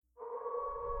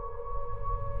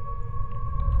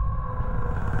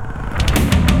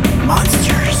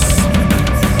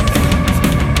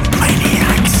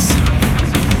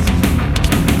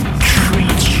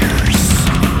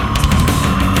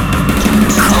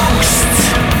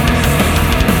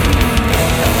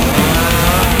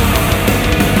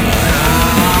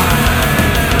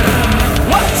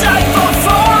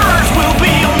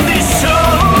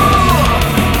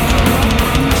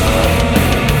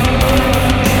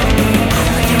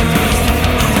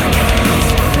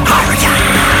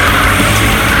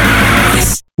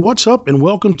What's up, and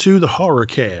welcome to the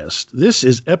Horrorcast. This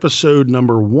is episode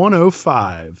number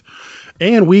 105,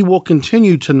 and we will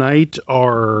continue tonight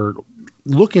our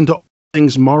look into all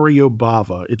things Mario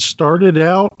Bava. It started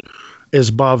out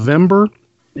as Bavember,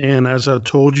 and as I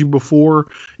told you before,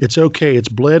 it's okay. It's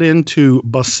bled into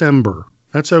December.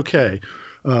 That's okay.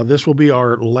 This will be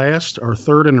our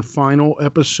third and final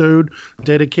episode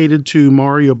dedicated to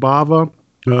Mario Bava,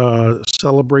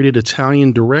 celebrated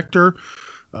Italian director.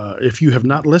 If you have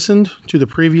not listened to the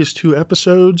previous two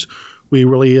episodes, we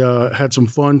really had some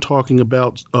fun talking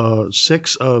about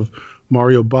 6 of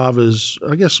Mario Bava's,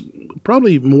 I guess,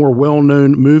 probably more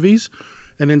well-known movies.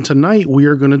 And then tonight we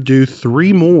are going to do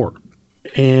 3 more.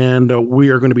 And we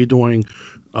are going to be doing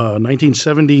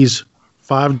 1970s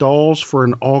Five Dolls for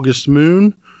an August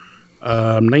Moon,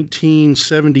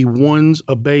 1971's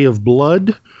A Bay of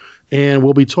Blood, and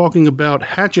we'll be talking about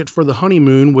Hatchet for the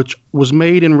Honeymoon, which was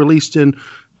made and released in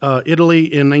Italy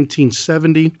in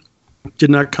 1970, did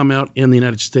not come out in the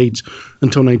United States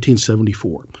until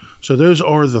 1974. So those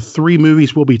are the 3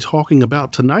 movies we'll be talking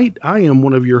about tonight. I am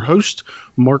one of your hosts,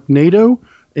 Mark Nadeau,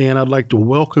 and I'd like to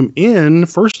welcome in,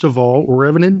 first of all,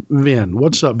 Reverend Vin.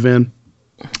 What's up, Vin?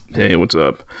 Hey, what's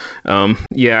up?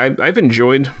 I've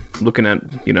enjoyed looking at,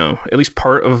 at least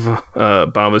part of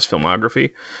Bava's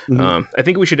filmography. Mm-hmm. I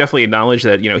think we should definitely acknowledge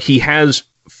that, he has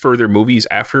further movies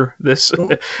after this,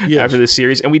 after this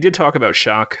series. And we did talk about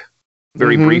Shock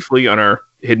very briefly on our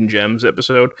Hidden Gems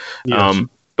episode. Yes.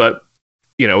 But,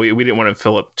 we didn't want to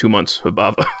fill up 2 months with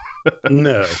Bava.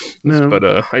 No. But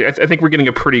I think we're getting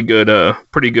a pretty good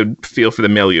feel for the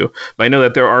milieu. But I know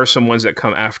that there are some ones that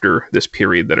come after this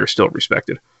period that are still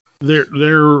respected.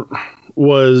 There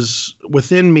was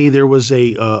within me. There was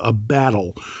a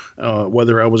battle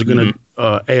whether I was going to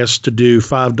ask to do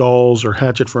Five Dolls or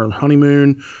Hatchet for a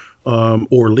Honeymoon,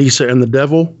 or Lisa and the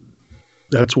Devil.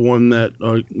 That's one that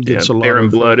gets a lot. Baron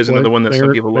of Blood is another one that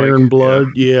some people like. Baron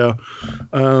Blood, yeah.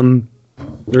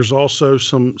 There's also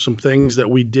some things that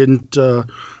we didn't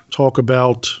talk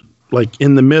about, like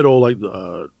in the middle, like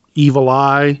Evil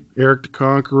Eye, Eric the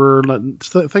Conqueror,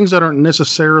 things that aren't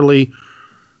necessarily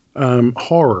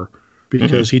horror,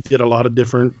 because he did a lot of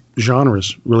different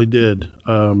genres, really did.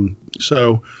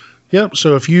 So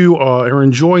if you are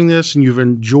enjoying this and you've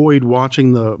enjoyed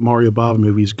watching the Mario Bava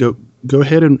movies, go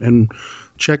ahead and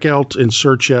check out and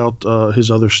search out his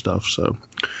other stuff. So,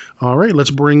 all right,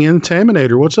 let's bring in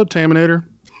Taminator. What's up, Taminator?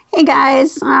 Hey,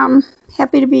 guys.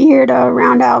 Happy to be here to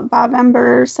round out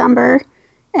Bavember, December.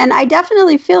 And I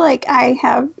definitely feel like I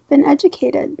have been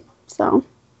educated. So,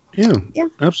 yeah.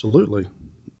 Absolutely.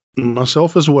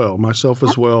 Myself as well.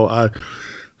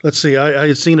 Let's see. I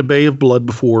had seen A Bay of Blood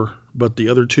before, but the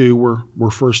other 2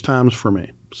 were first times for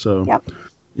me. So,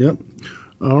 Yep.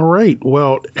 All right.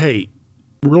 Well, hey,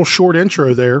 real short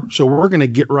intro there. So we're going to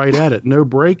get right at it. No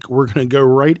break. We're going to go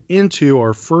right into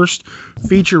our first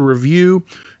feature review,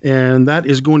 and that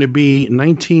is going to be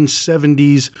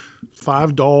 1970s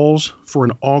Five Dolls for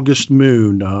an August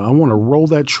Moon. I want to roll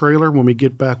that trailer. When we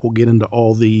get back, we'll get into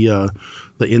all the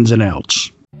ins and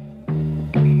outs.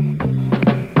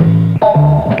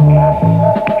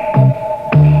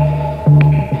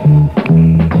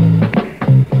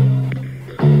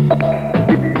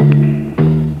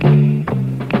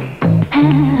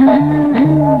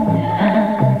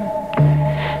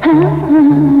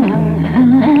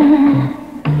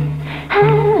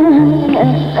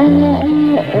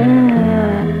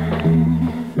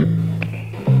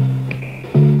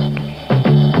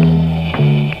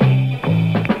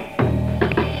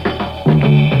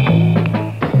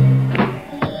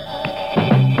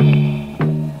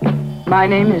 My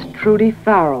name is Trudy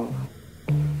Farrell.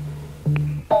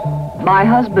 My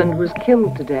husband was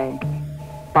killed today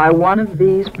by one of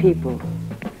these people.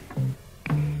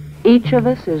 Each of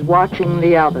us is watching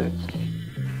the others.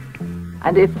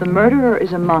 And if the murderer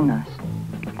is among us,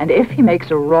 and if he makes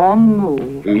a wrong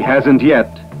move... He hasn't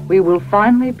yet. We will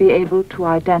finally be able to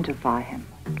identify him.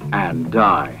 And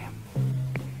die.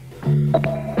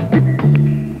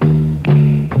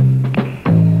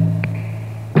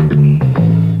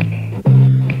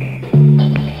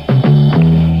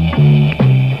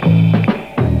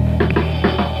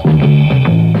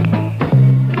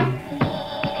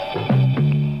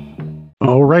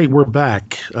 All right, we're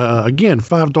back. Again,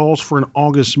 Five Dolls for an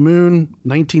August Moon,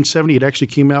 1970. It actually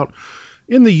came out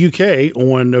in the UK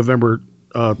on November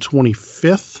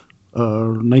 25th,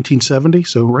 1970.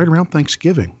 So right around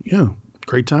Thanksgiving. Yeah,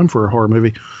 great time for a horror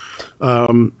movie.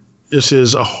 This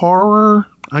is a horror,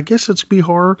 I guess it's be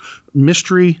horror,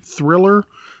 mystery thriller.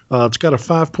 It's got a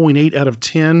 5.8 out of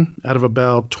 10 out of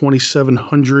about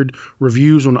 2,700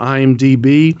 reviews on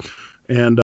IMDb.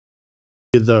 And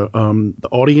the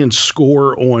audience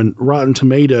score on Rotten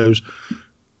Tomatoes,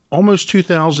 almost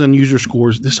 2,000 user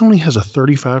scores. This only has a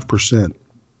 35%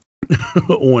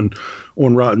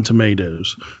 on Rotten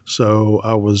Tomatoes. So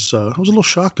I was a little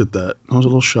shocked at that.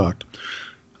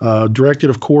 Directed,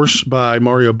 of course, by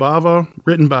Mario Bava,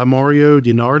 written by Mario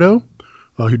DiNardo,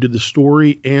 who did the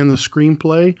story and the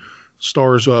screenplay.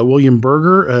 Stars William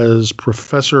Berger as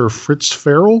Professor Fritz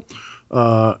Farrell,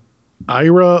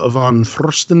 Ira von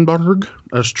Furstenberg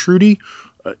as Trudy.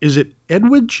 Is it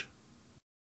Edwidge?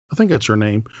 I think that's her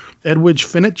name. Edwidge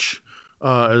Finich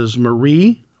as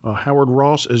Marie. Howard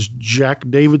Ross as Jack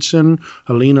Davidson.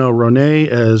 Helena Ronay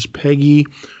as Peggy.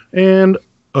 And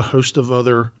a host of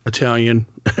other Italian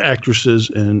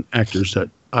actresses and actors that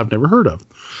I've never heard of.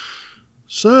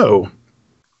 So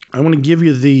I want to give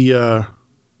you the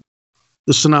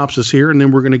synopsis here, and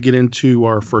then we're going to get into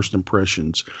our first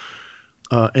impressions.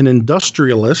 An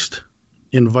industrialist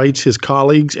invites his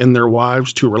colleagues and their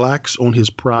wives to relax on his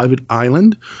private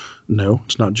island. No,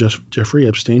 it's not just Jeffrey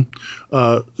Epstein.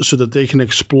 So that they can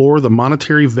explore the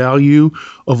monetary value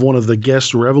of one of the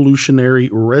guests' revolutionary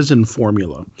resin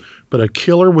formula. But a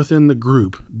killer within the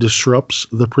group disrupts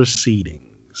the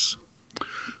proceedings.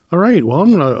 All right. Well,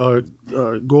 I'm going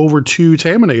to go over to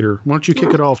Taminator. Why don't you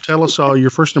kick it off? Tell us your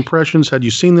first impressions. Had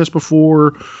you seen this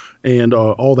before? And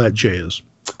all that jazz.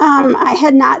 I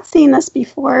had not seen this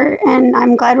before, and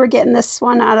I'm glad we're getting this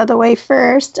one out of the way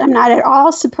first. I'm not at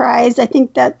all surprised. I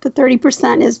think that the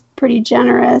 30% is pretty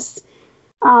generous.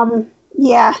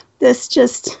 This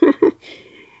just...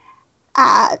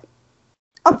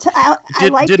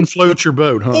 didn't float your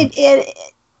boat, huh? It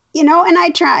and I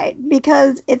tried,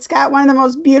 because it's got one of the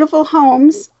most beautiful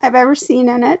homes I've ever seen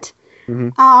in it.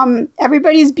 Mm-hmm.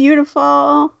 Everybody's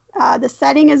beautiful. The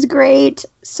setting is great.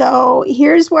 So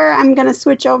here's where I'm going to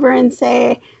switch over and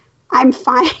say I'm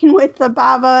fine with the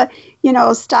Bava,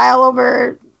 style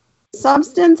over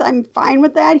substance. I'm fine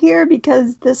with that here,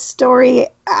 because this story,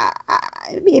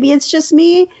 maybe it's just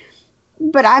me,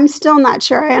 but I'm still not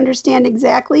sure I understand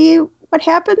exactly what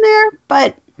happened there.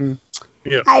 But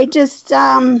I just,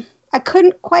 I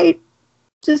couldn't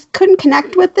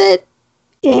connect with it.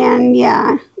 And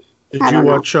Did you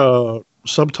watch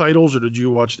subtitles, or did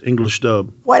you watch the English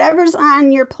dub? Whatever's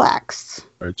on your Plex.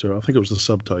 All right, so I think it was the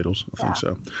subtitles. I think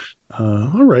so.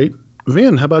 All right.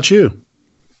 Vin, how about you?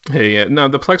 Hey, no,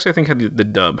 the Plex I think had the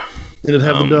dub. Did it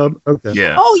have the dub? Okay.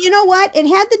 Yeah. Oh, you know what? It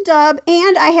had the dub,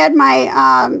 and I had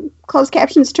my closed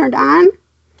captions turned on.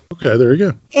 Okay, there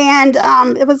you go. And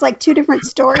it was like two different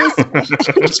stories.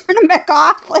 Turn them back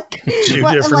off. Like two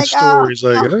different stories.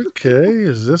 Okay,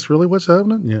 is this really what's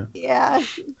happening? Yeah. Yeah.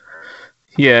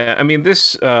 Yeah, I mean,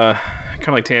 this, kind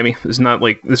of like Tammy, is not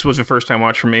like, this was a first time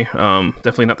watch for me.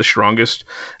 Definitely not the strongest.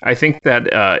 I think that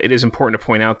it is important to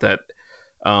point out that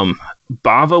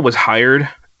Bava was hired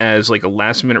as like a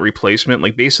last minute replacement.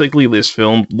 Like basically this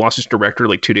film lost its director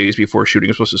like 2 days before shooting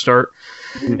was supposed to start.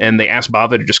 Mm-hmm. And they asked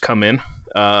Bava to just come in.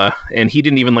 And he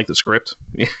didn't even like the script.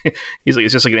 He's like,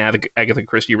 it's just like an Agatha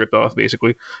Christie ripoff,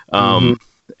 basically.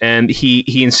 And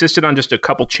he insisted on just a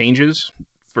couple changes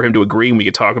for him to agree, and we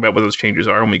could talk about what those changes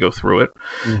are when we go through it.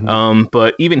 Mm-hmm.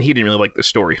 But even he didn't really like the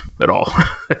story at all.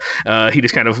 He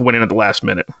just kind of went in at the last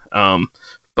minute.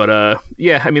 But I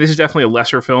mean, this is definitely a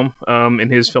lesser film in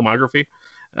his filmography.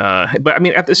 But I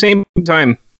mean, at the same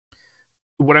time,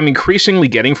 what I'm increasingly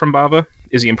getting from Bava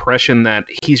is the impression that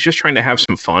he's just trying to have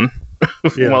some fun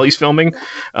while he's filming.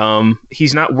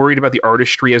 He's not worried about the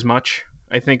artistry as much,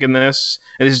 I think, in this.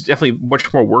 And this is definitely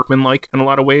much more workmanlike in a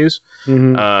lot of ways.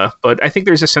 Mm-hmm. But I think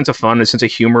there's a sense of fun, a sense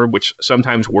of humor, which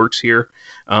sometimes works here.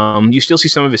 You still see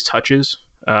some of his touches,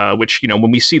 which,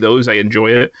 when we see those, I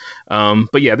enjoy it.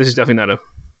 But yeah, this is definitely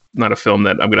not a film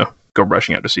that I'm going to go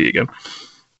rushing out to see again.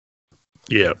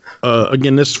 Yeah.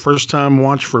 Again, this is first time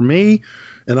watch for me,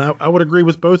 and I would agree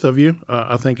with both of you.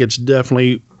 I think it's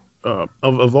definitely,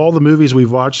 of all the movies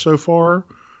we've watched so far,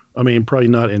 I mean, probably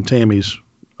not in Tammy's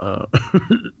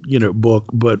book,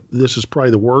 but this is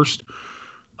probably the worst.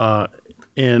 But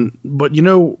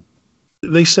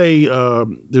they say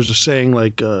there's a saying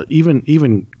like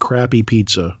even crappy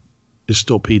pizza is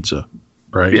still pizza,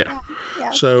 right? Yeah.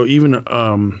 So even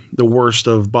the worst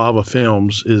of Bava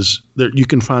films is that you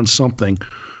can find something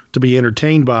to be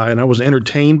entertained by, and I was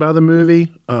entertained by the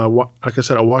movie. Like I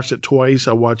said, I watched it twice.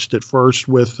 I watched it first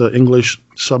with English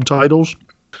subtitles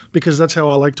because that's how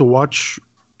I like to watch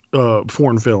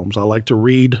foreign films. I like to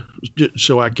read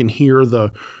so I can hear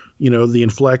the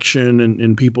inflection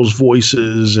and people's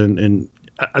voices, and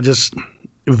I just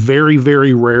very,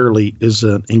 very rarely is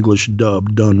an English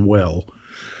dub done well.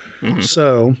 Mm-hmm.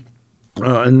 So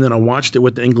And then I watched it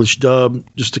with the English dub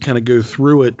just to kind of go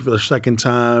through it for the second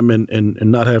time and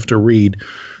not have to read.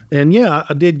 And yeah,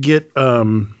 I did get.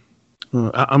 I'm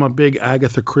a big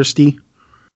Agatha Christie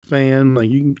fan. Like,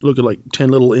 you can look at like 10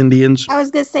 Little Indians. I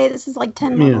was gonna say this is like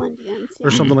 10 Little Indians,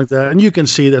 or something like that, and you can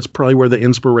see that's probably where the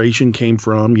inspiration came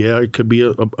from. Yeah, it could be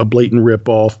a blatant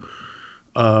ripoff.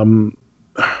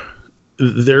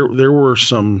 There were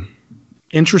some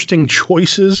interesting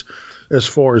choices as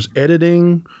far as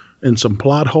editing and some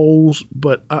plot holes,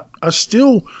 but I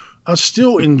still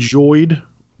enjoyed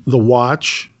the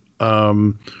watch.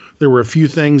 There were a few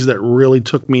things that really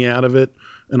took me out of it,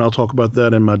 and I'll talk about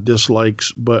that in my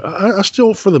dislikes. But I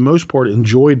still, for the most part,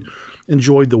 enjoyed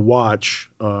the watch,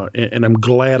 and I'm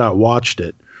glad I watched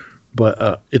it.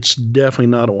 But it's definitely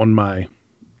not on my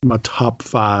top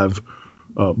 5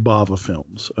 Bava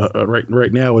films.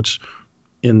 Right now, it's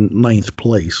in 9th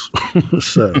place.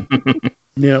 So,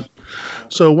 yeah.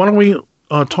 So why don't we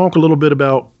talk a little bit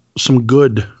about some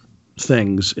good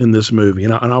things in this movie,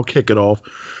 and I'll kick it off.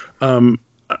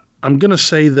 I'm going to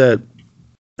say that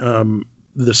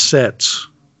the sets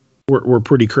were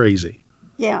pretty crazy.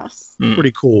 Yes.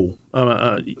 Pretty cool.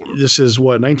 This is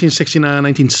what, 1969,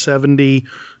 1970.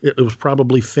 It was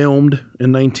probably filmed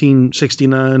in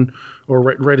 1969 or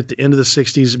right at the end of the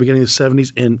 60s, beginning of the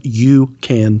 70s, and you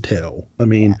can tell. I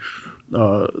mean,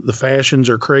 the fashions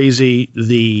are crazy.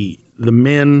 The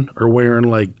men are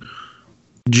wearing like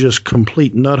just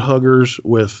complete nut huggers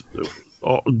with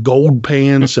gold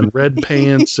pants and red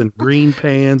pants and green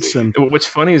pants. And what's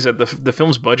funny is that the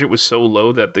film's budget was so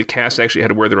low that the cast actually had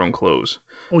to wear their own clothes.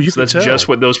 Oh, you so can that's tell. just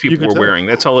what those people were wearing.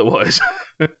 That's all it was.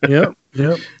 Yep.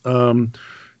 And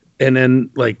then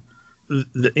like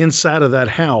the inside of that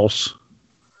house,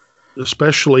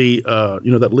 especially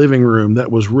that living room,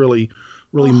 that was really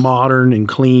modern and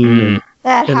clean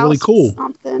that and house really cool.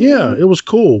 Yeah, it was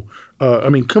cool. I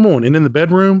mean, come on. And in the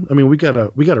bedroom, I mean, we got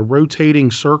a rotating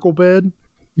circle bed.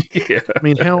 Yeah. I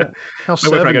mean, how My wife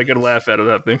and I got a good laugh out of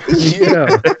that thing.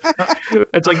 Yeah.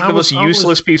 It's like the most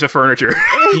useless piece of furniture.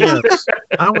 Yes.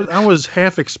 I was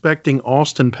half expecting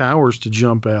Austin Powers to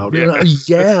jump out. Yeah,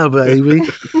 yeah, baby.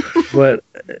 But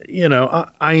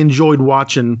I enjoyed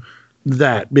watching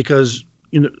that because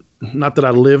not that I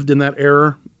lived in that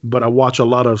era, but I watch a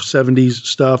lot of 70s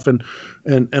stuff and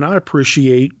I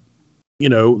appreciate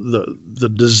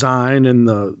the design and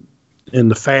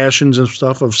the fashions and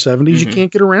stuff of 70s. Mm-hmm. You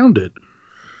can't get around it.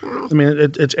 I mean,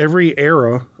 it's every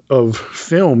era of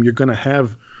film you're going to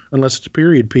have, unless it's a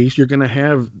period piece, you're going to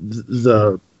have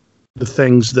the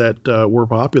things that were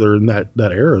popular in that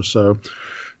era. So,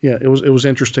 yeah, it was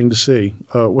interesting to see.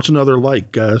 What's another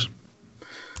like, guys?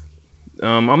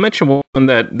 I'll mention one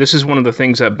that this is one of the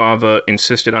things that Bava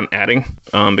insisted on adding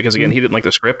because, again, he didn't like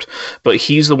the script, but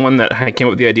he's the one that came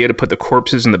up with the idea to put the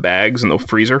corpses in the bags in the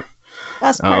freezer.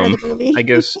 That's part of the movie. I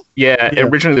guess, yeah.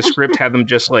 Originally, the script had them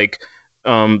just like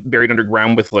buried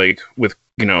underground with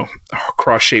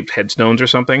cross-shaped headstones or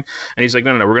something. And he's like,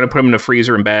 no, we're going to put them in the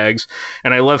freezer in bags.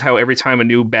 And I love how every time a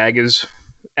new bag is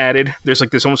added, there's like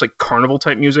this almost like carnival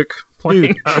type music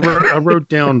playing. Dude, I wrote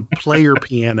down player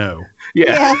piano.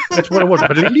 Yeah. That's what it was.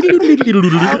 I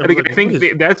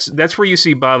think that's where you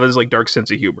see Bava's like dark sense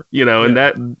of humor,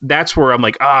 and that's where I'm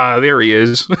like, there he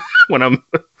is when I'm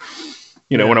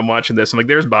when I'm watching this. I'm like,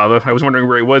 there's Bava. I was wondering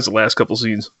where he was the last couple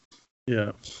scenes.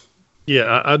 Yeah.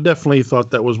 I definitely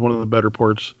thought that was one of the better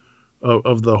parts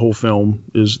of the whole film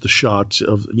is the shots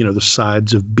of the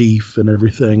sides of beef and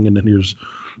everything, and then here's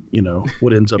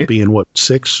what ends up being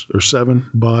 6 or 7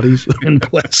 bodies in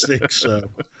plastic. So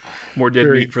more dead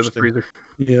meat for the freezer.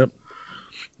 Yep.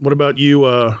 What about you,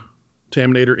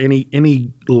 Taminator?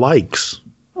 Any likes?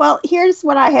 Well, here's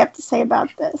what I have to say about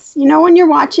this. When you're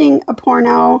watching a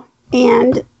porno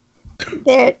and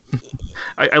there,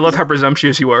 I love how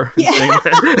presumptuous you are. Yeah.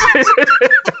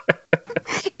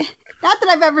 Not that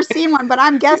I've ever seen one, but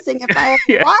I'm guessing if I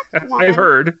watched one. I've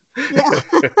heard. Yeah.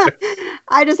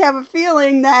 I just have a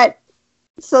feeling that,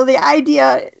 so the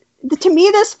idea, to me,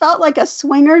 this felt like a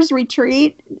swingers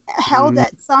retreat held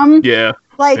at some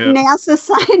NASA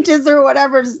scientist or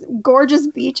whatever's gorgeous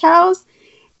beach house.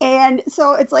 And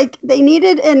so it's like they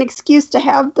needed an excuse to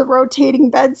have the rotating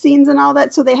bed scenes and all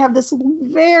that. So they have this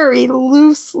very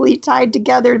loosely tied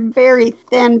together, very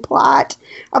thin plot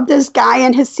of this guy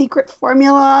and his secret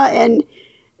formula. And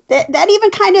that even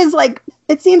kind of is like,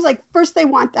 it seems like first they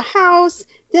want the house,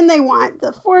 then they want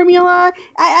the formula.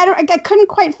 I couldn't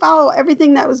quite follow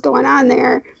everything that was going on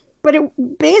there. But it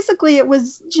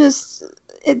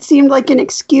seemed like an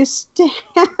excuse to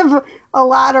have a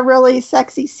lot of really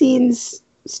sexy scenes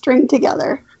string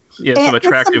together. Yeah, some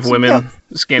attractive women,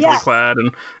 scantily clad,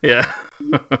 and yeah.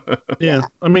 Yeah,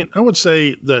 I mean, I would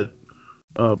say that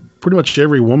pretty much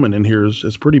every woman in here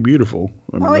is pretty beautiful.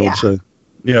 I mean, I would say,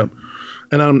 yeah.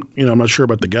 And I'm not sure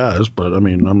about the guys, but I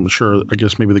mean, I'm sure. I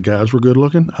guess maybe the guys were good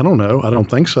looking. I don't know. I don't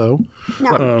think so.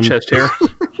 No. Chest hair.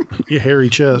 Yeah, hairy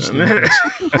chest.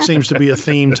 That seems to be a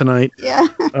theme tonight. Yeah.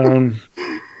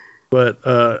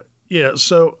 Yeah.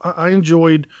 So I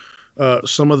enjoyed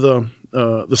some of the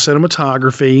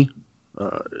cinematography.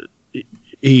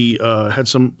 He had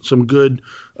some good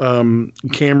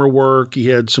camera work. He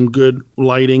had some good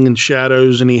lighting and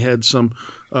shadows, and he had some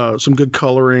good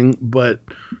coloring. But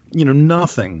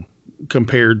nothing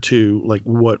compared to like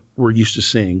what we're used to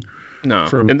seeing. No,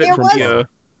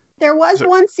 there was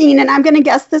one scene, and I'm going to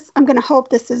guess this. I'm going to hope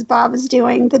this is Bob is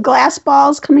doing the glass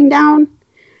balls coming down.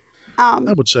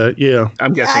 I would say, yeah.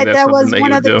 I'm guessing that was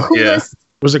one of the coolest. Yeah.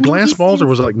 Was it glass balls or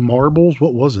was it like marbles?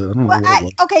 What was it? I don't know.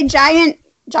 Okay, giant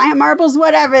marbles,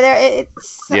 whatever.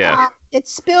 It's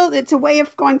spilled. It's a way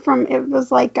of going from. It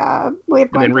was like a way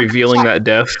of going. And then revealing that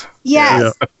death.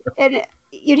 Yes, and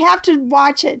you'd have to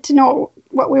watch it to know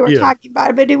what we were talking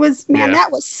about. But it was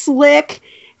that was slick.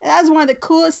 That was one of the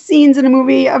coolest scenes in a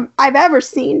movie I've ever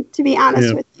seen, to be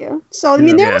honest with you. So I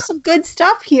mean, there was some good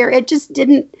stuff here. It just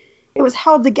didn't. It was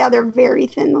held together very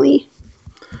thinly.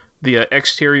 The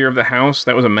exterior of the house,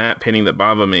 that was a matte painting that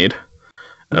Bava made.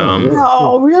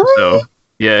 No, really? So,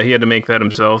 yeah, he had to make that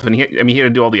himself, and he had to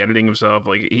do all the editing himself.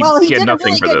 Like he had nothing for this. He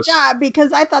did a really good job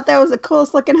because I thought that was the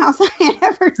coolest looking house I had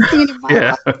ever seen in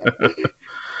my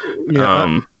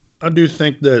life. I do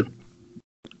think that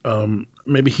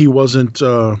maybe he wasn't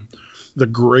the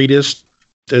greatest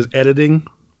at editing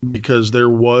because there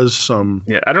was some.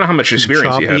 Yeah, I don't know how much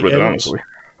experience he had with it, honestly.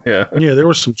 Yeah, there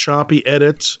was some choppy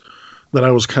edits that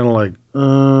I was kind of like,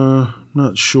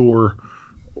 not sure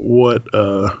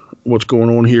what's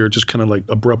going on here. It just kind of like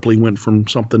abruptly went from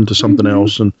something to something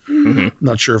else, and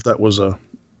not sure if that was a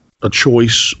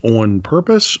choice on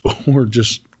purpose or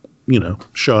just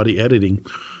shoddy editing.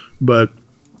 But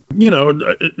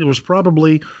it was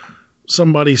probably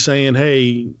somebody saying,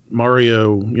 "Hey,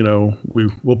 Mario,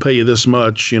 we'll pay you this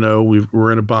much.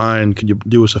 We're in a bind. Can you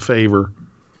do us a favor?"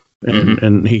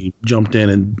 And he jumped in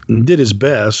and did his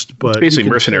best, but it's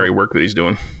basically mercenary work that he's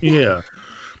doing. Yeah,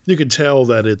 you could tell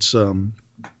that it's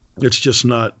just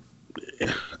not.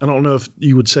 I don't know if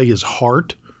you would say his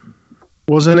heart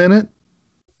wasn't in it.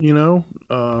 There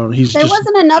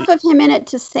wasn't enough of him in it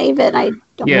to save it. I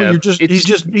don't. Yeah, well,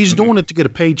 he's doing it to get a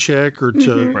paycheck or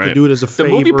to do it as a favor.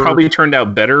 The movie probably turned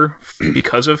out better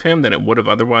because of him than it would have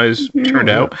otherwise turned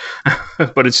out.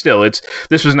 But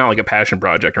this was not like a passion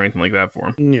project or anything like that for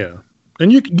him. Yeah,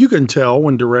 and you can tell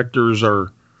when directors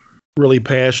are really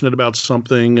passionate about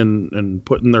something and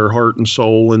putting their heart and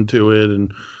soul into it,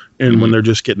 and when they're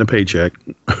just getting a paycheck.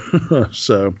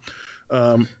 So.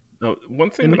 No, one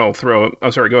thing that I'll throw.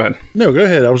 Oh, sorry. Go ahead. No, go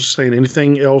ahead. I was just saying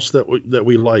anything else that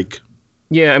we like.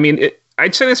 Yeah, I mean,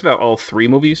 I'd say this about all three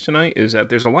movies tonight is that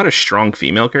there's a lot of strong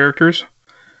female characters.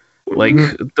 Like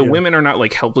the women are not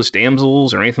like helpless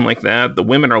damsels or anything like that. The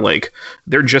women are like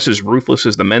they're just as ruthless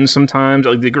as the men sometimes.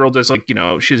 Like the girl does she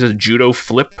does a judo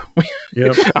flip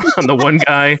on the one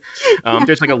guy.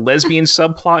 There's like a lesbian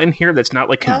subplot in here that's not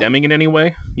like condemning in any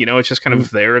way. It's just kind of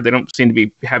there. They don't seem to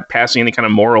be passing any kind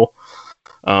of moral.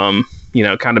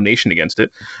 Condemnation against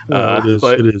it.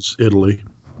 It is Italy.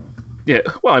 Yeah,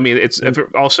 well, I mean, it's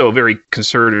also a very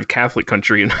conservative Catholic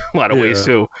country in a lot of ways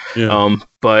too. Yeah.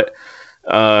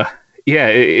 I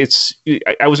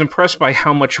was impressed by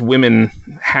how much women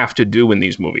have to do in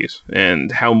these movies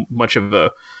and how much of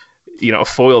a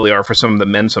foil they are for some of the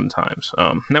men sometimes.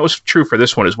 And that was true for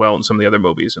this one as well and some of the other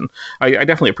movies, and I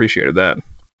definitely appreciated that.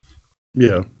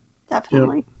 Yeah,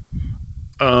 definitely.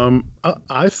 Yeah.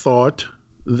 I thought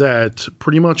that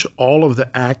pretty much all of the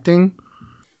acting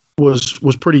was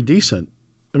pretty decent.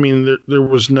 I mean, there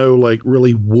was no like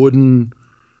really wooden,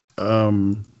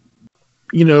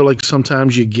 like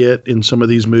sometimes you get in some of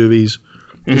these movies,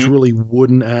 there's really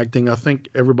wooden acting. I think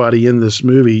everybody in this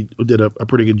movie did a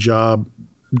pretty good job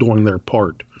doing their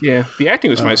part. Yeah, the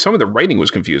acting was fine. Some of the writing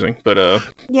was confusing, but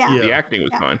the acting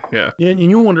was fine. Yeah. Yeah, and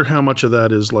you wonder how much of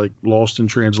that is like lost in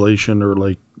translation or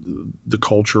like the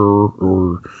culture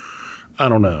or I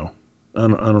don't know. I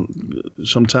don't.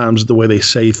 Sometimes the way they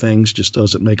say things just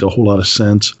doesn't make a whole lot of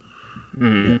sense.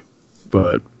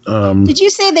 But did you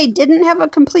say they didn't have a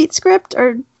complete script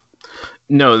or?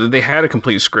 No, they had a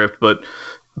complete script, but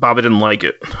Bava didn't like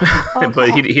it. Okay.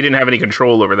 But he didn't have any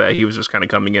control over that. He was just kind of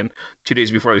coming in 2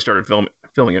 days before they started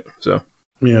filming it. So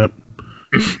yeah.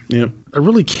 I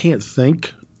really can't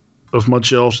think of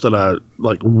much else that I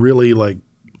like really like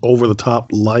over the top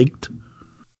liked.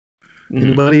 Mhm.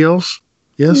 Anybody else?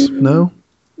 Yes? No?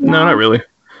 No, not really.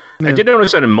 Yeah. I did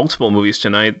notice that in multiple movies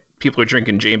tonight, people are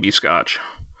drinking J&B Scotch.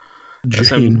 That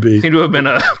J&B. seemed to have been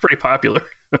pretty popular.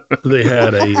 They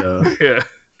had a Yeah,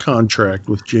 contract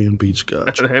with J&B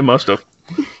Scotch. they must have.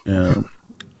 Yeah.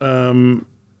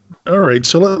 All right.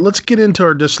 So let's get into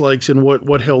our dislikes and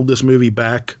what held this movie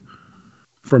back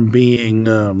from being,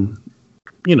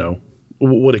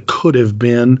 what it could have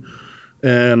been.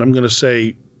 And I'm going to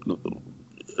say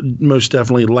most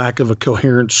definitely lack of a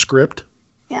coherent script.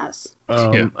 Yes.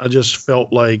 I just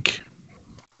felt like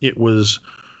it was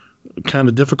kind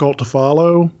of difficult to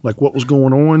follow, like what was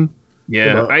going on.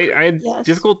 Yeah, I had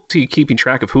difficulty keeping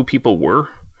track of who people were.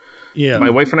 Yeah. My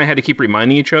wife and I had to keep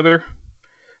reminding each other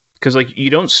because, like, you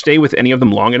don't stay with any of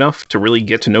them long enough to really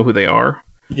get to know who they are.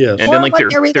 Yes. And Or then, like, what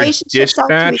their relationships are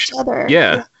to each other.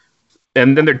 Yeah.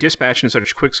 And then they're dispatched in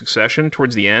such quick succession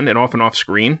towards the end and often off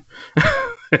screen.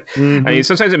 Mm-hmm. I mean,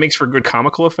 sometimes it makes for a good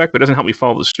comical effect, but it doesn't help me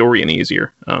follow the story any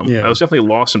easier. Yeah. I was definitely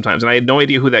lost sometimes, and I had no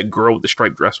idea who that girl with the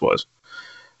striped dress was.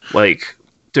 Like,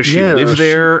 does she live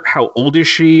there? How old is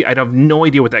she? I have no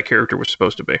idea what that character was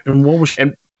supposed to be. And what was she?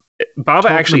 And Bava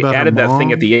actually about her added that thing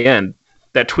mom? at the end,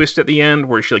 that twist at the end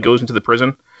where she like goes into the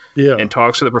prison Yeah. and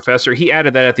talks to the professor. He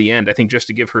added that at the end, I think, just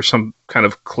to give her some kind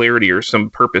of clarity or some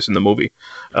purpose in the movie.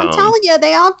 I'm telling you,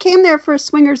 they all came there for a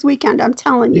swingers weekend. I'm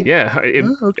telling you. Yeah,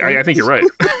 Okay. I think you're right.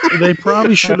 They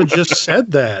probably should have just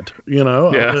said that,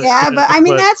 Yeah. Yeah, but I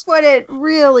mean, that's what it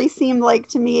really seemed like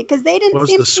to me because they didn't was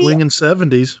seem the to swinging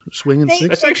 70s, swinging They- 60s.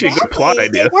 That's actually a good plot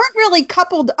idea. They weren't really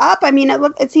coupled up. I mean,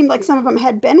 it seemed like some of them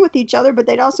had been with each other, but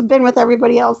they'd also been with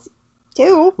everybody else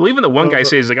too. Well, even the one guy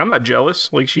says, like, I'm not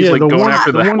jealous. Like, she's like the going one,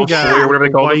 after the one house guy, boy or whatever they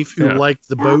the call wife him. who liked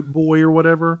the boat boy or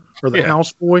whatever, or the Yeah.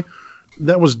 house boy.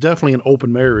 That was definitely an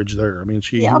open marriage there. I mean,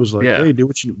 he was like, Yeah. "Hey, do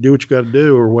what you got to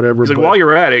do," or whatever. He's like, but- while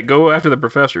you're at it, go after the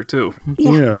professor too.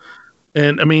 Yeah.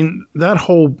 And I mean, that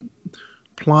whole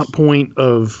plot point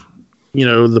of,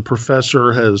 the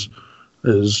professor has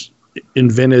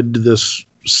invented this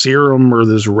serum or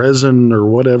this resin or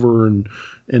whatever, and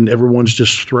everyone's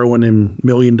just throwing him $1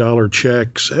 million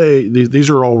checks. Hey, these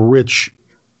are all rich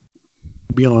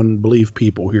beyond belief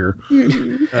people here.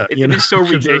 It's so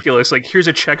ridiculous. Like, here's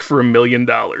a check for $1 million.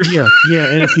 Yeah.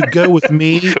 And if you go with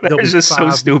me, there'll be is just so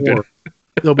 5 stupid. more.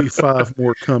 There'll be 5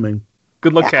 more coming.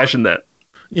 Good luck cashing that.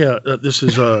 Yeah, this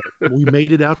is we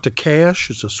made it out to cash.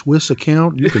 It's a Swiss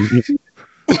account. You can.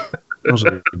 I was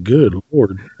like, good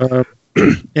Lord.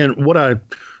 And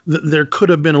there could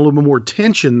have been a little bit more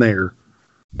tension there,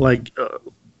 like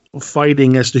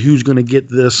fighting as to who's going to get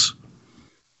this,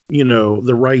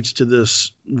 the rights to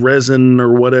this resin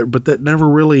or whatever. But that never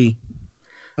really.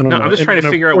 I don't know. I'm just trying to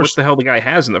figure out what the hell the guy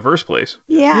has in the first place.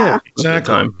 Yeah.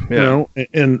 Exactly. Time. Yeah.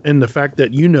 And the fact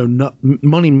that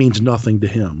money means nothing to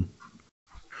him.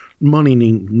 Money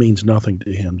means nothing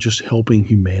to him. Just helping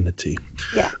humanity.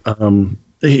 Yeah.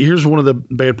 Here's one of the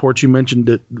bad parts. You mentioned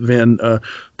it, Van.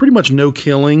 Pretty much no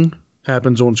killing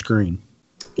happens on screen.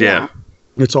 Yeah.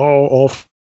 It's all off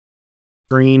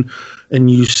screen, and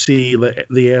you see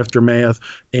the aftermath.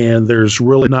 And there's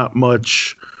really not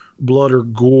much blood or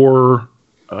gore.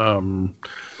 And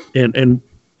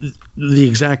the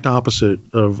exact opposite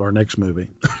of our next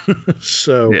movie.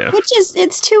 So Yeah. Which is,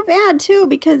 it's too bad too,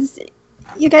 because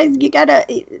you guys, you gotta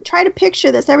try to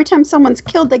picture this. Every time someone's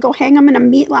killed, they go hang them in a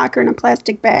meat locker in a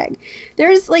plastic bag.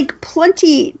 There's like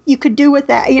plenty you could do with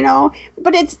that,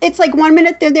 but it's like 1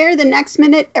 minute they're there, the next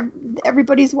minute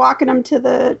everybody's walking them to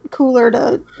the cooler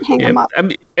to hang them up. I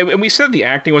mean, and we said the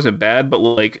acting wasn't bad, but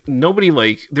like nobody,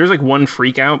 like, there's like one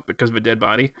freak out because of a dead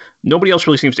body. Nobody else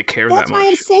really seems to care That's that why much.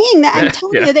 I'm saying that. I'm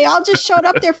telling Yeah. you, they all just showed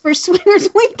up there for Swingers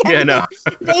Weekend. Yeah, no.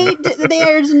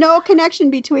 There's no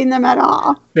connection between them at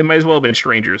all. They might as well have been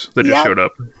strangers that just Yep. showed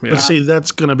up. Yeah. But see,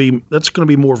 that's gonna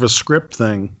be more of a script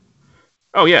thing.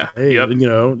 Oh yeah. Hey, Yep.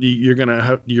 you're gonna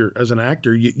have as an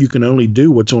actor, you can only do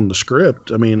what's on the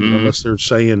script. I mean, unless they're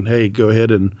saying, "Hey, go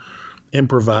ahead and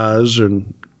improvise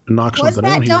and knock Was something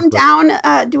out that here." dumbed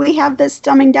down? Do we have this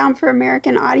dumbing down for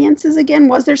American audiences again?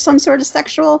 Was there some sort of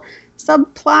sexual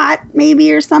subplot,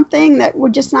 maybe, or something that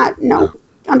would just not Not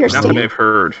understand? that I've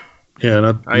heard.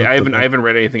 Yeah, I haven't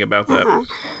read anything about that.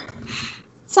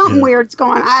 Something weird's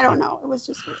going on. I don't know. It was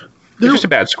just weird. It's just a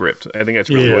bad script. I think that's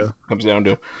really what it comes down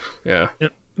to. Yeah. And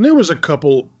there was a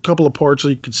couple of parts that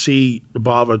you could see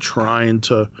Bava trying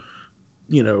to,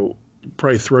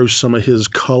 probably throw some of his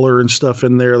color and stuff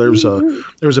in there. There was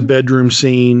a bedroom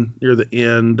scene near the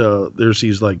end. There's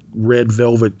these like red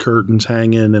velvet curtains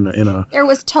hanging in a There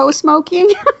was toe smoking.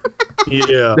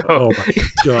 Yeah. Oh my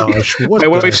gosh. What My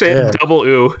wife the said heck? double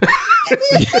ooh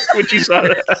when she saw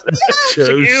that. She's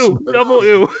like, ew, double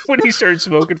ooh when he started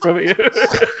smoking from it.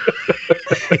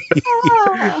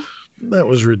 That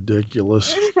was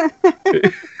ridiculous.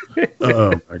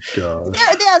 Oh my gosh.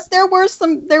 Yes, there was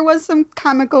some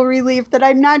comical relief that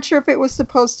I'm not sure if it was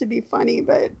supposed to be funny,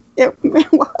 but it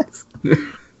was.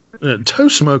 Toe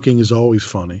smoking is always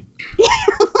funny.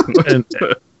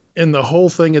 and the whole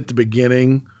thing at the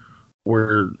beginning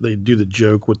where they do the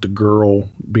joke with the girl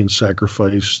being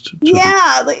sacrificed.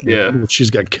 Yeah. She's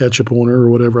got ketchup on her or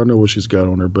whatever. I know what she's got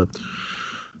on her, but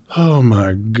oh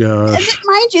my gosh. And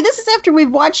mind you, this is after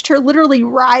we've watched her literally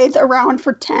writhe around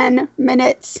for 10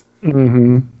 minutes.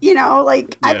 Mm-hmm. You know,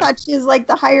 like, I thought she was like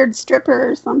the hired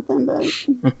stripper or something, but...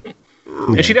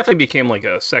 And she definitely became like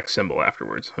a sex symbol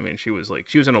afterwards. I mean, she was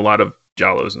in a lot of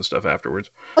Jollos and stuff afterwards.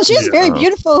 Well, she was very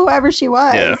beautiful, whoever she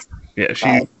was. Yeah,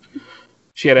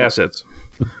 she had assets.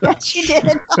 Yeah, she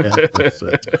did.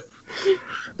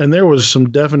 And there was some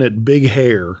definite big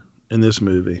hair in this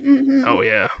movie. Mm-hmm. Oh,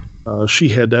 yeah. She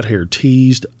had that hair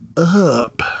teased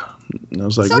up. And I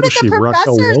was like, so what did is she, the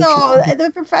Raquel professor, Welch? though.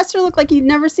 The professor looked like he'd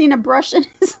never seen a brush in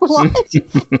his life.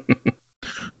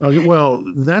 Well,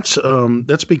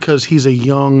 that's because he's a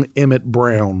young Emmett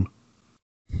Brown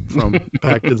from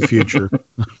Back to the Future.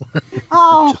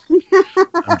 Oh.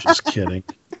 I'm just kidding.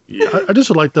 Yeah, I just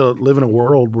would like to live in a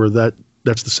world where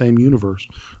that's the same universe.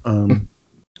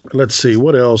 Let's see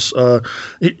what else.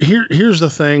 Here's the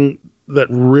thing that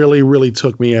really, really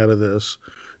took me out of this,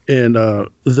 and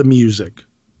the music.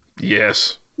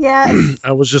 Yes. Yes.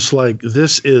 I was just like,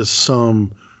 this is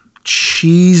some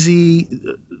cheesy.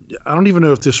 I don't even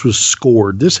know if this was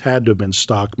scored. This had to have been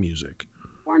stock music.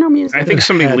 Porno music. I think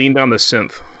somebody leaned on the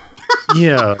synth.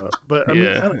 Yeah, but I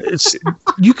mean, it's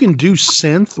you can do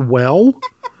synth well.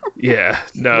 Yeah,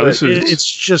 no, this is it's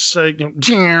just like like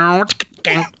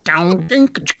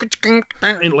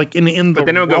in but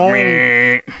then it'll go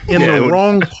the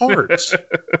wrong parts.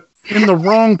 In the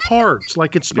wrong parts,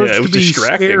 like it's supposed to be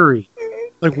distracting. scary.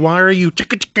 Like, why are you,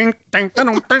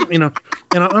 you know?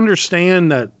 And I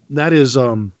understand that is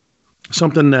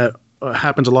something that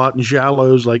happens a lot in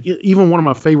giallos. Like even one of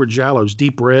my favorite giallos,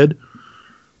 Deep Red,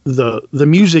 the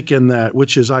music in that,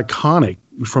 which is iconic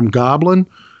from Goblin.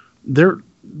 There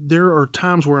are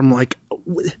times where I'm like,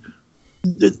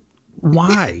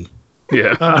 why?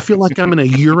 Yeah. I feel like I'm in a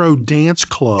Euro dance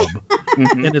club,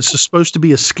 and it's supposed to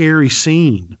be a scary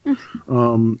scene.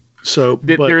 But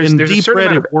there's in a Deep certain Red,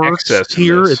 amount it of works. excess in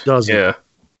Here, this. it doesn't. Yeah.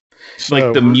 So,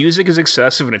 Like the music is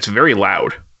excessive and it's very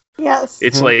loud. Yes.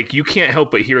 It's like you can't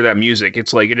help but hear that music.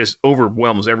 It's like it just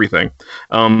overwhelms everything.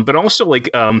 But also like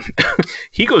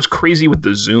he goes crazy with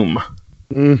the zoom.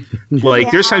 Like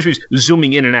there's times where he's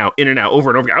zooming in and out, over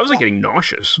and over again. I was like getting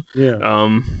nauseous. Yeah.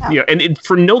 And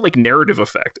for no like narrative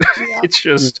effect. It's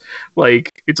just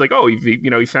like it's like, oh,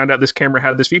 he found out this camera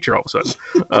had this feature all of a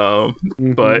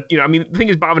sudden. But I mean, the thing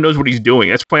is, Bava knows what he's doing.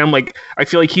 That's why I'm like, I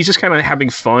feel like he's just kind of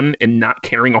having fun and not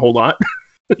caring a whole lot.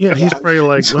 Yeah, he's probably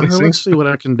like, well, let's see what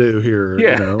I can do here.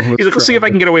 Yeah, he's like, let's see if I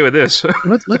can get away with this.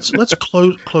 let's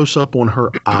close up on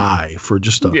her eye for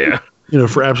just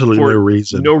for absolutely no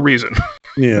reason. No reason.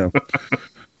 Yeah.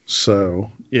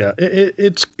 So yeah,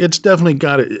 it's definitely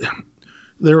got it.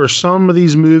 There are some of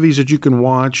these movies that you can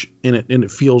watch and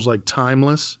it feels like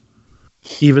timeless,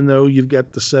 even though you've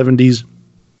got the 70s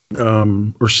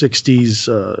or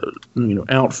 60s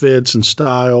outfits and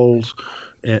styles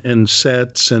and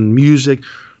sets and music.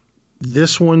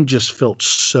 This one just felt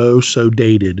so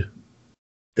dated,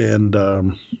 and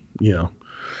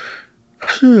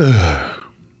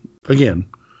again,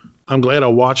 I'm glad I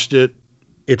watched it.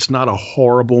 It's not a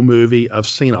horrible movie. I've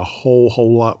seen a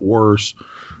whole lot worse.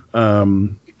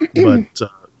 But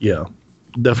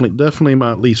definitely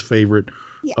my least favorite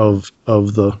of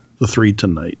the three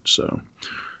tonight. So,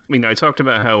 I mean, I talked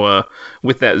about how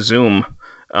with that zoom,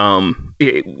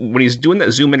 when he's doing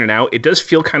that zoom in and out, it does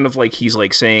feel kind of like he's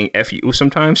like saying "F you"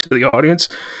 sometimes to the audience.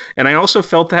 And I also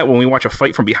felt that when we watch a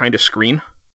fight from behind a screen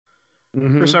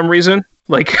for some reason.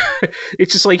 Like,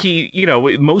 it's just like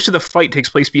most of the fight takes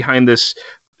place behind this.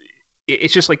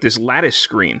 It's just like this lattice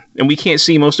screen, and we can't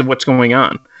see most of what's going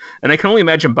on. And I can only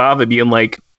imagine Bava being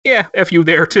like, "Yeah, F you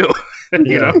there too."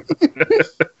 Yeah.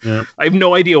 I have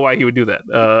no idea why he would do that,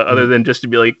 other than just to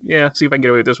be like, "Yeah, see if I can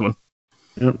get away with this one."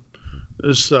 Yep.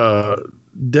 This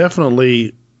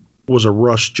definitely was a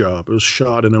rush job. It was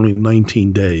shot in only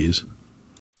 19 days.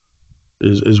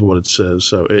 Is what it says.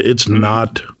 So it's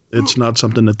not. It's not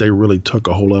something that they really took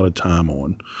a whole lot of time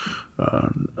on.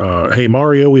 Hey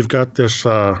Mario, we've got this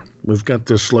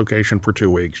location for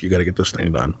 2 weeks. You got to get this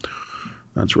thing done.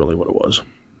 That's really what it was.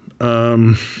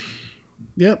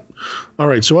 Yep. All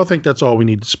right. So I think that's all we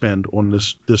need to spend on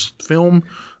this film.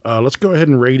 Let's go ahead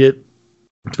and rate it.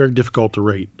 It's very difficult to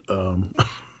rate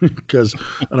because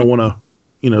I don't want to,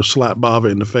 slap Bava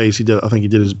in the face. I think he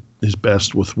did his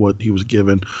best with what he was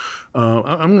given.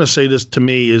 I'm going to say this to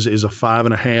me is a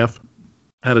 5.5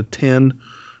 out of 10.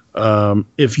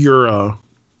 If you're a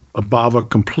Bava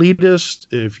completist,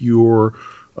 if you're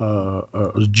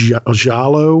a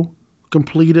Giallo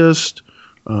completist,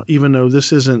 even though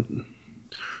this isn't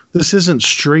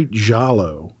straight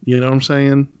Giallo, you know what I'm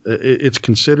saying? It's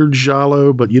considered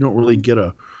Giallo, but you don't really get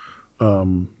a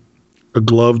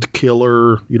gloved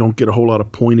killer. You don't get a whole lot of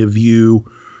point of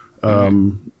view,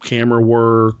 camera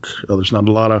work. There's not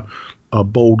a lot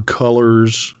of bold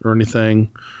colors or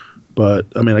anything. But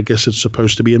I mean, I guess it's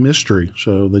supposed to be a mystery,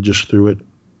 so they just threw it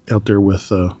out there with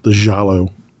the Giallo.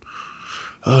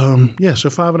 So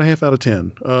 5.5 out of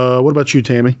 10. What about you,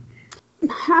 Tammy?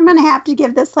 I'm going to have to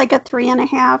give this like a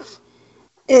 3.5.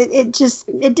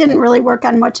 It didn't really work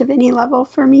on much of any level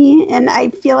for me. And I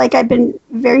feel like I've been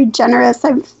very generous.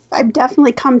 I've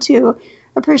definitely come to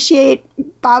appreciate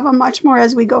Bava much more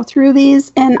as we go through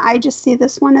these. And I just see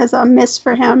this one as a miss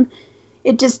for him.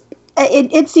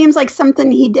 It seems like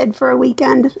something he did for a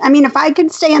weekend. I mean, if I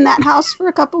could stay in that house for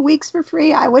a couple weeks for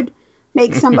free, I would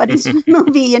make somebody's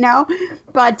movie,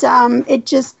 But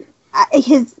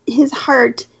his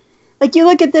heart. Like, you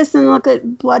look at this and look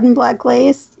at Blood and Black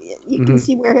Lace, you can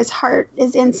see where his heart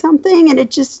is in something, and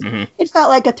it felt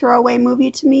like a throwaway movie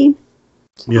to me.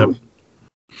 So. Yep.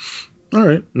 All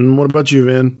right. And what about you,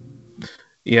 Vin?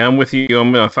 Yeah, I'm with you.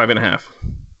 I'm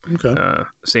 5.5. Okay.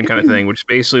 Same kind of thing, which is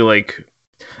basically like,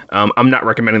 I'm not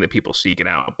recommending that people seek it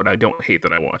out, but I don't hate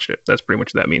that I watched it. That's pretty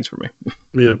much what that means for me.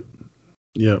 Yep.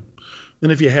 Yep.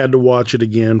 And if you had to watch it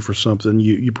again for something,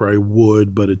 you probably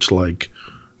would, but it's like,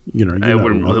 I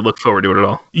wouldn't really look forward to it at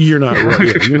all. You're not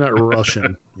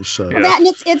rushing. So. Yeah. And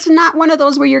it's not one of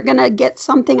those where you're going to get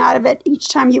something out of it each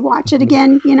time you watch it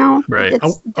again, Right.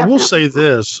 I will say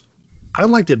this. I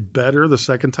liked it better the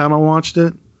second time I watched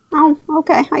it. Oh,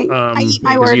 okay. I eat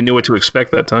my word. You knew what to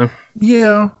expect that time.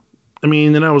 Yeah. I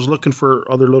mean, and I was looking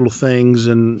for other little things.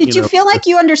 And Did you feel like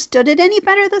you understood it any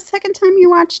better the second time you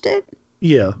watched it?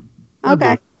 Yeah.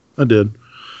 Okay. I did.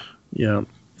 Yeah.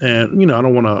 And, I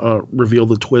don't want to reveal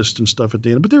the twist and stuff at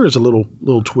the end, but there is a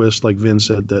little twist, like Vin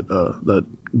said, that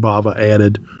Bava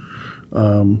added.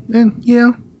 And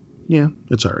yeah,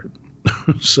 it's all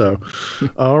right. So,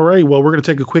 all right. Well, we're going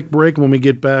to take a quick break. When we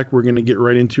get back, we're going to get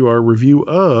right into our review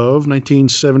of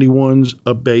 1971's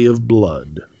A Bay of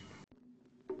Blood.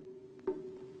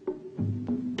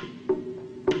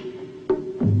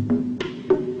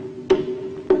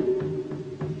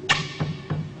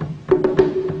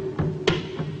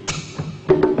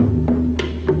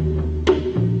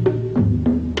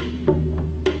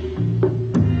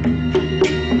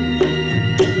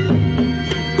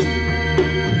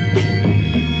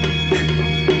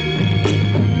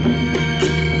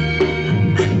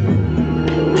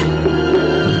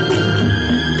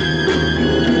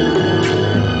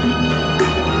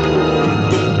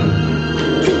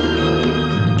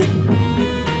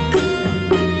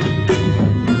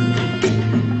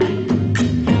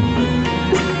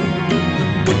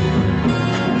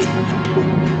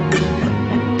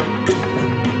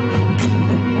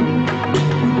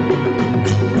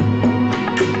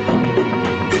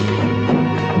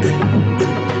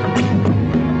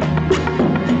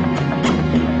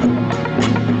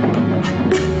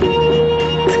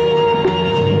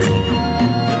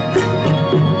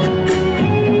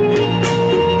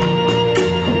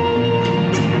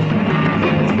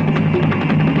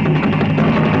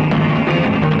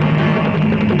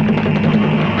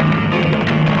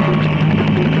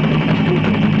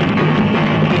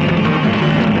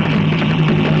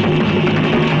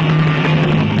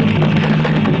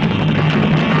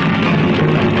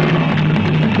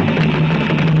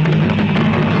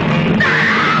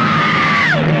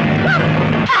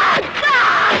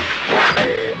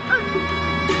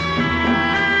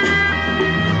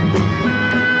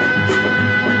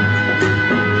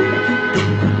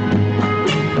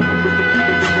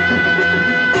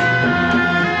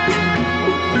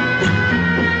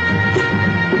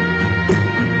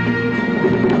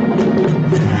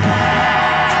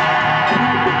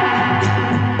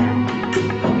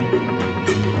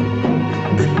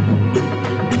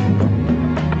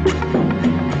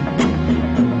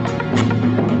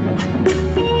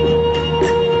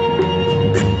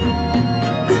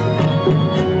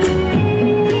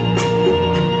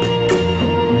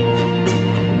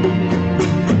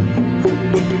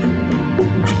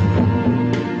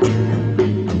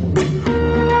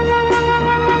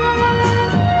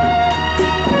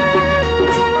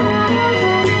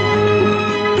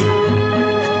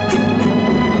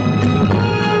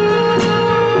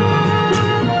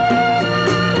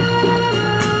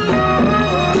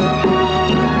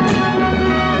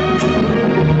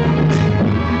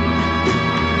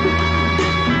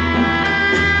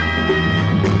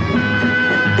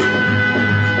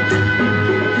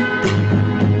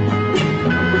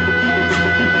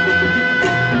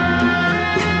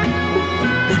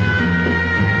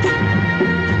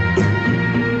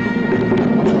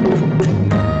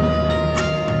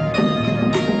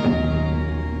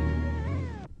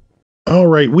 All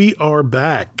right, we are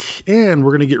back, and we're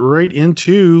going to get right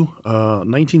into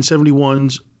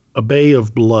 1971's A Bay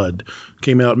of Blood.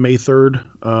 Came out May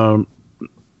 3rd.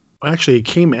 Actually, it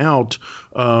came out,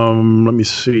 let me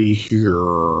see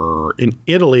here, in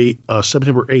Italy,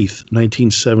 September 8th,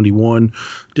 1971.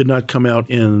 Did not come out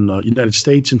in the United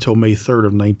States until May 3rd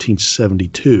of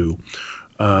 1972.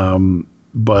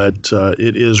 But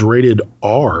it is rated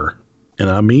R. And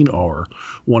I mean R,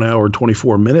 1 hour,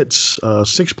 24 minutes,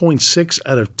 6.6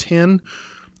 out of 10,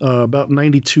 about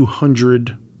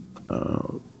 9,200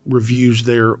 reviews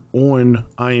there on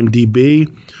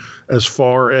IMDb. As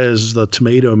far as the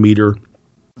tomato meter,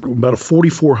 about a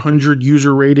 4,400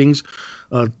 user ratings.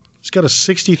 It's got a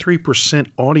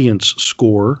 63% audience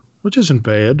score, which isn't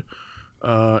bad,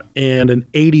 and an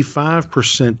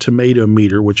 85% tomato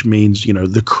meter, which means,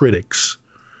 the critics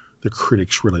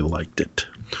really liked it.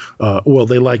 Well,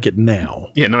 they like it now.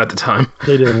 Yeah, not at the time.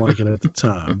 They didn't like it at the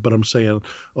time. But I'm saying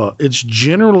it's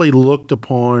generally looked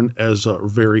upon as a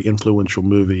very influential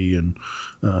movie, and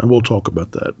we'll talk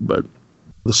about that. But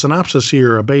the synopsis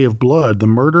here, A Bay of Blood, the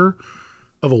murder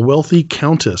of a wealthy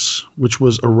countess, which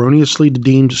was erroneously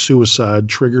deemed suicide,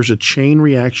 triggers a chain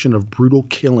reaction of brutal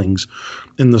killings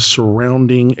in the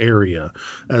surrounding area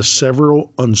as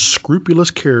several unscrupulous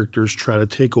characters try to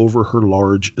take over her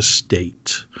large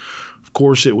estate. Of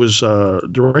course, it was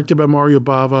directed by Mario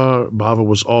Bava. Bava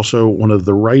was also one of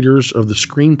the writers of the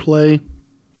screenplay.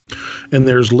 And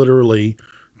there's literally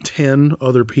 10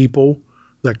 other people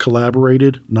that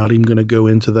collaborated. Not even going to go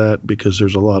into that because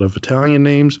there's a lot of Italian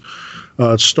names.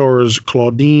 It stars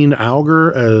Claudine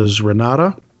Auger as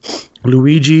Renata,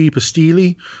 Luigi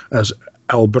Pistilli as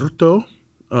Alberto,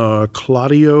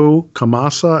 Claudio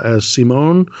Camassa as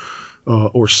Simone,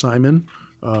 or Simon,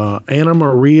 Anna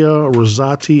Maria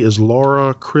Rosati as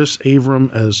Laura, Chris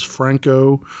Avram as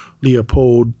Franco,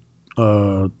 Leopold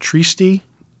Tristi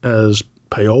as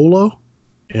Paolo,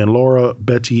 and Laura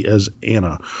Betty as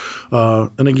Anna.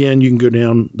 And again, you can go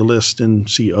down the list and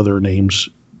see other names,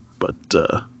 but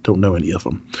don't know any of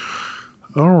them.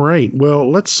 All right.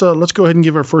 Well, let's go ahead and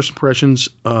give our first impressions.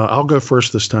 I'll go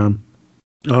first this time.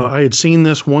 I had seen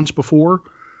this once before.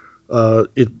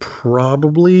 It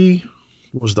probably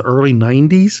was the early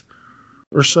 90s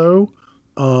or so.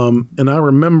 And I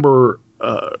remember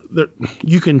that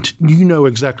you know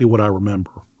exactly what I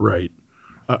remember, right?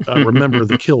 I remember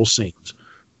the kill scenes.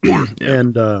 Yeah.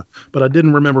 And but I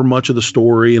didn't remember much of the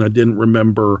story, and I didn't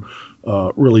remember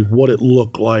really what it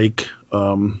looked like.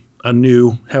 I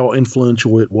knew how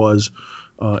influential it was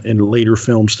in later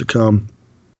films to come.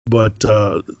 But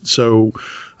so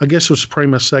I guess it was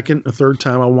probably my second or third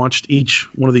time. I watched each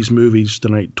one of these movies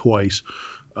tonight twice.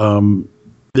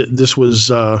 This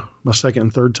was my second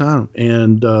and third time,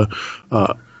 and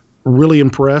really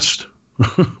impressed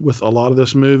with a lot of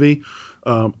this movie.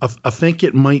 I think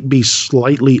it might be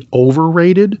slightly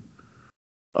overrated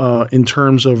in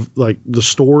terms of like the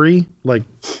story, like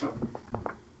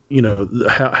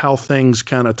how things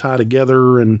kind of tie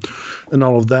together and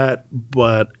all of that.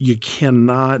 But you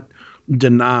cannot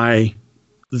deny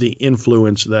the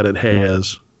influence that it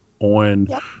has on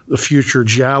the future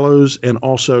Giallos and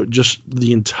also just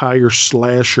the entire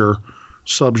slasher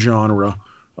subgenre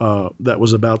that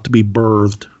was about to be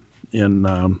birthed in.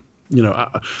 A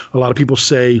lot of people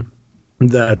say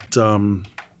that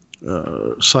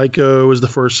Psycho is the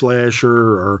first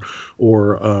slasher,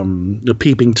 or the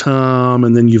Peeping Tom,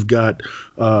 and then you've got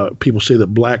people say that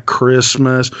Black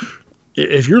Christmas.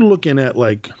 If you're looking at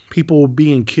like people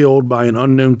being killed by an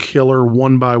unknown killer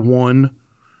one by one,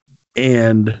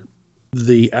 and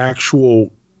the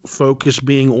actual focus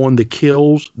being on the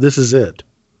kills, this is it.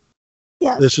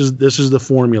 Yeah. This is the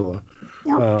formula.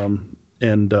 Yeah.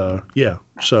 And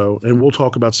we'll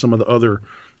talk about some of the other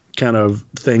kind of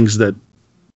things that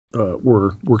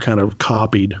were kind of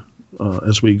copied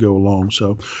as we go along.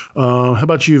 So, how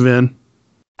about you, Vin?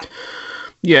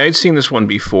 Yeah, I'd seen this one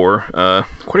before,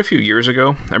 quite a few years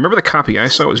ago. I remember the copy I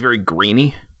saw was very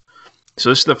grainy. So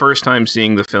this is the first time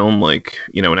seeing the film,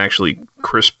 in actually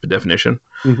crisp definition.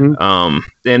 Mm-hmm.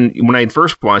 And when I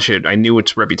first watched it, I knew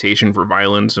its reputation for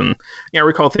violence, and I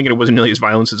recall thinking it wasn't nearly as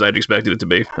violent as I'd expected it to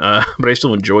be, but I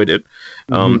still enjoyed it.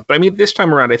 Mm-hmm. But I mean, this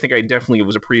time around, I think I definitely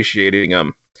was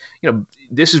appreciating,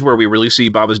 this is where we really see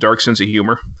Bava's dark sense of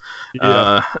humor.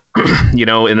 Yeah.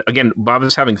 And again,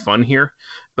 Bava's having fun here,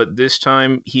 but this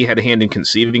time he had a hand in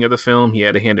conceiving of the film. He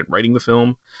had a hand in writing the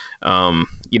film.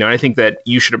 I think that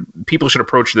people should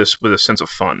approach this with a sense of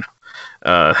fun.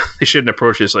 They shouldn't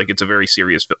approach this like it's a very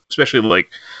serious film, especially when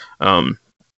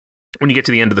you get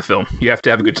to the end of the film. You have to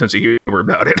have a good sense of humor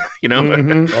about it,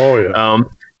 Mm-hmm. Oh, yeah.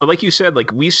 But like you said,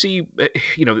 like we see,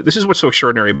 this is what's so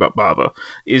extraordinary about Bava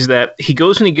is that he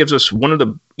goes and he gives us one of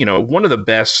the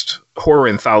best horror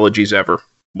anthologies ever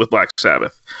with Black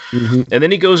Sabbath. Mm-hmm. And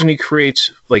then he goes and he creates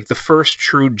like the first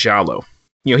true giallo.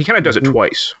 He kind of does it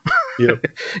twice. Yep.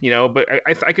 But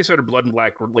I consider Blood and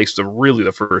Black relates to really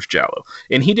the first giallo.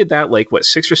 And he did that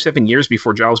 6 or 7 years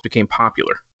before giallos became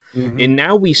popular. Mm-hmm. And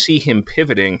now we see him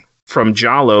pivoting from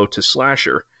giallo to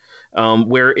slasher.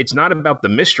 Where it's not about the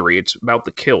mystery, it's about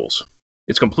the kills.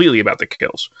 It's completely about the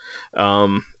kills.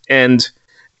 And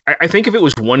I think if it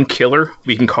was one killer,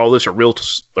 we can call this a real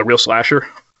slasher.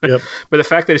 Yep. But the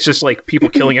fact that it's just like people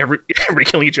killing everybody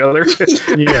killing each other,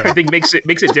 I think makes it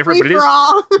different. But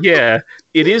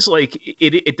it is like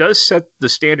it does set the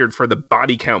standard for the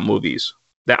body count movies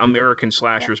that American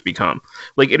slashers become.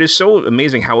 Like, it is so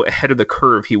amazing how ahead of the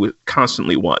curve he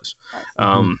constantly was.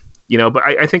 But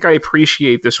I think I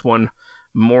appreciate this one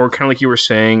more, kind of like you were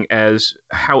saying, as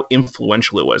how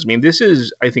influential it was. I mean, this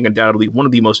is, I think, undoubtedly one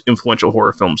of the most influential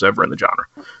horror films ever in the genre.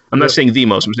 I'm not saying the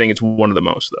most. I'm saying it's one of the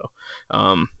most, though.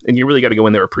 And you really got to go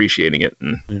in there appreciating it.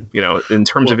 And, in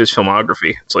terms of his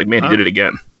filmography, it's like, man, he did it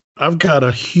again. I've got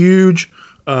a huge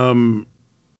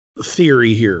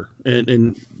theory here.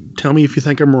 And tell me if you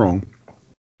think I'm wrong.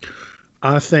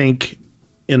 I think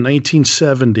in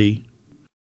 1970,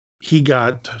 he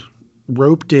got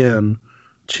roped in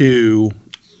to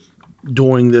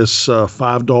doing this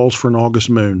Five Dolls for an August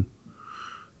Moon,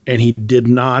 and he did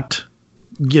not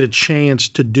get a chance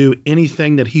to do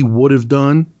anything that he would have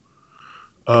done.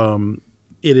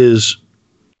 It is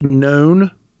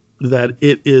known that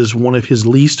it is one of his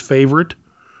least favorite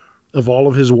of all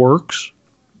of his works.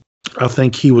 I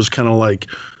think he was kind of like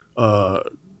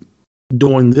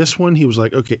doing this one. He was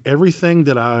like, okay, everything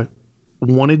that I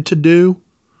wanted to do,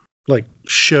 like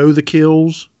show the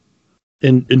kills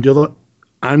and do the,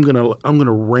 I'm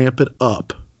gonna ramp it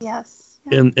up. Yes.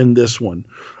 In this one,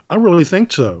 I really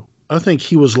think so. I think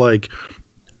he was like,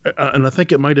 and I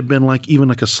think it might have been like even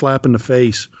like a slap in the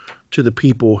face to the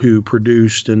people who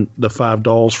produced the Five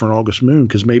Dolls for an August Moon,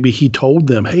 because maybe he told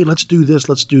them, hey, let's do this,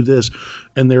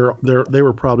 and they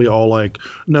were probably all like,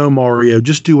 no, Mario,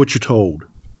 just do what you're told.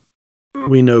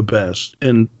 We know best.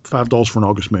 And Five Dolls for an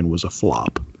August Moon was a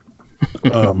flop.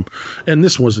 And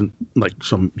this wasn't like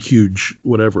some huge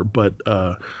whatever, but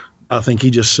I think he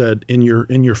just said in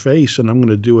your face, and I'm going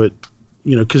to do it,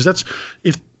 because that's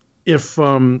if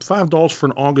Five Dolls for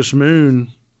an August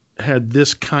Moon had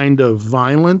this kind of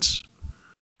violence,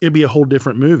 it'd be a whole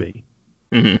different movie.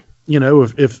 Mm-hmm.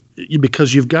 If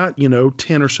because you've got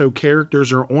 10 or so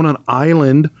characters are on an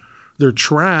island, they're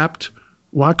trapped.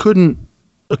 Why couldn't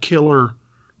a killer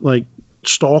like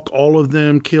stalk all of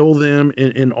them, kill them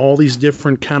in all these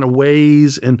different kind of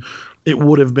ways, and it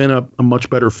would have been a much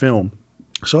better film.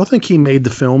 So I think he made the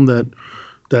film that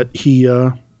he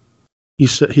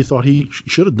said he thought he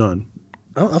should have done.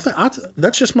 I think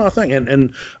that's just my thing,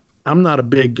 and I'm not a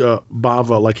big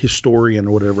Bava like historian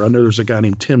or whatever. I know there's a guy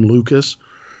named Tim Lucas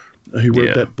who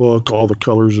wrote that book, All the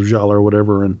Colors of Giallo or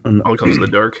whatever, and All the Colors of the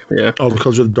Dark. Yeah, All the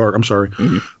Colors of the Dark. I'm sorry.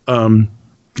 Mm-hmm.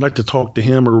 I'd like to talk to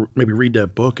him or maybe read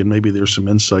that book, and maybe there's some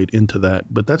insight into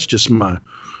that. But that's just my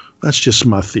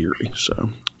theory.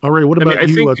 So, all right, what about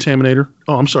you, Taminator?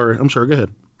 Oh, I'm sorry. Go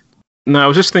ahead. No, I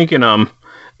was just thinking.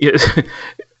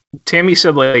 Tammy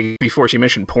said like before she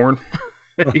mentioned porn,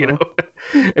 and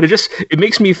it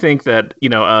makes me think that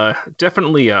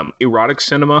definitely erotic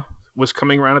cinema was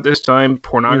coming around at this time.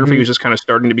 Pornography was just kind of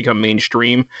starting to become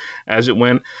mainstream as it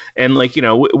went. And like,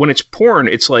 when it's porn,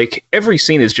 it's like every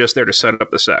scene is just there to set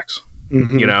up the sex,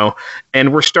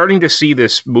 and we're starting to see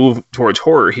this move towards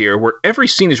horror here where every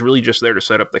scene is really just there to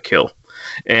set up the kill.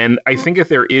 And I think that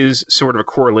there is sort of a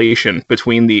correlation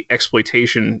between the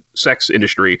exploitation sex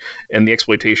industry and the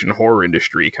exploitation horror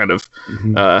industry kind of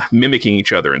mimicking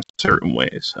each other in certain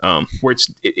ways, where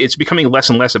it's becoming less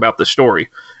and less about the story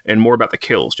and more about the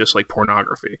kills, just like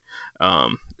pornography.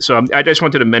 So I just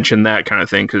wanted to mention that kind of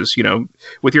thing because,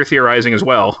 with your theorizing as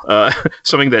well,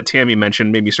 something that Tammy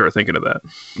mentioned made me start thinking of that.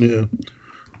 Yeah.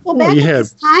 Well, back at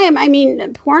this time, I mean,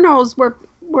 pornos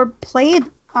were played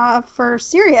for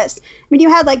serious. I mean, you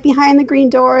had like Behind the Green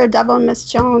Door, Devil and Miss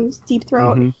Jones, Deep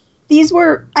Throat. Mm-hmm. These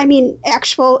were, I mean,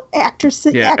 actual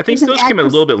actresses. Yeah, I think those came a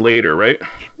little bit later, right?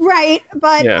 Right,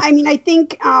 but I mean, I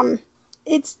think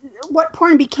it's what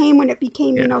porn became when it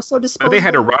became, so disposable. They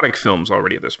had erotic films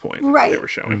already at this point. Right. They were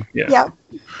showing. Yeah.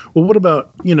 Well, what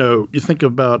about, you think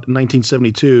about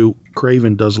 1972,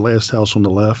 Craven does Last House on the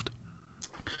Left.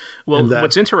 Well,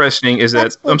 what's interesting is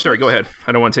that I'm sorry. Go ahead.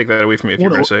 I don't want to take that away from you if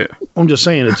you're going to say it. I'm just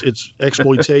saying it's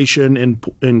exploitation,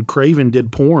 and Craven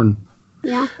did porn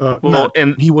Yeah.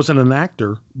 And he wasn't an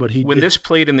actor, but when this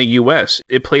played in the U.S.,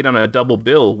 it played on a double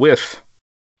bill with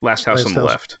Last House on the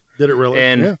Left. Did it really?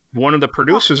 And one of the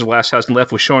producers of Last House on the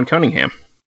Left was Sean Cunningham.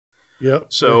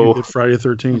 Yep. So did Friday the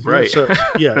 13th. Right.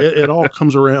 Yeah, so, it all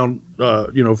comes around,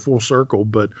 full circle.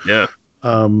 But yeah.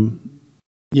 I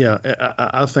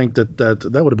think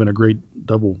that would have been a great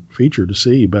double feature to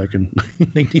see back in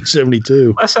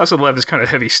 1972. Last House on the Left is kind of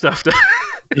heavy stuff.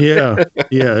 Yeah,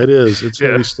 it is. It's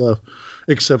heavy stuff,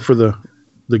 except for the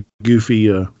goofy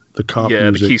the cop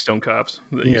music. The Keystone Cops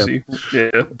that you see.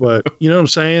 Yeah, but you know what I'm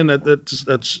saying?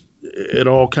 That's it.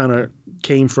 All kind of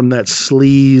came from that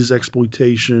sleaze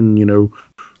exploitation.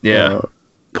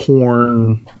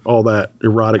 Porn, all that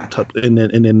erotic stuff, and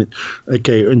then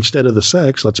okay, instead of the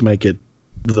sex, let's make it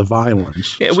the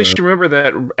violence. Yeah, we should remember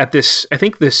that at this, I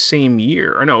think this same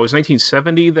year, or no, it was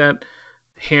 1970 that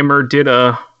Hammer did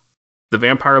the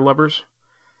Vampire Lovers.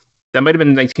 That might have been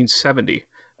 1970,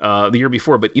 the year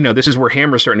before. But this is where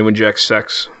Hammer's starting to inject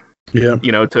sex. Yeah.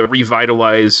 To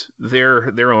revitalize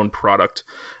their own product,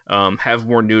 have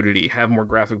more nudity, have more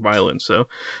graphic violence. So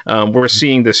we're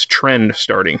seeing this trend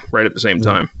starting right at the same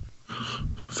time.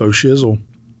 Faux shizzle.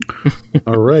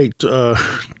 All right,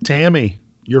 Tammy,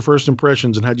 your first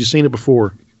impressions, and had you seen it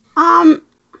before? I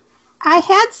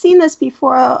had seen this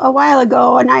before a while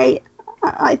ago, and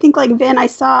I think like Vin, I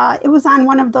saw it was on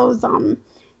one of those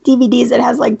DVDs that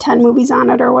has like 10 movies on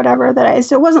it or whatever.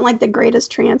 So it wasn't like the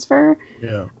greatest transfer.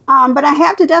 Yeah. But I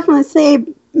have to definitely say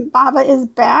Bava is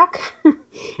back,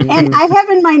 and I have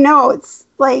in my notes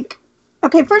like,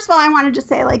 okay, first of all, I want to just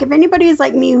say like if anybody is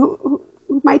like me who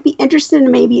might be interested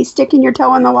in maybe sticking your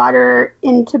toe in the water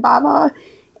into Bava.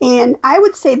 And I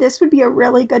would say this would be a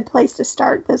really good place to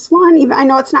start this one. Even I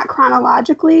know it's not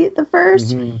chronologically the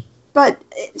first, but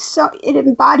it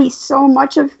embodies so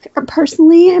much of,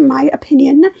 personally, in my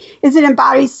opinion, it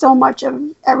embodies so much of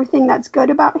everything that's good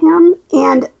about him.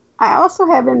 And I also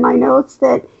have in my notes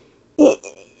that I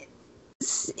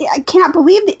can't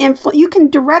believe the influence. You can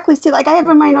directly see, like I have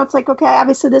in my notes, like, okay,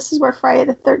 obviously this is where Friday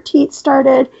the 13th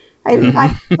started.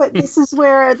 But this is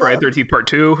where Friday the 13th Part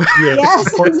 2. Yeah.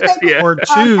 Yes, exactly. Part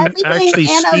 2 actually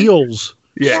steals.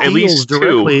 Yeah, at least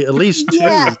directly, at least two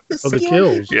of the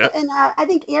kills. Yeah, and I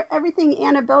think everything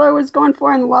Anna Biller was going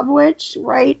for in Love Witch,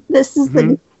 right? This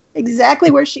is exactly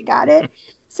where she got it.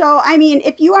 So, I mean,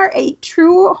 if you are a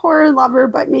true horror lover,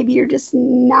 but maybe you're just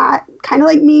not, kind of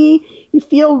like me, you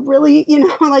feel really,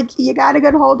 like you got a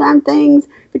good hold on things,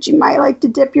 but you might like to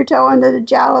dip your toe into the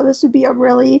giallo, this would be a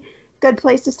really good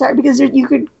place to start, because you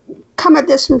could come at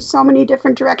this from so many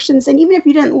different directions, and even if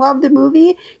you didn't love the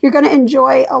movie, you're going to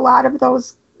enjoy a lot of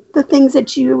the things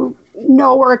that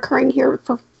were occurring here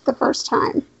for the first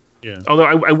time. Yeah. Although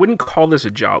I wouldn't call this a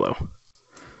giallo.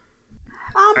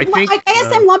 I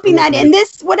guess I'm lumping that in.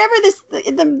 This, whatever this,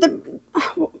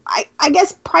 I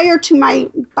guess prior to my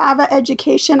Bava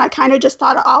education, I kind of just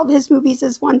thought of all of his movies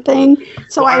as one thing,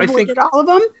 so I avoided all of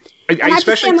them. I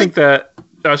especially think that.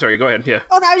 Oh, sorry. Go ahead. Yeah.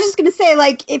 Oh, I was just going to say,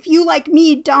 like, if you, like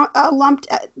me, don't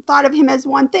thought of him as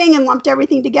one thing and lumped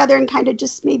everything together and kind of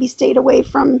just maybe stayed away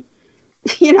from,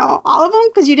 all of them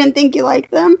because you didn't think you liked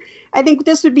them, I think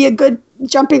this would be a good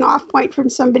jumping off point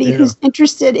from somebody who's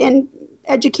interested in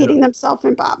educating themselves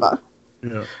in Bava.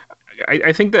 Yeah.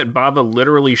 I think that Bava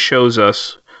literally shows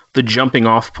us the jumping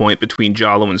off point between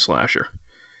giallo and slasher,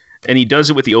 and he does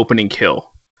it with the opening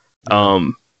kill,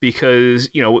 because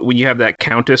when you have that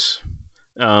countess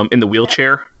in the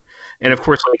wheelchair, and of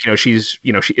course, like she's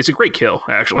it's a great kill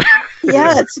actually.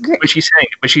 Yeah, it's great.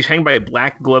 but she's hanged by a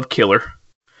black glove killer,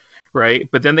 right?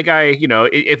 But then the guy,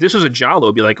 if this was a giallo,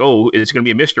 it'd be like, oh, it's going to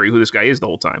be a mystery who this guy is the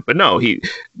whole time. But no,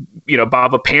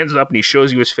 Bava pans it up and he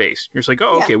shows you his face. You're just like,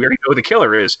 oh, okay, we already know who the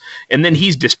killer is, and then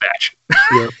he's dispatched.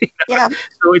 Yeah.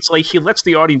 So it's like he lets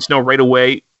the audience know right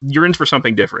away, you're in for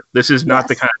something different. This is not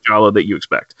the kind of giallo that you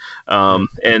expect.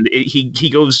 And he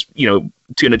goes,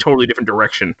 in a totally different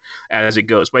direction as it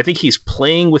goes. But I think he's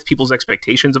playing with people's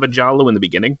expectations of a giallo in the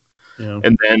beginning,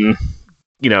 and then,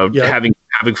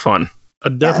 having fun. I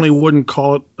definitely wouldn't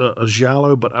call it a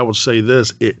giallo, but I would say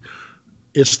this: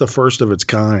 it's the first of its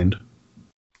kind.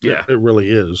 Yeah, it really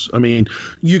is. I mean,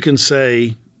 you can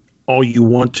say all you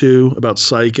want to about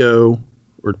Psycho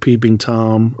or Peeping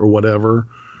Tom or whatever.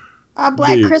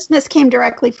 Black Christmas came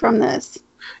directly from this.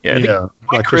 Yeah,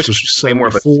 Black Christmas was way more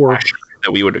of a slasher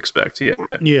that we would expect.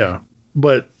 Yeah,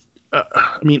 but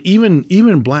I mean,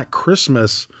 even Black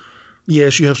Christmas.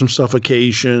 Yes, you have some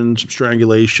suffocation, some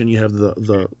strangulation. You have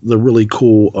the really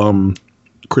cool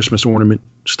Christmas ornament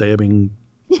stabbing.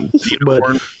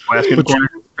 But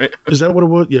is that what it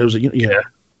was? Yeah, it was. Yeah.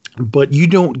 But you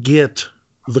don't get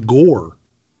the gore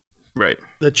Right.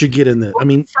 that you get in there. I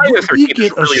mean, Friday the we 13th get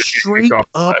is a really a straight off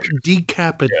up slasher.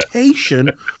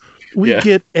 decapitation. We Yeah.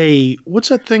 get a, what's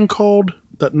that thing called?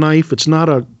 That knife? It's not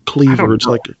a cleaver. It's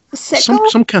know. like Sickle?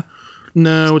 some kind.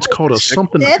 No, it's called a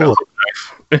something Dip? hook.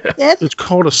 This? It's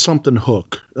called a something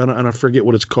hook, and I forget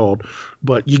what it's called.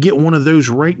 But you get one of those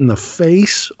right in the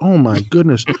face. Oh my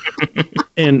goodness!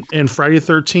 and Friday the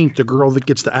 13th, the girl that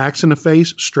gets the axe in the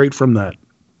face, straight from that.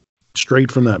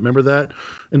 Remember that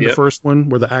in the first one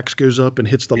where the axe goes up and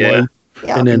hits the light,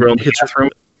 Yeah. and then Girl in the hits her bathroom.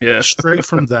 Yeah. straight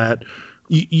from that.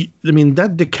 I mean,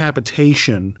 that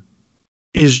decapitation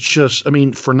is just. I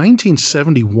mean, for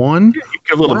 1971, You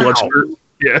get a little Wow. blood spurt.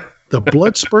 Yeah. the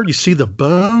blood spurt. You see the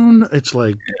bone. It's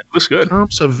like. It looks good. Tom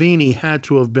Savini had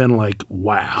to have been like,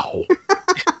 wow,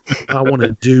 I want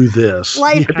to do this.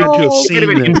 Light You had to have bulb. Could have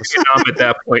been seen in this. Vietnam at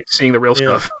that point, seeing the real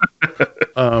Yeah. stuff.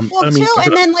 Well, I mean, too,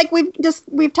 and then like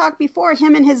we've talked before,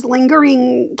 him and his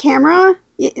lingering camera.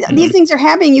 These things are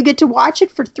happening. You get to watch it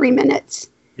for 3 minutes.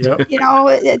 yep. You know,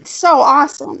 it's so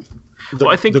awesome. The,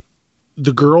 Well, I think-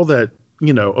 the girl that,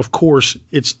 of course,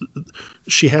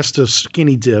 she has to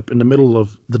skinny dip in the middle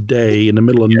of the day, in the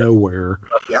middle of nowhere,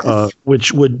 Yes.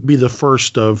 which would be the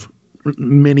first of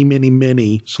many, many,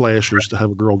 many slashers to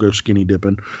have a girl go skinny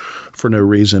dipping for no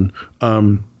reason.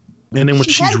 And then when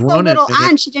She she's had so running, little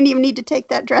and on, she didn't even need to take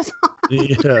that dress off.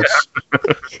 yes.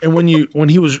 And when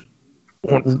he was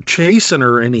chasing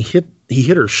her and he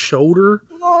hit her shoulder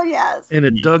Oh yes. and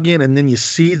it dug in, and then you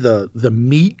see the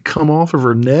meat come off of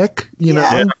her neck.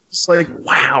 Yeah. It's like,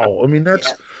 wow. I mean,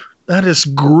 that is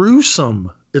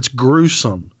gruesome. It's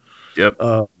gruesome. Yep.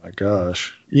 Oh my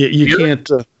gosh. You can't.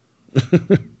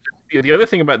 The other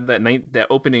thing about that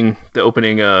opening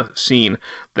scene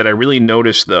that I really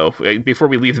noticed, though, before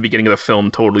we leave the beginning of the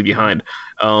film totally behind,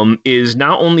 is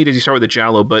not only does he start with the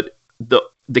Giallo, but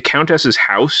the Countess's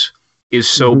house is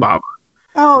so Bava.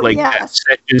 Oh Like that yes.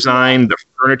 set design, the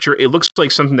furniture, it looks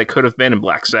like something that could have been in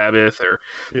Black Sabbath or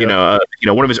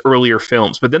one of his earlier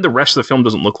films. But then the rest of the film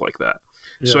doesn't look like that.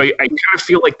 Yeah. So I kind of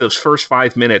feel like those first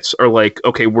 5 minutes are like,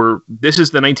 okay, this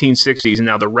is the 1960s, and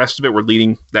now the rest of it we're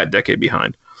leading that decade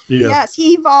behind. Yeah. Yes,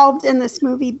 he evolved in this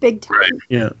movie big time. Right.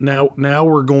 Yeah. Now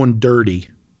we're going dirty.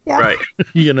 Yeah. Right.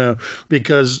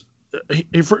 Because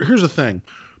here's the thing.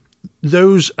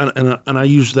 Those, and I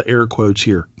use the air quotes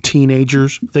here,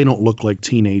 teenagers, they don't look like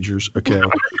teenagers, okay?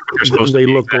 They're supposed to They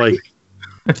be, look exactly.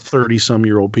 like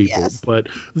 30-some-year-old people, Yes. but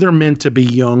they're meant to be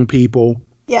young people.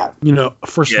 Yeah.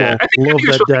 First Yeah, of I all, think love it's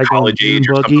that supposed to be daggone college dune age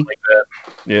or buggy. something like that.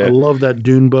 I Yeah. love that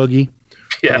dune buggy.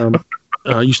 Yeah.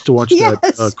 I used to watch Yes,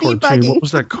 that Speed cartoon. Buggy. What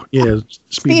was that? Yeah,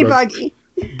 Speed buggy.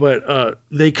 But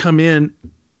they come in,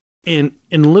 and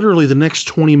literally the next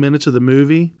 20 minutes of the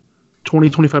movie,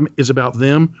 25 is about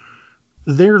them.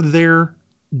 They're there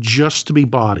just to be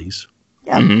bodies.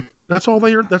 Yeah. Mhm. That's all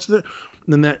they are.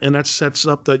 And that sets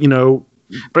up the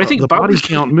But I think the Bob body was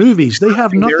count movies. They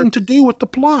have nothing to do with the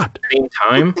plot. at the same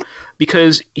time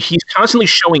because he's constantly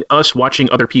showing us watching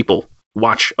other people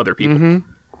watch other people. Mhm.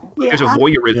 There's a Yeah.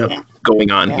 voyeurism going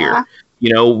on here.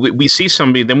 We see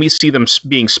somebody, then we see them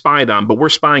being spied on, but we're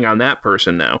spying on that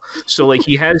person now. So like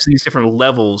he has these different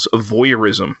levels of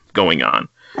voyeurism going on.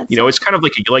 It's kind of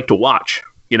like you like to watch.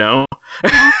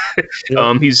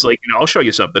 He's like, I'll show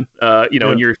you something. And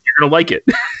you're gonna like it.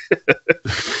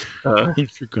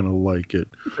 You're gonna like it.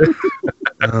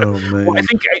 Oh man. Well,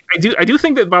 I do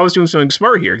think that Bob was doing something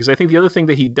smart here because I think the other thing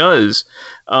that he does,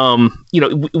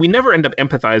 we never end up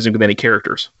empathizing with any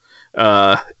characters,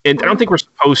 and I don't think we're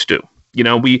supposed to.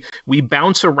 We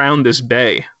bounce around this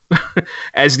bay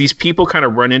as these people kind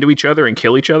of run into each other and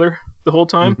kill each other the whole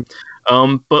time.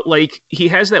 But like he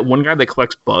has that one guy that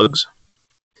collects bugs,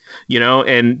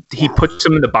 and he puts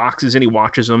them in the boxes and he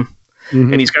watches them,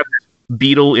 and he's got this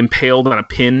beetle impaled on a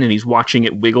pin and he's watching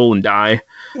it wiggle and die.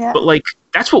 Yeah. But like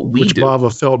that's what we Which do.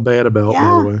 Bava felt bad about,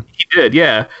 by the way. He did,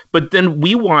 yeah. But then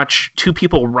we watch two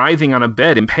people writhing on a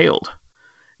bed impaled,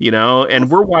 and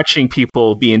we're watching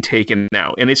people being taken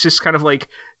out. And it's just kind of like,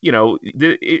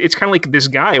 it's kind of like this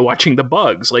guy watching the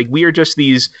bugs. Like we are just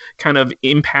these kind of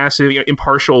impassive,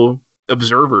 impartial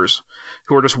observers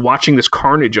who are just watching this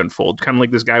carnage unfold, kind of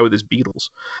like this guy with his beetles.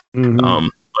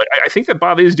 But I think that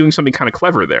Bob is doing something kind of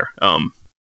clever there.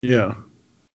 Yeah,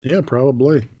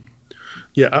 probably.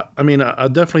 Yeah, I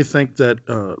definitely think that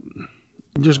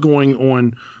just going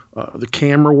on the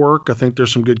camera work, I think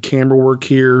there's some good camera work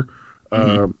here.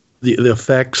 The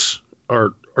effects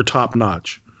are top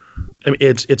notch. I mean,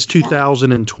 it's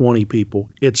 2020, people.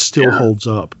 It still holds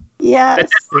up. Yes.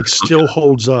 It still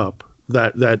holds up.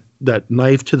 That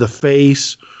knife to the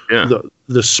face,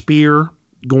 the spear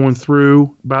going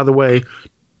through. By the way,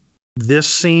 this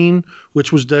scene,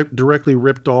 which was directly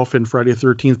ripped off in Friday the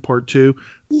 13th Part 2,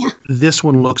 this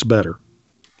one looks better.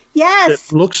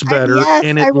 Yes. It looks better,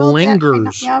 and it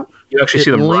lingers. Yep. You actually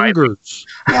see them lingers.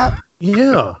 Yep.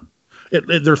 Yeah.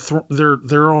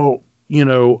 They're all,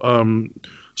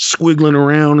 squiggling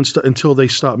around and until they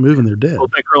stop moving. They're dead. Well,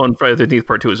 that girl in Friday the 13th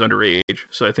Part 2 is underage,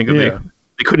 so I think they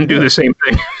couldn't do the same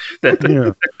thing that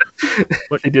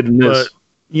they did in this.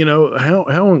 But,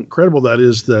 how incredible that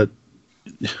is that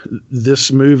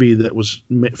this movie that was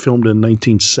filmed in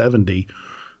 1970,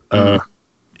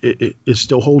 it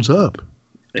still holds up.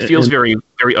 It feels very,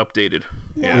 very updated.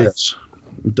 Yes,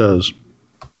 it does.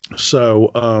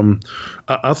 So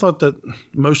I thought that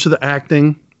most of the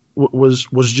acting was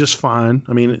just fine.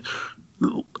 I mean,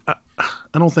 I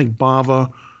don't think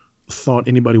Bava thought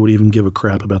anybody would even give a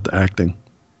crap about the acting.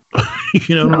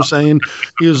 You know what I'm saying?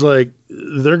 He was like,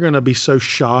 they're going to be so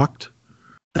shocked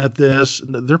at this.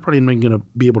 They're probably not going to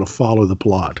be able to follow the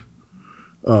plot.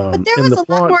 But there was the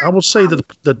a lot more. I will say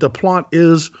that the plot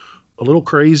is a little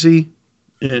crazy,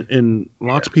 and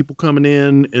lots of people coming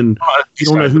in, and you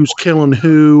don't know who's killing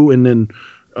who, and then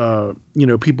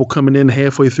people coming in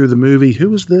halfway through the movie.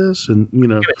 Who is this? And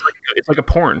it's like a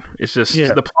porn. It's just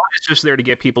the plot is just there to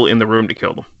get people in the room to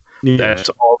kill them. Yeah. That's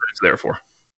all that it's there for.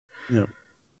 Yeah.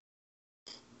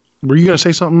 Were you gonna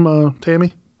say something,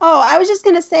 Tammy? Oh, I was just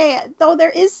going to say, though there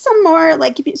is some more,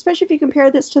 especially if you compare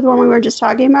this to the one we were just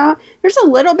talking about, there's a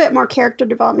little bit more character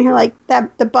development here, like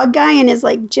the bug guy and his,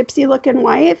 gypsy-looking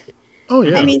wife. Oh,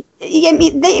 yeah. I mean,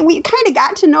 we kind of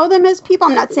got to know them as people.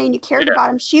 I'm not saying you cared about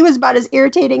them. She was about as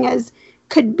irritating as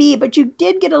could be, but you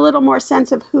did get a little more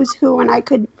sense of who's who, and I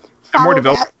could follow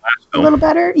that a little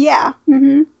better. Yeah.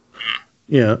 Mm-hmm.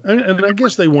 Yeah, and I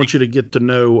guess they want you to get to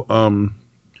know,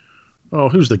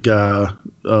 who's the guy?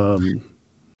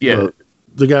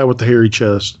 The guy with the hairy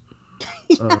chest.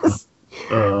 Yes.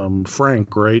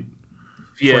 Frank, right?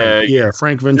 Yeah.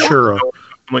 Frank Ventura.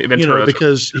 Ventura,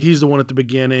 because he's the one at the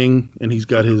beginning, and he's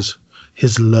got his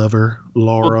lover,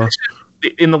 Laura. Well,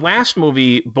 in the last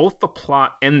movie, both the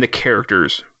plot and the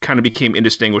characters kind of became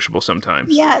indistinguishable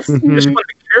sometimes. Yes. Mm-hmm. This one,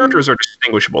 the characters are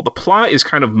distinguishable. The plot is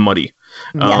kind of muddy.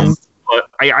 Yes. But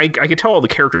I could tell all the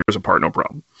characters apart, no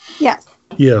problem. Yes.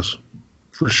 Yes,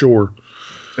 for sure.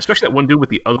 Especially that one dude with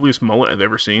the ugliest mullet I've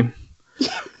ever seen.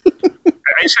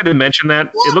 I just had to mention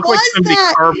that. It looked like somebody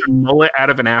carved a mullet out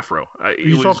of an afro.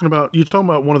 You're talking about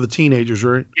one of the teenagers,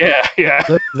 right? Yeah.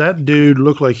 That dude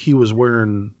looked like he was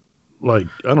wearing, I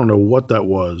don't know what that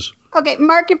was. Okay,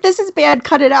 Mark, if this is bad,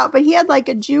 cut it out. But he had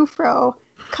a Jew fro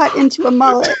cut into a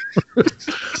mullet.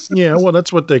 Yeah, well,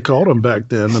 that's what they called him back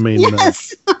then. I mean,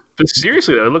 yes. But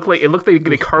seriously, though, it looked like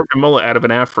they carved a mullet out of an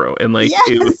afro, and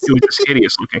it was just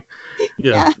hideous looking.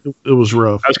 Yeah. It was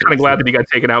rough. I was kind of glad that he got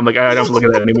taken out. I'm like, I don't have to look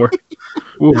at that anymore.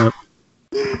 Yeah.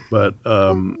 But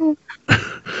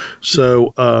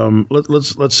so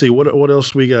let's see what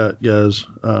else we got, guys.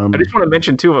 I just want to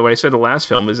mention too what I said the last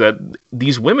film is that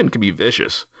these women can be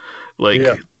vicious.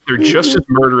 They're just as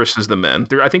murderous as the men.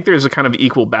 I think there's a kind of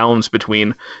equal balance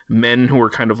between men who are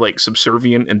kind of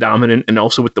subservient and dominant, and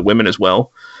also with the women as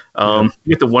well. You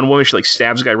get the one woman, she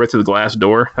stabs a guy right through the glass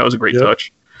door. That was a great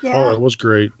touch. Yeah. Oh, that was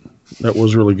great. That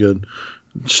was really good.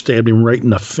 Stabbed him right in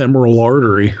the femoral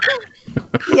artery.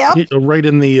 Yep. Right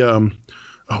in the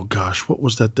oh gosh, what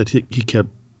was that he kept?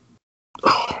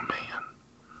 Oh man,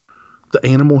 the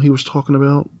animal he was talking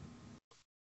about,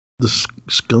 the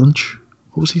skunch.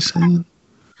 What was he saying?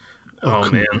 Oh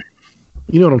man,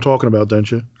 you know what I'm talking about, don't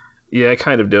you? Yeah, I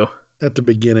kind of do. At the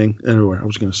beginning, anyway, I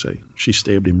was going to say she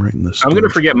stabbed him right in the stomach. I'm going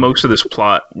to forget most of this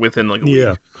plot within a week.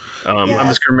 I'm just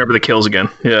going to remember the kills again.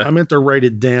 Yeah, I meant to write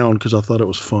it down because I thought it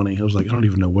was funny. I was like, I don't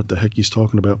even know what the heck he's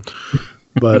talking about.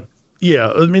 But yeah,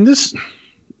 I mean this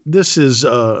is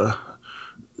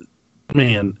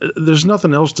man. There's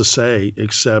nothing else to say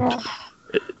except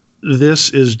this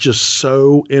is just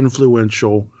so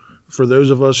influential for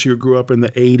those of us who grew up in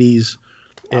the 80s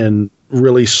and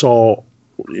really saw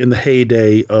in the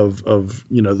heyday of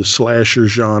the slasher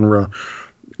genre.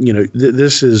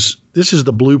 This is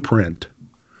the blueprint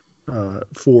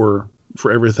for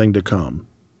everything to come.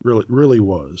 Really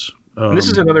was. And this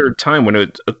is another time when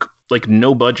it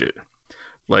no budget.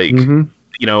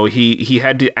 He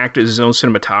had to act as his own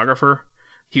cinematographer.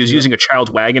 He was using a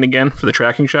child's wagon again for the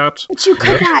tracking shots. But you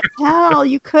could not tell.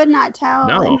 You could not tell.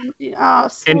 No.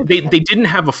 And they didn't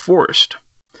have a forest.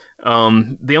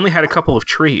 They only had a couple of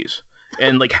trees.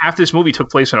 And half this movie took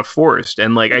place in a forest.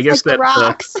 And I guess that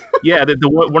rocks.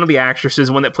 One of the actresses,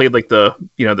 the one that played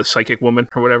the psychic woman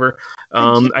or whatever.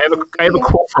 I have a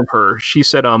quote from her. She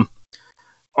said, all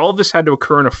all of this had to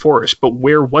occur in a forest, but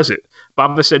where was it?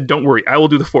 Bava said, don't worry, I will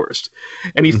do the forest.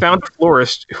 And he found a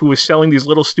florist who was selling these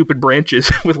little stupid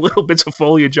branches with little bits of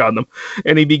foliage on them,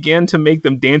 and he began to make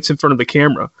them dance in front of the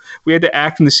camera. We had to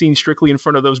act in the scene strictly in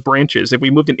front of those branches. If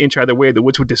we moved an inch either way, the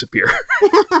woods would disappear.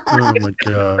 Oh my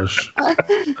gosh,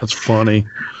 that's funny.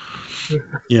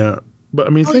 Yeah, but I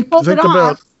mean, think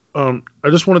about. I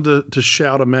just wanted to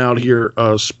shout him out here.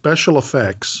 Special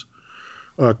effects.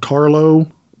 Carlo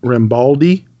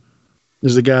Rambaldi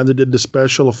is the guy that did the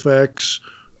special effects.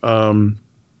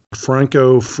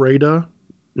 Franco Freda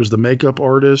is the makeup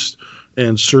artist,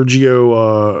 and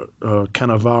Sergio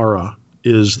Canavara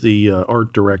is the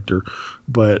art director.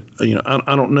 But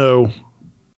I don't know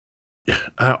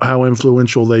how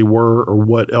influential they were or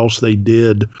what else they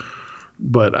did,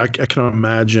 but I can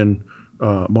imagine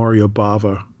Mario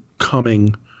Bava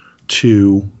coming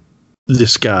to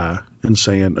this guy and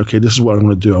saying, okay, this is what I'm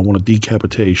going to do. I want a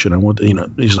decapitation. I want,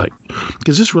 he's like,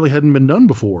 because this really hadn't been done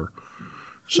before.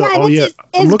 So,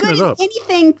 I'm looking it up.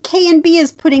 Anything K&B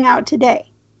is putting out today.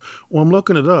 Well, I'm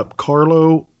looking it up.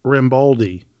 Carlo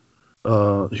Rambaldi,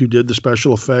 who did the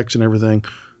special effects and everything.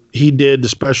 He did the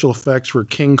special effects for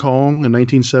King Kong in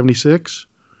 1976.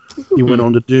 He went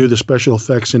on to do the special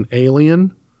effects in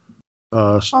Alien,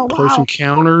 Close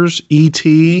Encounters,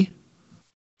 E.T.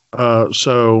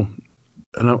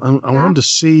 And I wanted to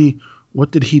see,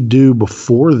 what did he do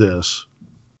before this?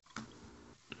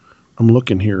 I'm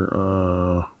looking here.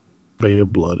 Bay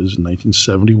of Blood is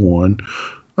 1971.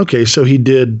 Okay, so he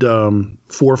did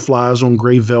Four Flies on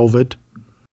Grey Velvet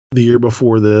the year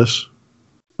before this,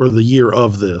 or the year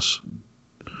of this.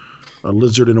 A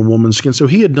Lizard in a Woman's Skin. So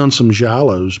he had done some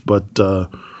giallos, but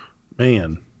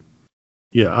man,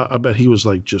 yeah, I bet he was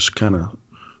like just kind of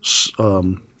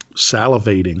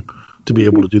salivating to be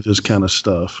able to do this kind of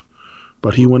stuff.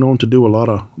 But he went on to do a lot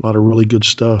of really good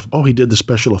stuff. Oh, he did the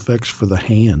special effects for The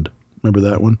Hand. Remember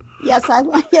that one? Yes, I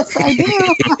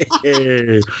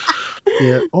do.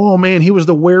 Yeah. Oh man, he was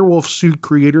the werewolf suit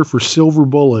creator for Silver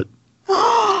Bullet.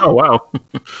 Oh wow.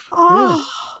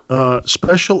 Oh.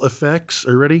 Special effects.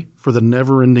 Are you ready for The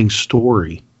Never-Ending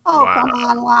Story? Oh, wow. Come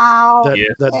on! Wow.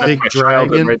 That big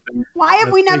dragon. Right. Why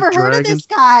have we never heard of this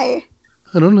guy?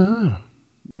 I don't know.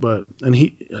 But, and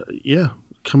he,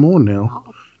 come on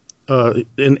now.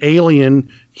 In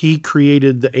Alien, he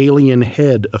created the alien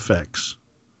head effects.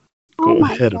 Oh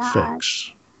head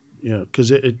effects. Yeah,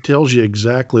 because it tells you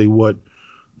exactly what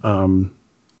what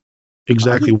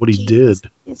he did.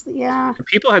 Yeah.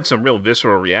 People had some real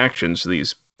visceral reactions to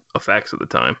these effects at the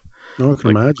time. No, I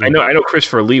can imagine. I know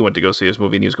Christopher Lee went to go see this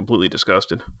movie and he was completely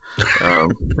disgusted.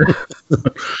 Oh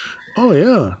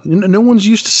yeah. No one's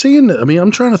used to seeing it. I mean,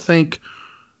 I'm trying to think.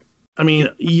 I mean,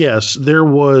 yes, there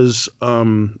was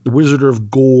Wizard of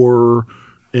Gore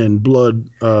and Blood.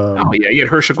 You had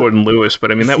Herschel Gordon Lewis, but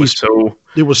I mean, that was so.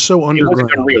 It was so underground. It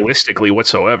wasn't done realistically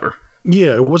whatsoever.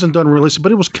 Yeah, it wasn't done realistic,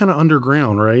 but it was kind of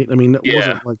underground, right? I mean, it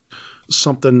wasn't like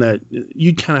something that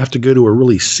you'd kind of have to go to a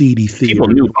really seedy theater. People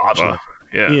knew Bava.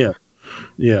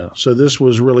 Yeah. So this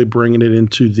was really bringing it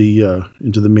into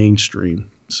the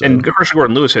mainstream. So. And Herschel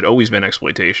Gordon Lewis had always been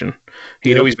exploitation. He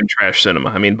had always been trash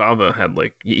cinema. I mean, Bava had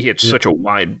he had such a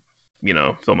wide,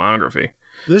 filmography.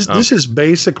 This is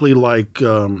basically like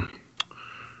I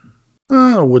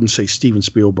wouldn't say Steven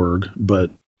Spielberg, but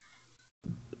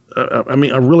I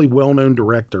mean a really well-known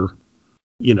director,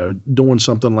 doing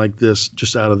something like this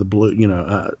just out of the blue.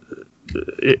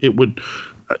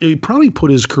 It probably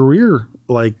put his career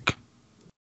like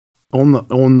on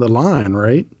the line,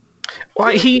 right? Well,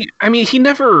 he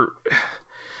never.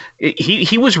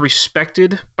 He was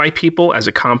respected by people as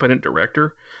a competent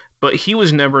director, but he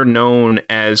was never known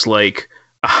as like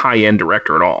a high-end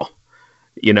director at all.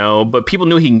 But people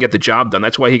knew he can get the job done.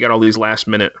 That's why he got all these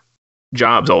last-minute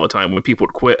jobs all the time when people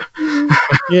would quit.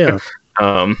 Yeah.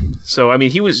 So I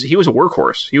mean, he was a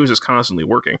workhorse. He was just constantly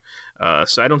working.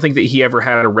 So I don't think that he ever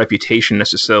had a reputation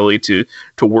necessarily to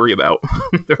worry about.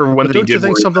 Don't you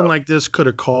think something like this could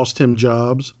have cost him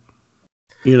jobs?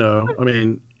 I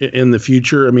mean, in the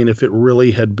future, I mean, if it really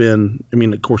had been, I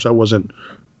mean, of course, I wasn't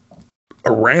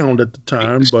around at the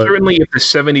time, but certainly if the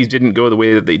 70s didn't go the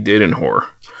way that they did in horror,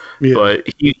 but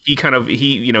he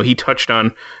touched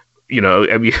on, I mean,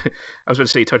 I was going to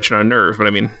say touching on a nerve, but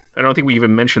I mean, I don't think we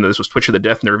even mentioned that this was Twitch of the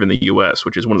Death Nerve in the U.S.,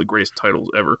 which is one of the greatest titles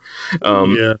ever.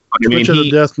 Twitch of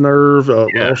the Death Nerve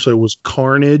also was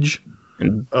Carnage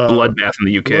and Bloodbath in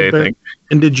the UK, I think.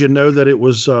 And did you know that it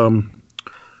was?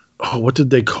 What did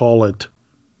they call it?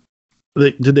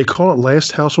 Did they call it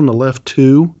Last House on the Left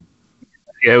 2?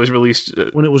 Yeah, it was released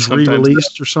when it was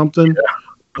re-released or something. Yeah.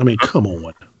 I mean, come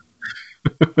on.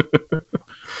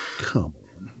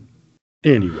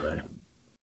 Anyway,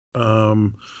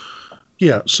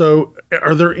 yeah. So,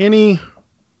 are there any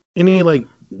like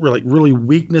really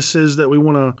weaknesses that we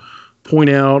want to point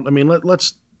out? I mean,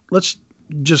 let's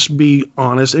just be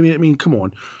honest. I mean, come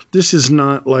on. This is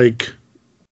not like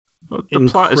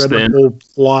incredible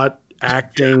plot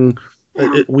acting.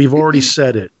 We've already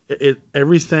said it.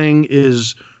 Everything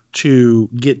is to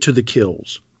get to the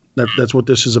kills. That's what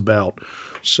this is about.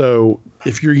 So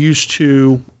if you're used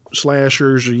to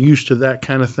slashers or used to that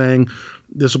kind of thing,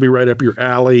 this will be right up your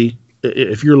alley.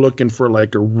 If you're looking for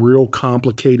like a real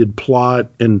complicated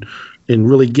plot and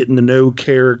really getting to know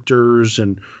characters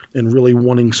and really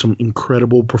wanting some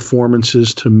incredible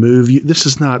performances to move you, this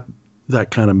is not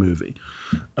that kind of movie.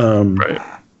 Right.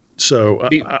 So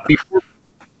before,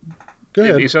 go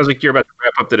ahead. It sounds like you're about to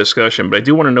wrap up the discussion, but I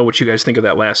do want to know what you guys think of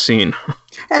that last scene.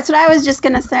 That's what I was just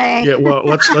gonna say. Yeah, well,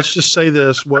 let's just say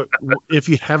this: if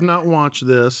you have not watched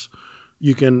this,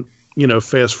 you can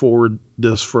fast forward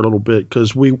this for a little bit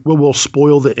because we will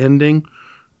spoil the ending,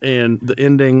 and the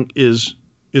ending is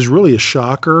really a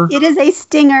shocker. It is a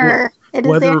stinger.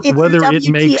 Whether it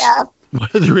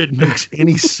makes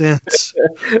any sense,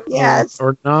 yes,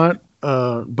 or not.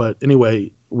 But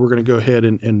anyway, we're going to go ahead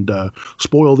and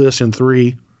spoil this in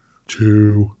 3,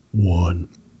 2, 1.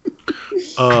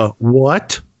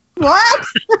 What? What?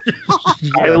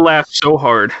 I laughed so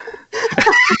hard.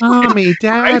 Mommy,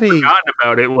 Daddy. I'd forgotten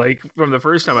about it like from the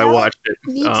first time I watched it.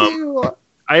 Me too.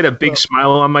 I had a big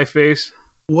smile on my face.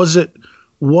 Was it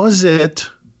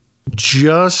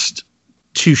just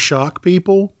to shock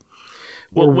people?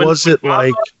 Or was it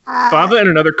like Bava and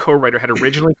another co-writer had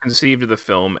originally conceived of the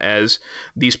film as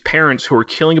these parents who were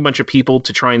killing a bunch of people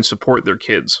to try and support their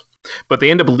kids, but they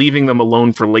end up leaving them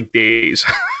alone for like days.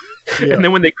 Yeah. And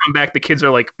then when they come back, the kids are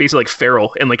like basically like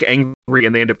feral and like angry,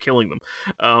 and they end up killing them.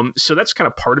 So that's kind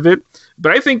of part of it.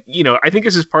 But I think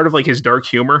this is part of like his dark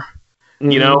humor.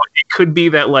 Mm-hmm. It could be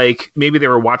that like maybe they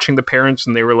were watching the parents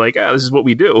and they were like, this is what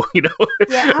we do.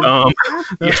 Yeah.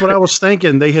 That's what I was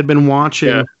thinking. They had been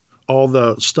watching all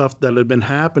the stuff that had been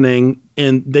happening,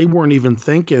 and they weren't even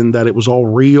thinking that it was all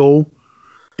real,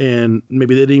 and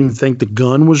maybe they didn't even think the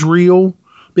gun was real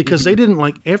because they didn't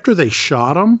after they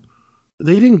shot him,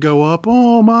 they didn't go up,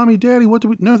 oh, Mommy, Daddy, what do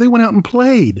we? No, they went out and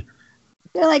played.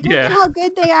 They're like, look at how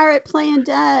good they are at playing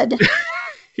dead.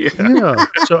 Yeah.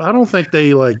 So I don't think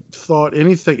they thought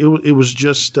anything. It was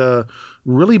just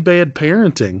really bad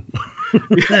parenting.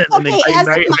 I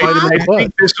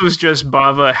think this was just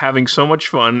Bava having so much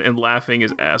fun and laughing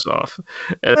his ass off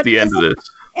at the end of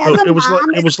this.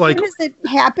 It was like as it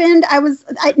happened. I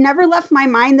never left my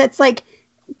mind. That's like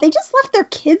they just left their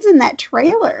kids in that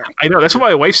trailer. I know. That's what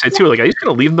my wife said too. Like, are you just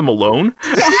gonna leave them alone?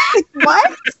 Yeah,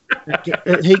 what?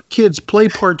 Hey kids, play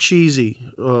part cheesy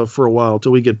for a while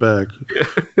till we get back.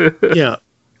 Yeah.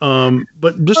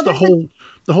 But just the whole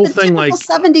thing, like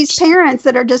 70s parents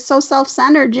that are just so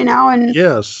self-centered, and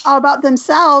all about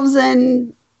themselves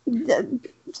and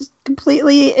just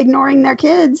completely ignoring their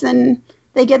kids, and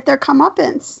they get their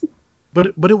comeuppance.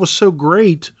 But it was so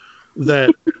great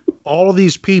that all of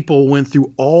these people went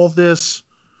through all this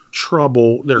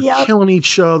trouble. They're killing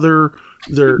each other.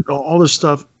 They're all this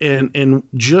stuff, and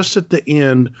just at the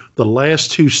end, the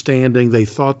last two standing, they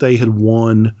thought they had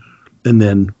won, and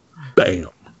then bam.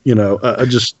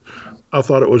 I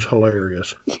thought it was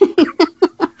hilarious.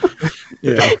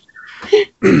 Yeah.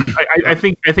 I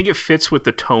think it fits with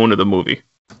the tone of the movie.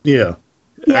 Yeah.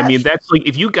 Yes. I mean, that's like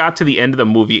if you got to the end of the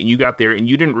movie and you got there and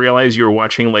you didn't realize you were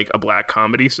watching like a black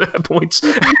comedy at points.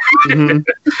 Mm-hmm.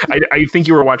 I think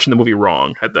you were watching the movie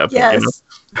wrong at that point.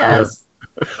 Yes.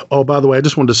 Oh, by the way, I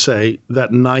just wanted to say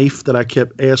that knife that I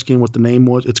kept asking what the name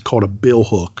was, it's called a bill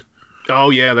hook. Oh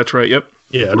yeah, that's right. Yep.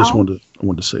 Yeah, I just wanted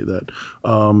to say that.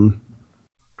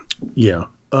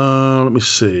 Let me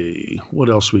see. What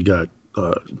else we got?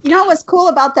 What's cool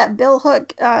about that bill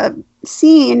hook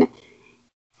scene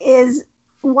is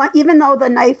even though the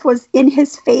knife was in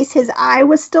his face, his eye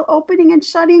was still opening and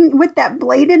shutting with that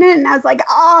blade in it. And I was like,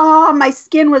 oh, my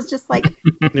skin was just like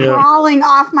crawling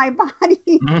off my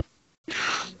body.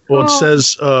 Well, it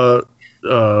says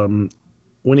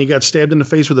when he got stabbed in the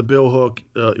face with a bill hook,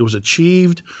 it was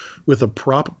achieved with a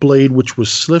prop blade, which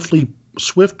was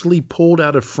swiftly pulled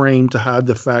out of frame to hide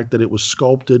the fact that it was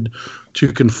sculpted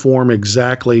to conform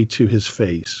exactly to his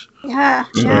face. Yeah,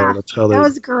 so that's how that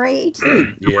was great.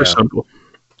 Super simple.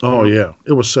 Oh yeah,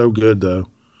 it was so good though.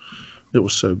 It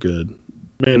was so good.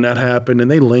 Man, that happened, and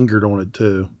they lingered on it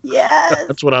too. Yes,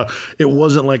 that's what it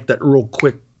wasn't like that real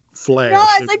quick flash. No,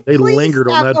 it's like, they lingered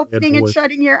on that. Opening and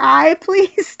shutting your eye,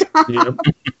 please stop. Yep.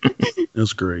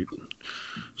 That's great.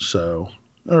 So,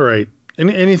 all right.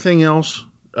 Anything else?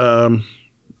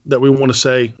 that we want to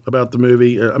say about the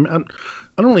movie? I mean, I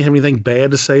don't really have anything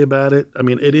bad to say about it. I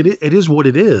mean, it is what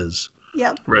it is.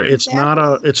 Yep. Right. It's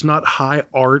not high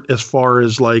art as far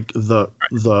as like the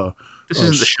This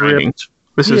isn't The Shining.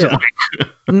 This isn't like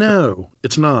No,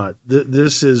 it's not.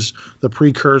 This is the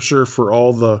precursor for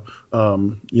all the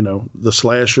the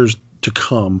slashers to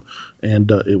come,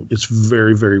 and it's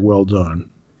very, very well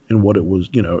done in what it was.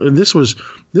 And this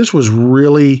was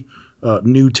really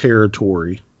new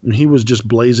territory, and he was just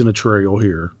blazing a trail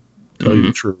here. Tell you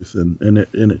the truth, and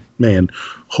it man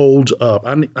holds up.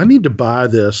 I need to buy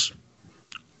this.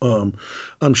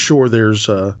 I'm sure there's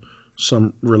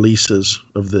some releases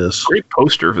of this. Great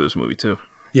poster for this movie too.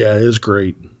 Yeah, it is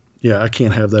great. Yeah, I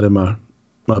can't have that in my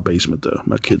basement though.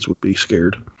 My kids would be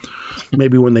scared.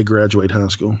 Maybe when they graduate high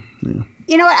school. Yeah.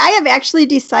 You know what? I have actually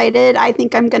decided. I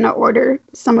think I'm going to order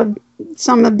some of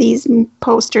these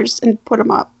posters and put them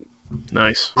up.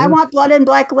 Nice. I want Blood and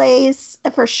Black Lace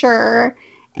for sure.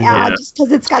 Just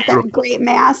because it's got that great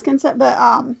mask and stuff.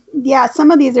 But some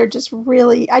of these are just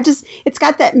really. It's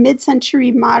got that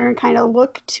mid-century modern kind of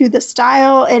look to the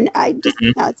style, and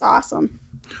it's awesome.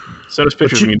 Send us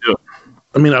pictures when you do it.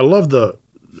 I mean, I love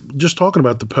just talking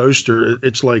about the poster.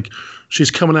 It's like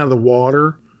she's coming out of the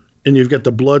water, and you've got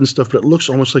the blood and stuff, but it looks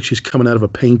almost like she's coming out of a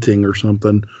painting or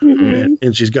something. Mm-hmm.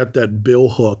 And she's got that bill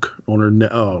hook on her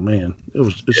neck. Oh man,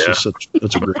 that's a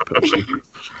great poster.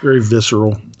 Very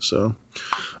visceral. So,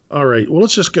 all right. Well,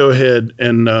 let's just go ahead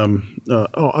and I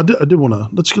did want to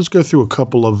let's just go through a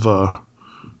couple of.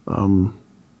 Let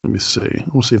me see.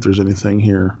 We'll see if there's anything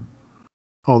here.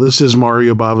 Oh, this is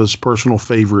Mario Bava's personal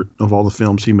favorite of all the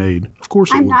films he made. Of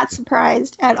course, I'm not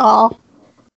surprised at all.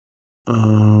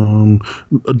 Due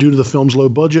to the film's low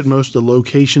budget, most of the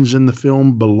locations in the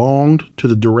film belonged to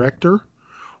the director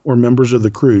or members of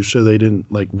the crew, so they didn't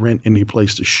rent any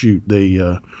place to shoot.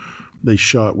 They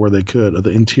shot where they could. The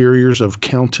interiors of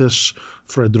Countess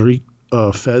Federica,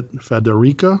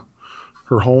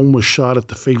 her home was shot at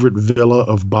the favorite villa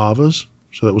of Bava's,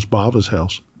 so that was Bava's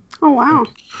house. Oh wow!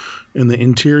 And the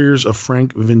interiors of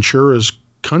Frank Ventura's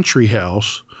country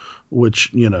house,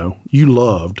 which you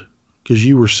loved. Because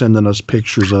you were sending us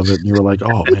pictures of it, and you were like,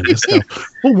 "Oh man, this stuff!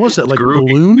 What was that? Like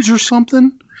balloons or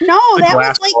something?" No, that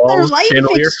was like their light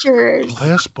fixtures.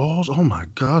 Glass balls. Oh my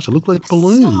gosh, it looked like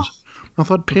balloons. I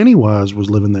thought Pennywise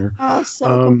was living there. Oh,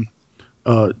 so.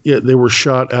 They were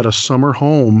shot at a summer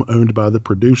home owned by the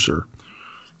producer.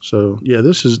 So yeah,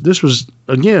 this was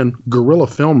again guerrilla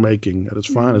filmmaking at its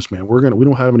finest, man. We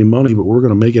don't have any money, but we're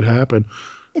gonna make it happen.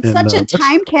 It's such a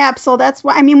time capsule. That's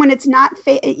why, when it's not,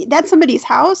 that's somebody's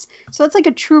house. So it's like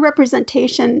a true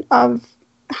representation of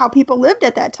how people lived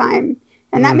at that time.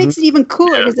 And that makes it even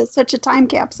cooler because it's such a time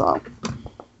capsule.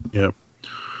 Yeah.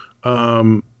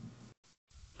 Let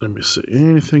me see.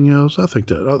 Anything else? I think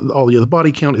that, the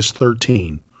body count is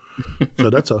 13. So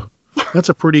that's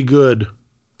a pretty good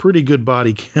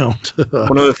body count.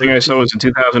 One other thing I saw was in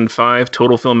 2005,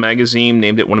 Total Film Magazine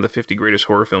named it one of the 50 greatest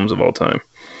horror films of all time.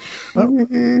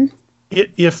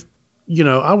 If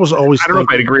I was always. I don't know if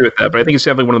I'd agree with that, but I think it's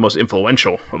definitely one of the most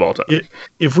influential of all time.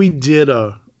 If we did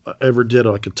ever did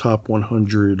a top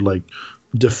 100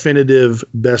 definitive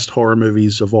best horror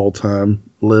movies of all time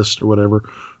list or whatever,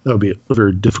 that would be a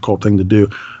very difficult thing to do.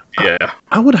 Yeah,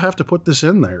 I would have to put this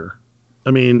in there.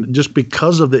 I mean, just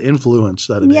because of the influence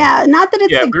that it had. Not that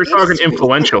it's. Yeah, if we're talking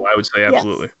influential, I would say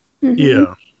absolutely. Yes.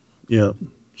 Mm-hmm. Yeah.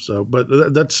 So,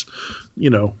 but that's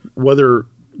whether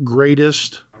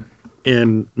greatest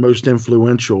and most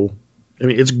influential. I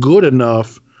mean, it's good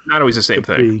enough. Not always the same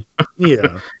thing.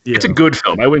 Yeah. It's a good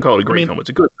film. I wouldn't call it a great film. It's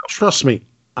a good film. Trust me,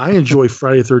 I enjoy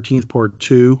Friday the 13th Part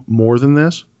 2 more than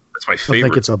this. That's my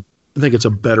favorite. I think it's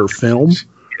a better film.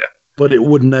 Yeah. But it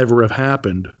would never have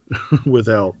happened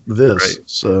without this. Right.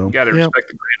 So you got to respect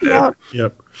the granddad.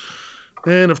 Yep.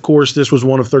 And of course, this was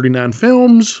one of 39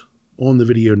 films on the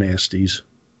Video Nasties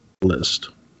list.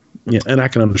 Yeah, and I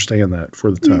can understand that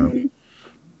for the time. Mm-hmm.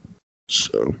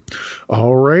 So,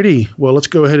 alrighty. Well, let's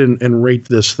go ahead and rate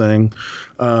this thing.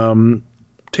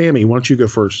 Tammy, why don't you go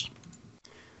first?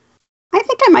 I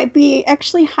think I might be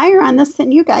actually higher on this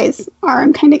than you guys are.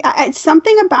 I'm kind of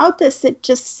something about this. It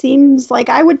just seems like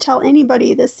I would tell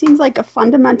anybody this seems like a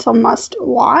fundamental must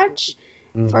watch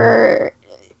for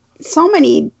so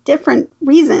many different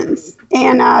reasons.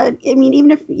 And even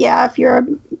if you're a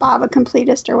Bava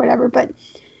completist or whatever, but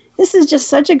this is just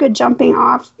such a good jumping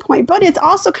off point. But it's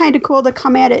also kind of cool to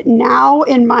come at it now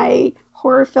in my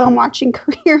horror film watching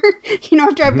career,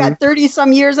 after I've got 30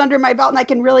 some years under my belt and I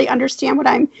can really understand what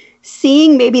I'm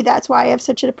seeing. Maybe that's why I have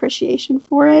such an appreciation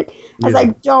for it. As I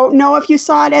don't know if you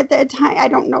saw it at that time. I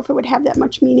don't know if it would have that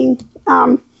much meaning.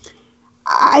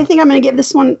 I think I'm going to give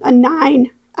this one a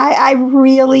 9. I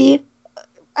really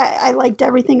liked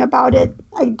everything about it.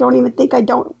 I don't even think I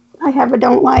don't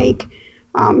like.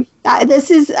 I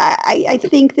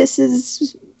think this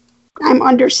is, I'm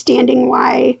understanding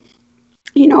why,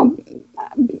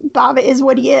 Bava is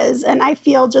what he is. And I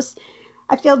feel this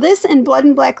and Blood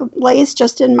and Black Lace,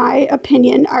 just in my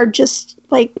opinion, are just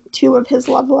like 2 of his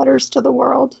love letters to the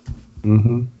world.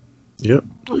 Mm-hmm. Yep.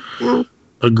 Yeah.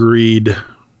 Agreed.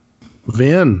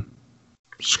 Vin,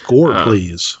 score,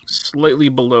 please. Slightly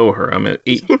below her. I'm at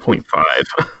 8.5.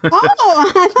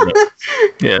 Oh.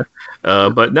 Yeah.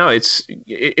 But no, it's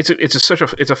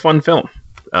a fun film.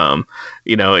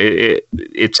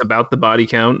 It's about the body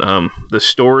count. The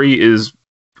story is,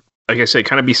 like I said,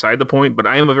 kind of beside the point, but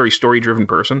I am a very story-driven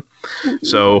person. Mm-hmm.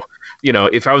 So,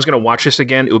 if I was going to watch this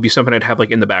again, it would be something I'd have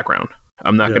like in the background.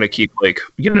 I'm not going to keep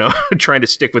trying to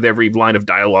stick with every line of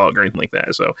dialogue or anything like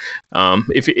that. So,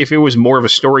 if it was more of a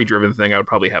story-driven thing, I would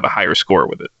probably have a higher score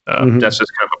with it. That's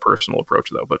just kind of a personal approach,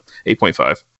 though. But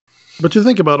 8.5. But to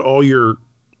think about all your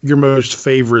most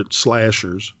favorite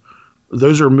slashers,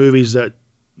 those are movies that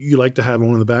you like to have on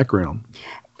in the background.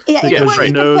 Yeah, because right.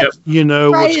 you know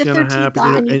what's Friday the going to 13th happen.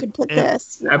 on, you could put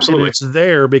this. Absolutely, it's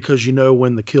there because you know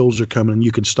when the kills are coming, and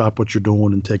you can stop what you're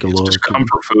doing and take a look. It's just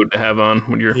comfort food to have on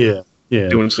when you're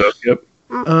doing stuff. Yep.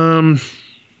 I'm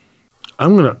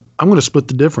gonna split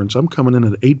the difference. I'm coming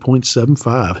in at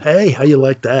 8.75. Hey, how you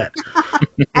like that?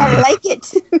 I like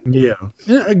it. Yeah,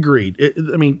 agreed.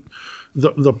 I mean,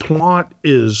 the plot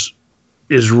is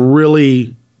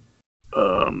really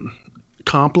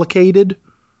complicated.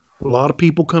 A lot of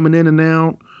people coming in and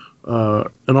out,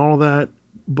 and all of that.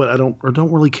 But I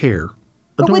don't really care.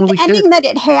 But with the ending that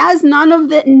it has, none of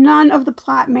the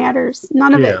plot matters.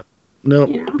 None of it. No,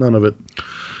 none of it.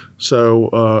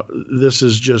 So this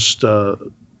is just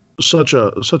such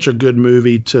a good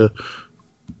movie to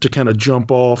kind of jump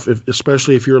off,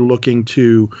 especially if you're looking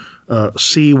to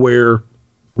see where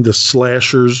the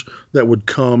slashers that would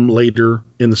come later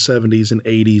in the 70s and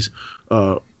 80s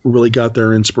really got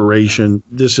their inspiration.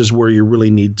 This is where you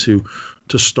really need to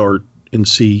start and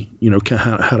see,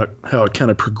 how it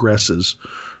kind of progresses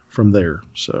from there.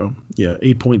 So yeah,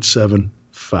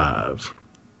 8.75.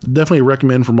 Definitely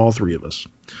recommend from all 3 of us.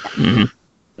 Mm-hmm.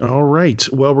 All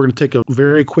right. Well, we're going to take a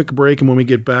very quick break, and when we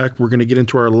get back, we're going to get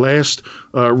into our last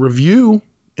review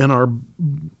and our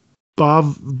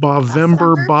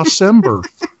Bovember Bossember.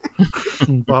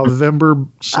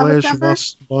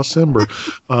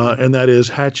 Bovember/Bossember. And that is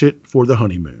Hatchet for the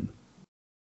Honeymoon.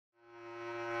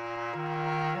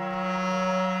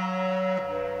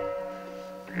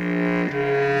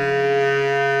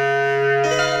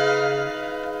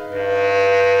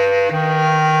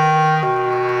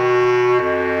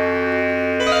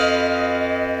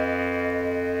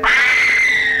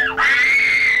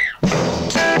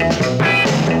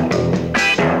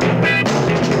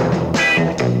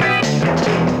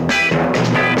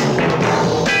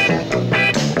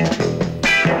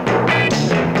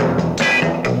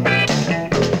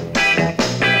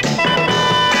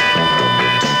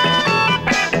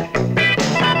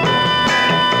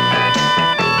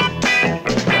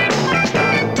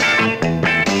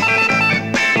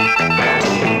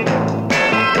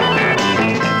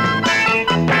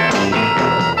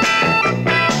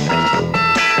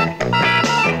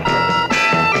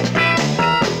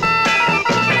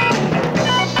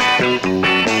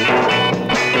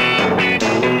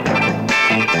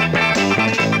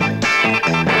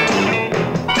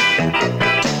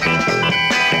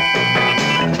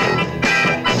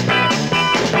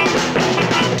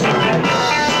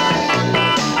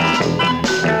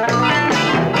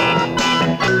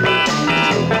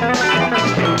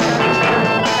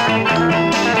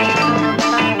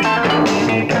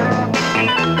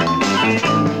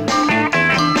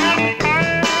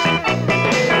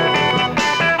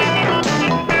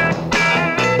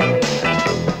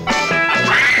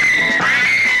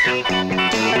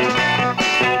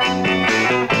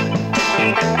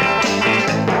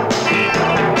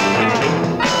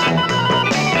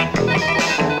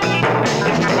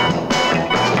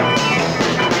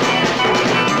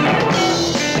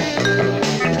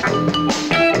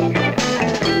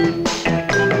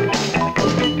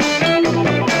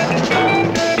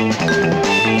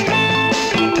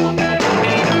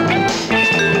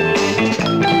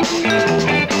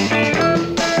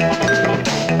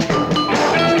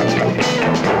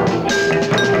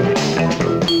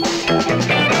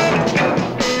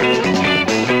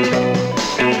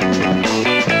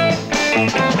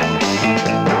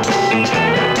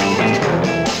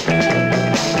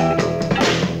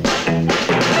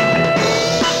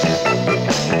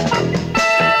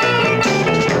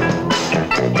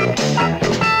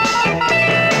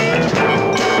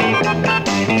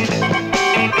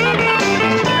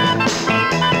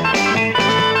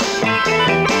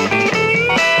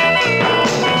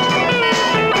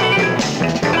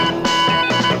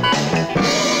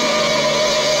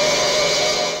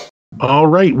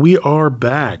 right, we are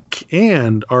back,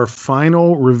 and our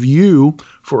final review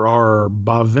for our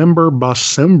Bavember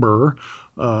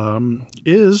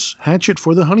is Hatchet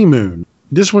for the Honeymoon.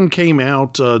 This one came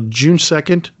out June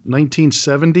 2nd,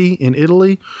 1970 in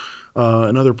Italy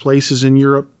and other places in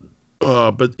Europe,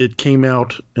 but it came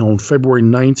out on February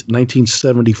 9th,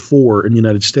 1974 in the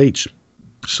United States.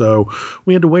 So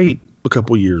we had to wait a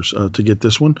couple years to get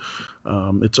this one.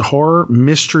 It's a horror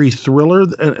mystery thriller,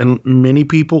 and many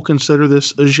people consider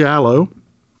this a giallo.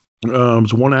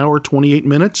 It's 1 hour, 28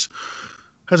 minutes.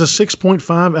 Has a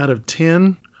 6.5 out of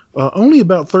 10. Only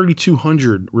about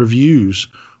 3,200 reviews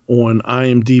on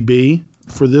IMDb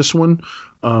for this one.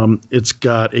 It's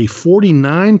got a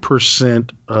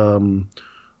 49%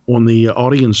 on the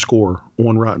audience score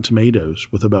on Rotten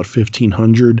Tomatoes with about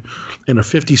 1,500 and a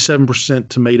 57%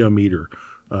 tomato meter.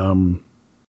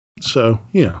 So,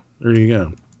 yeah, there you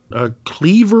go. A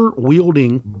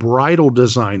cleaver-wielding bridal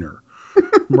designer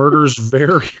murders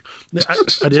I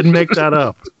didn't make that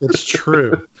up. It's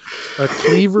true. A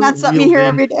cleaver-wielding not something you hear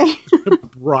every day.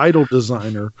 bridal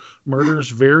designer murders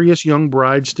various young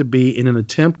brides-to-be in an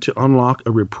attempt to unlock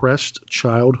a repressed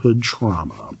childhood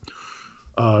trauma.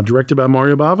 Directed by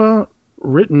Mario Bava,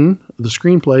 written, the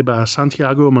screenplay by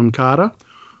Santiago Moncada.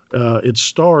 It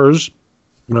stars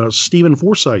Stephen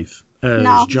Forsyth as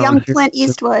John young Clint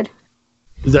Eastwood.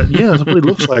 That's what he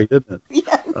looks like, doesn't it?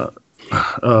 Yes.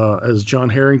 As John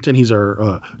Harrington, he's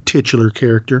our titular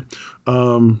character.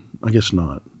 I guess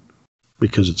not,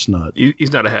 because it's not.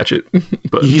 He's not a hatchet.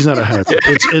 But. He's not a hatchet.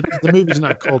 The movie's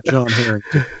not called John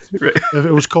Harrington. Right. If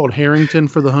it was called Harrington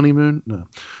for the Honeymoon, no.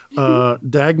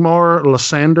 Dagmar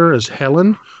Lysander as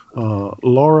Helen.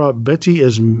 Laura Betty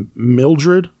as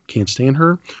Mildred. Can't stand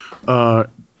her.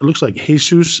 It looks like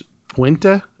Jesus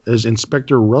Puente as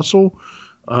Inspector Russell.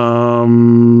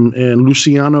 And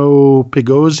Luciano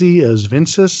Pigozzi as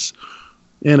Vinces.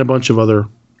 And a bunch of other,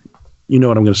 you know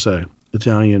what I'm going to say,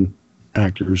 Italian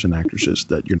actors and actresses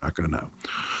that you're not going to know.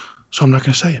 So I'm not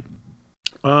going to say it.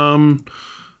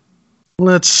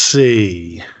 Let's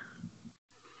see.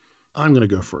 I'm going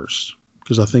to go first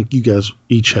because I think you guys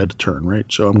each had to turn,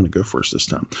 right? So I'm going to go first this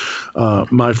time.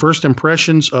 My first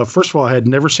impressions, first of all, I had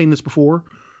never seen this before.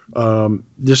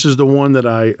 This is the one that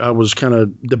I was kind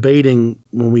of debating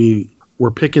when we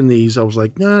were picking these. I was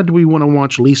like, do we want to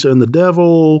watch Lisa and the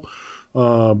Devil,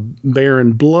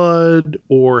 Baron Blood,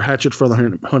 or Hatchet for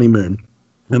the Honeymoon?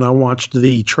 And I watched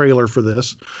the trailer for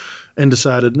this and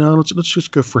decided, no, let's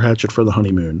just go for Hatchet for the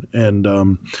Honeymoon. And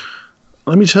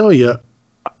let me tell you,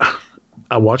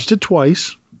 I watched it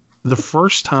twice. The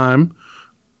first time,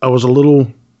 I was a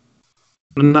little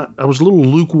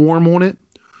lukewarm on it.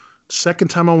 Second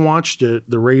time I watched it,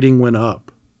 the rating went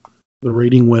up. I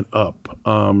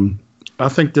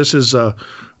think this is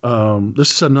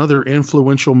another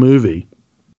influential movie,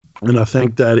 and I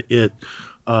think that it.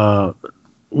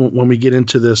 When we get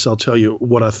into this, I'll tell you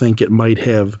what I think it might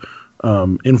have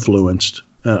influenced.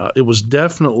 It was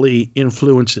definitely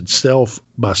influenced itself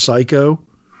by Psycho.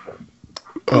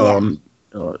 We're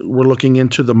looking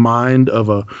into the mind of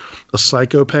a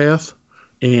psychopath.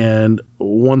 And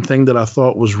one thing that I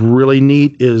thought was really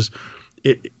neat is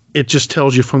it just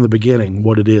tells you from the beginning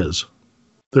what it is.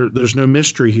 There's no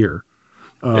mystery here.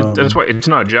 That's why it's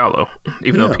not giallo,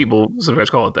 even though people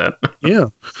sometimes call it that. Yeah.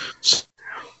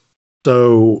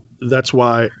 So that's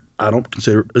why I don't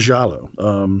consider it a giallo.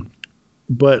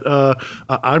 But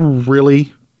I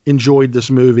really enjoyed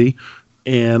this movie,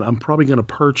 and I'm probably going to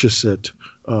purchase it.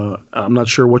 I'm not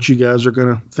sure what you guys are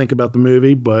going to think about the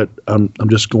movie, but I'm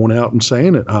just going out and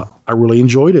saying it. I really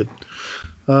enjoyed it.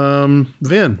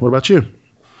 Vin, what about you?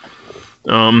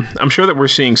 I'm sure that we're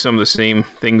seeing some of the same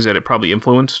things that it probably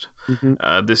influenced.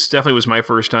 Mm-hmm. This definitely was my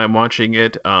first time watching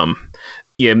it. I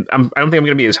don't think I'm going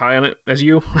to be as high on it as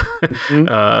you. Mm-hmm.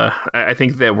 I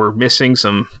think that we're missing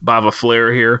some Bava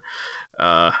flair here.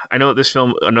 I know that this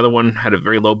film, another one, had a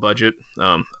very low budget,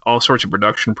 all sorts of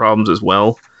production problems as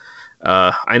well.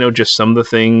 I know just some of the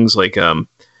things like I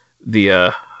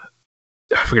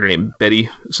forget her name, Betty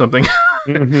something.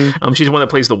 Mm-hmm. She's the one that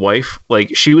plays the wife.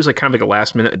 Like she was like kind of like a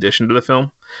last minute addition to the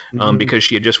film, because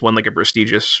she had just won like a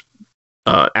prestigious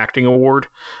acting award.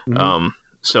 Mm-hmm.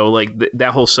 So like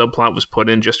that whole subplot was put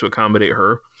in just to accommodate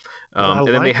her. And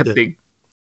then they had I think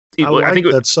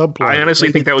that subplot. I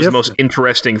honestly think that was the most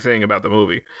interesting thing about the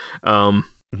movie.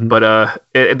 Mm-hmm. But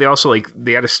they also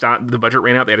they had to stop. The budget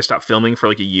ran out. They had to stop filming for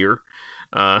like a year,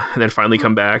 and then finally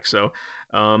come back. So,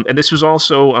 and this was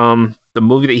also the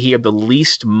movie that he had the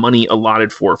least money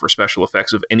allotted for special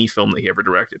effects of any film that he ever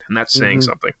directed, and that's saying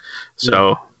something.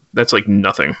 So that's like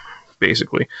nothing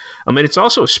basically. And it's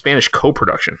also a Spanish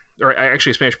co-production, or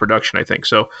actually a Spanish production, I think.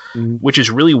 So, which is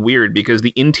really weird because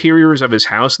the interiors of his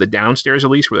house, the downstairs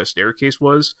at least, where the staircase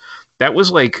was, that was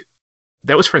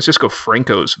Francisco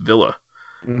Franco's villa.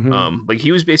 Like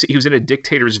he was in a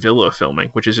dictator's villa filming,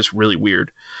 which is just really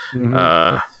weird.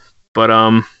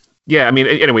 Yeah, I mean,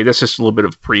 anyway, that's just a little bit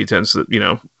of pretense that,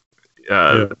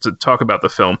 to talk about the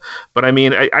film. But I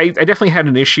mean, I definitely had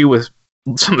an issue with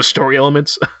some of the story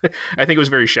elements. I think it was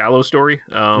a very shallow story.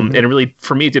 And it really,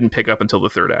 for me, it didn't pick up until the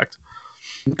third act.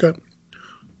 Okay.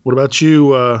 What about you,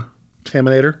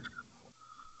 Taminator?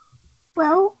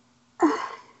 Well,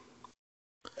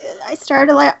 I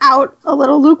started out a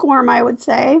little lukewarm, I would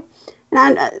say.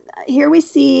 And here we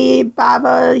see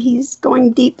Bava. He's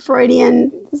going deep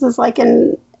Freudian. This is like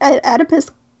an Oedipus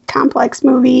complex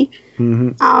movie.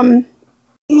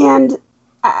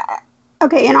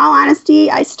 Okay, in all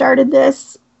honesty, I started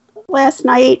this last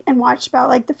night and watched about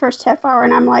like the first half hour,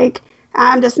 and I'm like,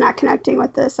 I'm just not connecting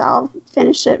with this. I'll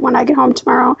finish it when I get home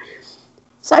tomorrow.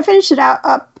 So I finished it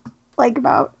up like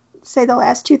about, say, the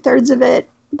last 2/3 of it,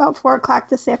 about 4:00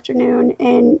 this afternoon,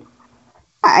 and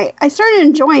I started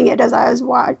enjoying it as I was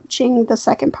watching the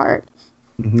second part.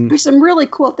 There's some really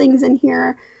cool things in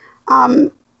here,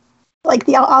 like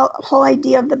the whole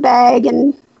idea of the bag,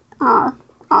 and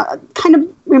kind of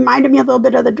reminded me a little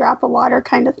bit of the drop of water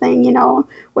kind of thing,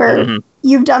 where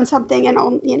you've done something and,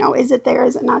 is it there,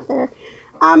 is it not there?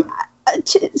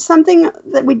 Something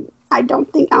that I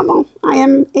don't think, I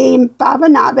am a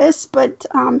Bava novice, but,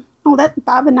 that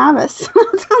Bava novice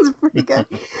sounds pretty good.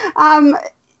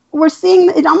 We're seeing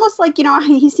it almost like,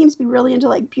 he seems to be really into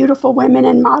like beautiful women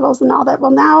and models and all that.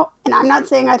 Well, now, and I'm not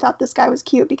saying I thought this guy was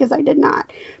cute, because I did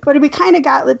not, but we kind of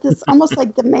got this almost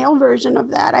like the male version of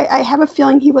that. I have a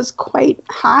feeling he was quite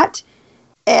hot,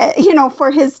 for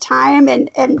his time, and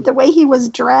the way he was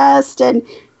dressed, and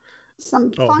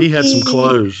some funky, he had some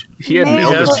clothes. He had an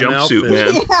Elvis jumpsuit,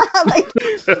 man. Yeah, like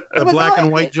a black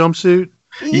and white jumpsuit.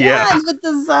 Yeah, with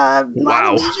this lot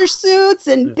of leisure suits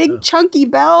and big chunky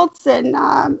belts, and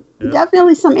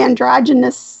definitely some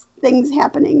androgynous things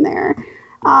happening there.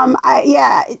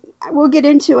 We'll get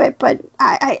into it, but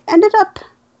I ended up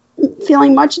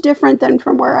feeling much different than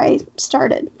from where I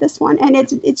started this one, and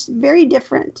it's very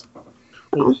different.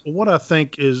 Well, what I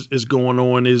think is going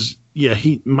on is,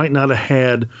 he might not have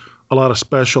had a lot of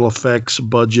special effects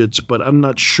budgets, but I'm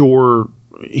not sure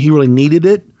he really needed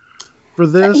it for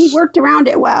this. He worked around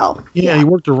it well. Yeah, he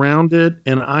worked around it,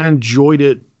 and I enjoyed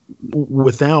it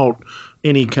without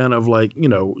any kind of like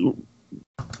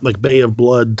Bay of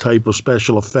Blood type of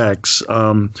special effects.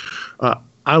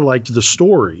 I liked the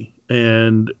story,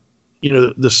 and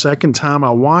the second time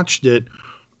I watched it,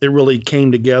 it really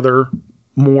came together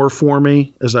more for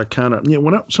me as I kind of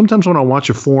sometimes when I watch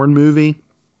a foreign movie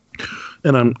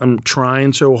and I'm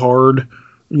trying so hard,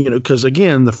 because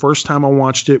again, the first time I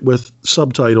watched it with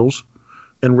subtitles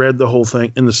and read the whole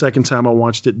thing, and the second time I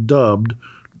watched it dubbed,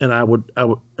 and I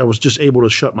was just able to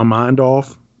shut my mind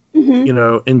off,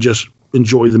 and just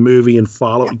enjoy the movie and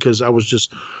follow, because I was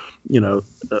just,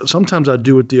 sometimes I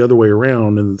do it the other way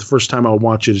around, and the first time I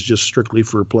watch it is just strictly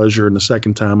for pleasure, and the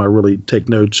second time I really take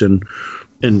notes and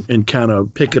kind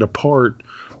of pick it apart.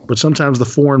 But sometimes the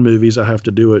foreign movies, I have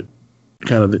to do it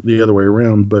kind of the other way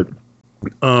around. But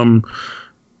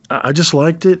I just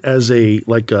liked it as a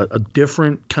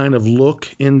different kind of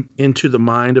look into the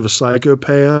mind of a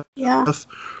psychopath. Yeah.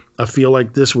 I feel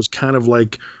like this was kind of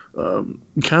like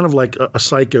a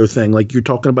psycho thing. Like, you're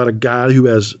talking about a guy who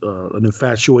has an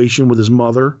infatuation with his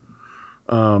mother.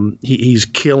 He's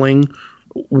killing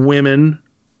women,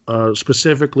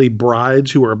 specifically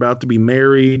brides who are about to be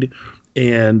married,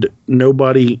 and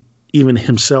nobody, even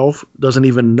himself, doesn't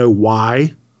even know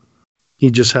why.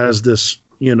 He just has this,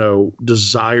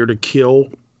 desire to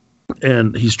kill,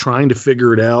 and he's trying to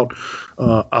figure it out.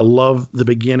 I love the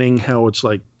beginning, how it's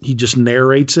like he just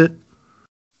narrates it,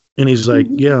 and he's like,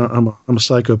 "Yeah, I'm a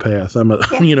psychopath.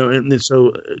 and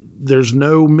so there's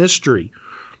no mystery.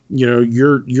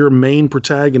 Your main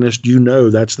protagonist,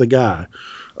 that's the guy."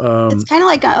 It's kind of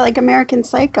like American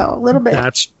Psycho, a little bit.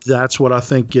 That's what I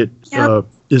think it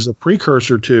is a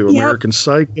precursor to American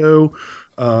Psycho.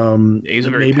 He's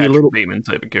a very Patrick Bateman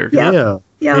type of character.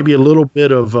 Yeah. Maybe a little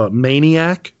bit of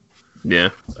Maniac. Yeah.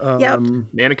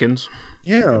 Mannequins.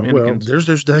 Yeah. Mannequins. Well,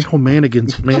 there's that whole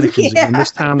mannequins. And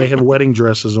this time they have wedding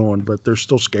dresses on, but they're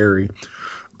still scary.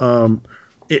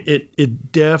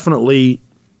 It definitely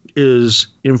is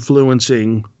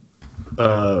influencing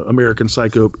American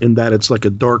Psycho in that it's like a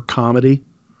dark comedy.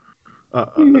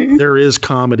 There is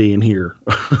comedy in here.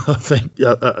 I think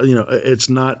it's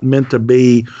not meant to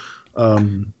be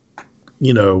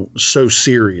so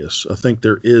serious. I think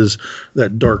there is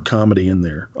that dark comedy in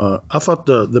there. I thought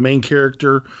the main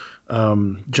character,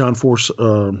 John Force,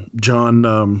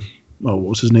 what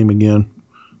was his name again?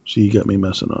 See, you got me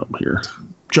messing up here.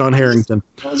 John Harrington.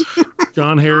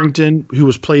 John Harrington, who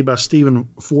was played by Stephen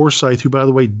Forsythe, who, by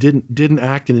the way, didn't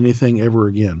act in anything ever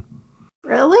again.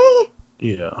 Really?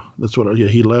 Yeah, that's what.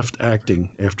 He left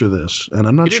acting after this, and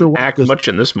I'm not sure why. Act much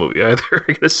in this movie either.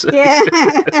 I guess. Yeah.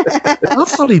 I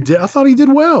thought he did. I thought he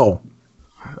did well.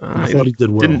 I thought he did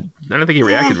well. I don't think he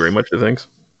reacted very much to things.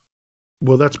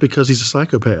 Well, that's because he's a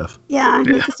psychopath. Yeah,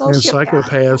 he's a sociopath. And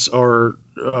psychopaths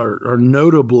are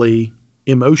notably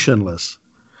emotionless.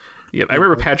 Yeah, I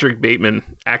remember Patrick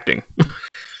Bateman acting.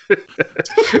 But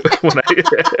I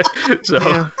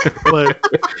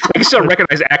can still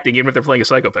recognize acting even if they're playing a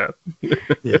psychopath.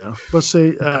 Yeah, but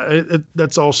see,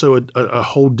 that's also a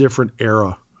whole different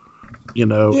era.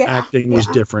 Acting was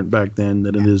different back then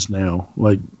than it is now.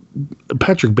 Like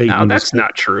Patrick Bateman. No, that's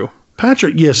not true.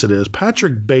 Yes, it is.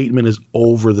 Patrick Bateman is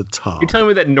over the top. You're telling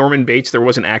me that Norman Bates there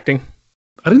wasn't acting?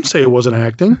 I didn't say it wasn't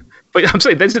acting. But I'm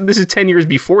saying this is 10 years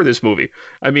before this movie.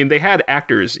 I mean, they had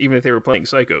actors even if they were playing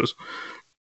psychos.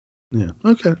 Yeah.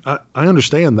 Okay. I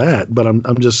understand that, but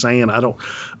I'm just saying I don't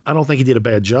think he did a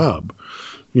bad job.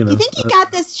 You think he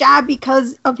got this job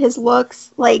because of his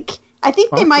looks? Like, I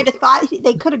think they might have thought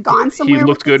they could have gone somewhere. He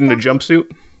looked good in a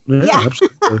jumpsuit. Yeah,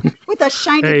 absolutely. With a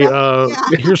shiny.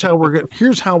 Hey, here's how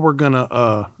we're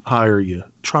gonna hire you.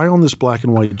 Try on this black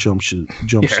and white jumpsuit.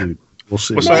 Yeah. We'll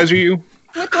see. What size are you?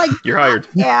 With like you're hired.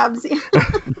 Abs.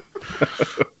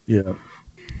 Yeah.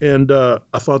 And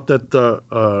I thought that the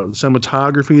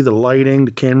cinematography, the lighting,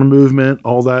 the camera movement,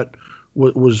 all that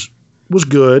was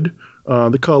good.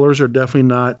 The colors are definitely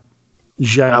not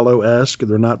giallo-esque.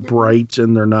 They're not bright,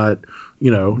 and they're not,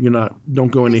 don't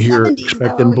go into here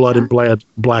expecting blood and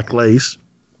black lace.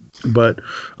 But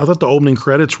I thought the opening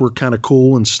credits were kind of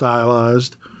cool and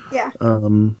stylized. Yeah.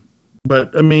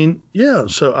 But I mean, yeah.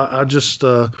 So I just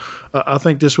I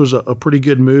think this was a pretty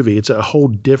good movie. It's a whole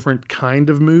different kind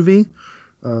of movie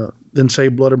than say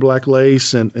Blood or Black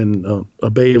Lace and A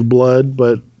Bay of Blood.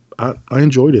 But I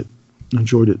enjoyed it.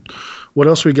 What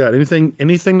else we got? Anything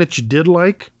that you did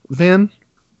like, Van?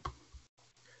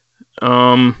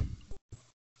 One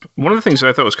of the things that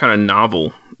I thought was kind of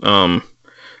novel,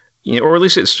 or at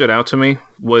least it stood out to me,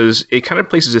 was it kind of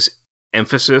places this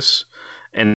emphasis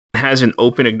and has an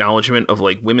open acknowledgement of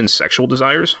like women's sexual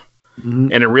desires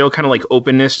and a real kind of like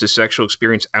openness to sexual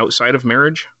experience outside of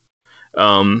marriage.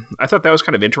 I thought that was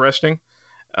kind of interesting.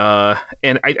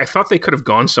 And I thought they could have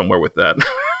gone somewhere with that.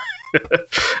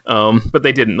 But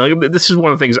they didn't. Like, this is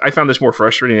one of the things I found this more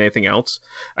frustrating than anything else.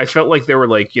 I felt like there were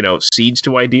like, seeds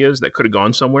to ideas that could have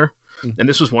gone somewhere. And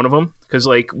this was one of them because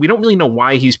like, we don't really know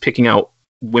why he's picking out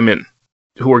women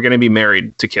who are going to be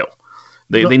married to kill.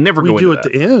 They never go into that.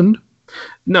 We do at the end.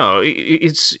 No,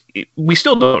 we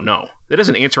still don't know. That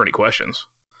doesn't answer any questions.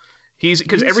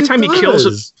 Because every time he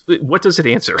kills, what does it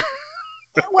answer?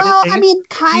 Well, I mean,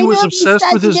 he was obsessed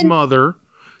with his mother.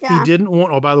 Yeah. He didn't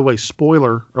want. Oh, by the way,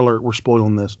 spoiler alert! We're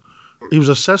spoiling this. He was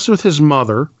obsessed with his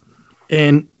mother,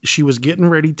 and she was getting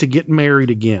ready to get married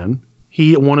again.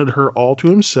 He wanted her all to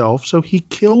himself, so he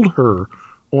killed her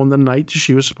on the night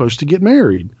she was supposed to get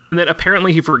married. And then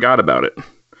apparently he forgot about it.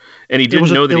 And he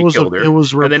didn't know that he killed her.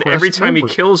 And then every time he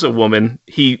kills a woman,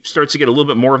 he starts to get a little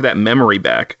bit more of that memory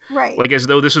back. Right. Like as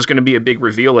though this was going to be a big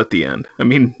reveal at the end. I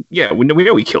mean, yeah, we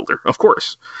know he killed her, of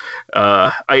course.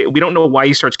 We don't know why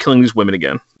he starts killing these women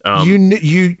again. You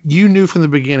knew from the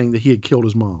beginning that he had killed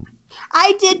his mom.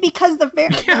 I did because of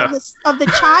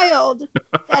the child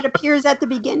that appears at the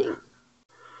beginning.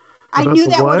 I knew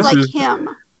that was like him.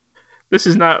 This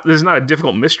is not a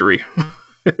difficult mystery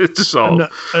to solve.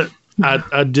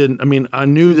 I didn't. I mean, I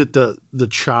knew that the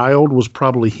child was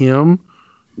probably him,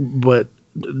 but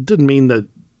it didn't mean that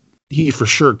he for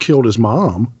sure killed his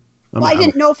mom. I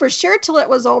didn't know for sure till it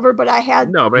was over, but I had.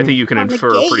 No, but I think you can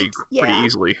infer pretty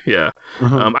easily. Yeah.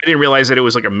 I didn't realize that it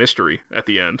was like a mystery at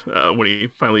the end when he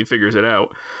finally figures it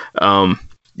out. That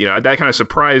kind of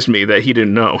surprised me that he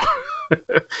didn't know.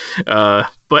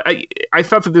 But I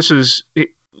thought that this is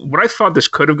what I thought this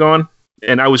could have gone.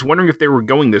 And I was wondering if they were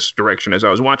going this direction as I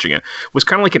was watching it. Was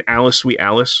kind of like an Alice, Sweet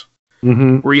Alice,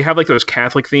 where you have like those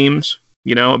Catholic themes,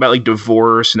 about like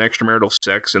divorce and extramarital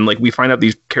sex. And like we find out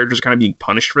these characters are kind of being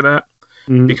punished for that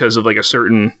because of like a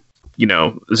certain,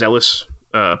 zealous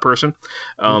person.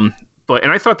 And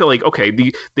I thought that like, okay,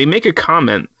 they make a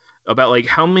comment about like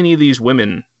how many of these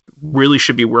women really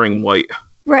should be wearing white.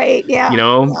 Right. Yeah.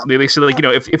 They said like,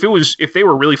 if they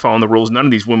were really following the rules, none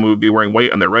of these women would be wearing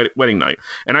white on their wedding night.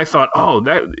 And I thought,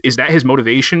 is that his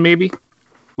motivation? Maybe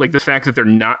Like the fact that they're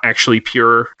not actually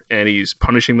pure and he's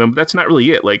punishing them. That's not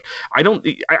really it. Like,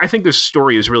 I think this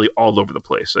story is really all over the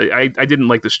place. I didn't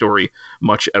like the story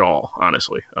much at all,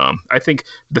 honestly. I think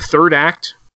the third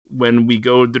act, when we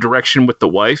go the direction with the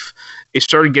wife, it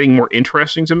started getting more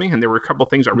interesting to me. And there were a couple of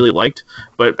things I really liked,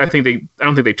 but I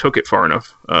don't think they took it far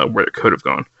enough where it could have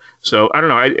gone. So I don't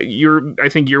know. I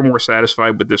think you're more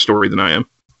satisfied with this story than I am.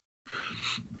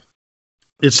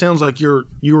 It sounds like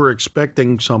you were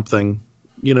expecting something,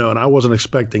 and I wasn't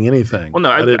expecting anything. Well, no,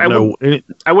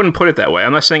 I wouldn't put it that way.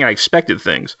 I'm not saying I expected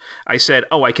things. I said,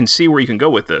 I can see where you can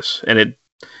go with this, and it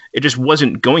just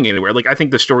wasn't going anywhere. Like, I think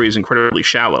the story is incredibly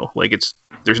shallow. Like,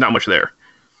 there's not much there.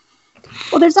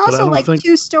 Well, there's also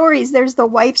two stories. There's the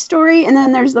wife story, and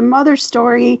then there's the mother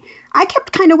story. I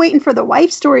kept kind of waiting for the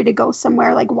wife story to go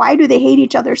somewhere. Like, why do they hate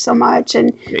each other so much?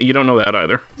 And you don't know that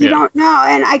either. You don't know,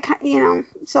 and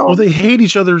so. Well, they hate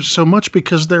each other so much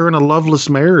because they're in a loveless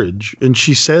marriage, and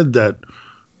she said that,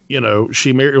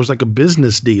 she married. It was like a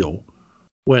business deal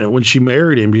when she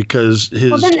married him because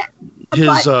this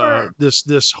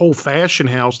whole fashion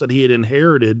house that he had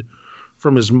inherited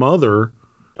from his mother.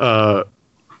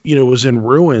 Was in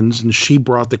ruins, and she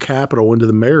brought the capital into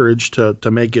the marriage to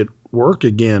make it work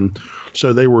again.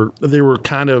 So they were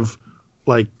kind of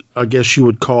like, I guess you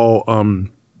would call,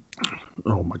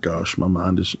 oh my gosh, my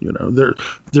mind is,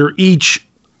 they're each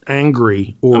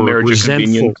angry or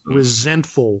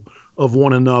resentful of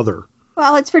one another.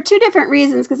 Well, it's for two different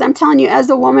reasons, because I'm telling you,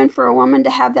 as a woman, for a woman to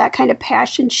have that kind of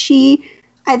passion,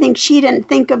 I think she didn't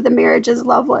think of the marriage as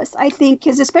loveless. I think,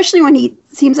 because especially when he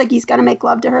seems like he's going to make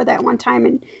love to her that one time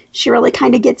and she really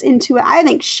kind of gets into it. I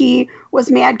think she was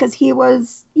mad because he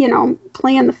was,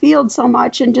 playing the field so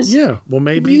much and just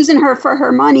maybe using her for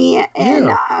her money. And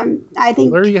I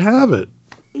think there you have it.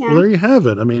 Yeah. Well, there you have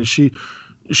it. I mean, she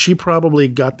probably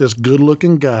got this good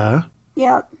looking guy,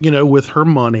 with her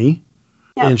money.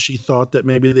 Yep. And she thought that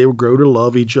maybe they would grow to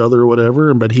love each other or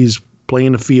whatever. But he's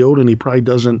playing the field and he probably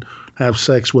doesn't have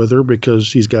sex with her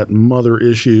because he's got mother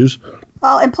issues.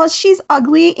 Well, and plus she's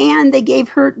ugly, and they gave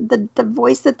her the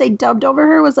voice that they dubbed over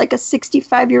her was like a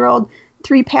 65-year-old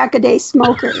 3-pack-a-day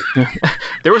smoker.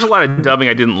 There was a lot of dubbing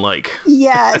I didn't like.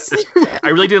 Yes. I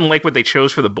really didn't like what they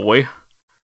chose for the boy.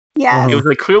 Yeah. It was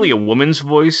like clearly a woman's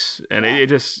voice, and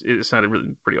it sounded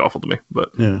really pretty awful to me.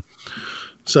 But yeah.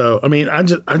 So I mean, I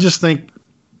just think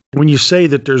when you say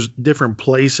that there's different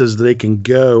places they can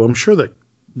go, I'm sure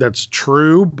that's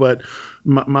true, but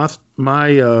my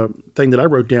thing that I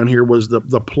wrote down here was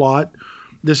the plot.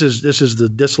 This is the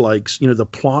dislikes. The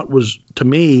plot was, to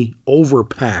me,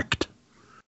 overpacked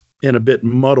and a bit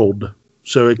muddled,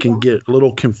 so it can get a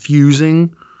little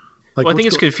confusing. Like, I think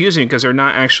it's confusing because they're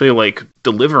not actually like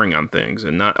delivering on things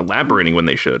and not elaborating when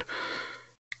they should.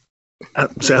 I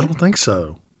don't think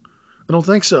so.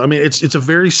 I mean, it's a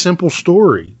very simple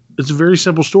story. It's a very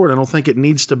simple story. I don't think it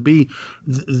needs to be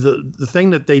the thing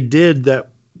that they did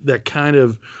that kind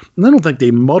of, and I don't think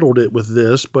they muddled it with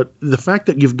this, but the fact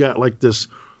that you've got like this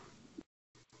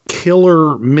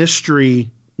killer mystery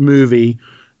movie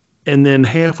and then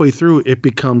halfway through it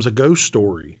becomes a ghost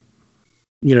story.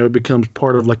 It becomes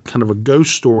part of like kind of a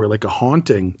ghost story, like a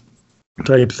haunting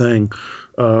type thing.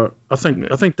 I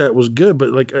think that was good, but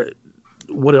like,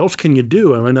 what else can you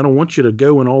do? I mean, I don't want you to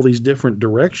go in all these different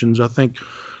directions. I think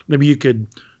maybe you could,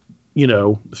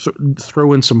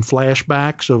 throw in some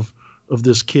flashbacks of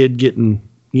this kid getting,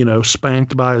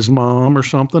 spanked by his mom or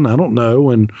something. I don't know.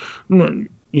 And,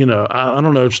 I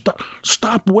don't know.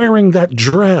 Stop wearing that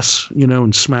dress,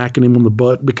 and smacking him on the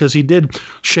butt, because he did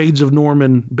Shades of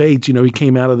Norman Bates. He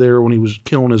came out of there when he was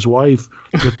killing his wife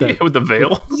with that with the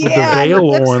veil. With the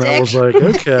veil on. I was like,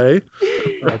 okay,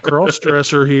 cross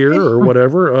dresser here or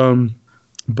whatever.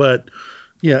 But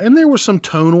yeah, and there were some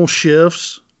tonal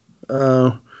shifts,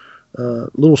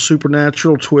 little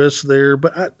supernatural twists there.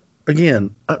 But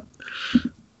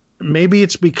maybe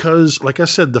it's because, like I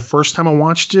said, the first time I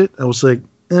watched it, I was like,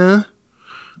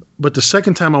 but the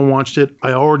second time I watched it,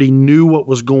 I already knew what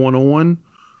was going on.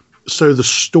 So the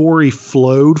story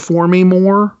flowed for me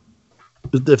more,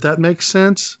 if that makes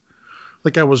sense.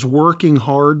 Like, I was working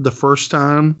hard the first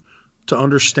time to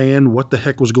understand what the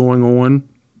heck was going on.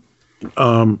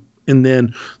 And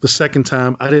then the second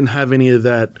time, I didn't have any of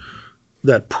that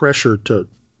pressure to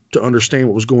understand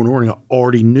what was going on. I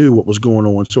already knew what was going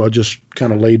on, so I just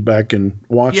kind of laid back and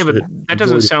watched it. Yeah, but that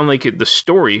doesn't sound like the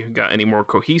story got any more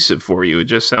cohesive for you. It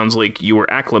just sounds like you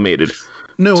were acclimated.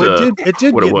 No, it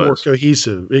did get more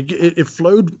cohesive. It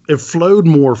flowed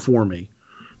more for me,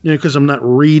 because I'm not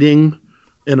reading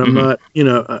and I'm not,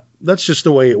 that's just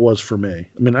the way it was for me.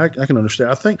 I mean, I can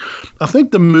understand. I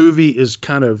think the movie is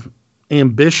kind of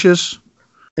ambitious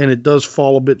and it does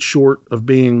fall a bit short of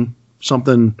being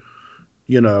something,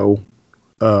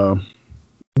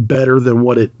 better than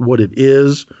what it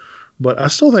is. But I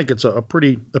still think it's a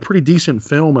pretty decent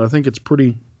film, and I think it's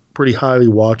pretty highly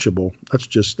watchable. That's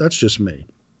just me.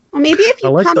 Well, maybe if you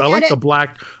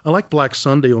I like Black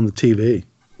Sunday on the TV.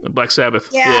 Black Sabbath.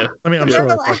 Yeah. I mean, I'm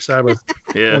sorry, Black Sabbath.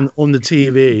 Yeah. On the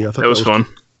TV. I thought that was fun.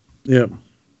 Yeah.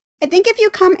 I think if you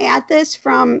come at this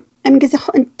because the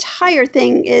whole entire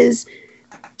thing is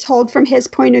told from his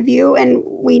point of view, and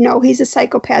we know he's a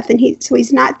psychopath, and so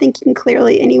he's not thinking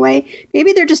clearly anyway.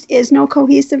 Maybe there just is no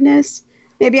cohesiveness.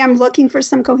 Maybe I'm looking for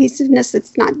some cohesiveness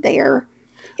that's not there.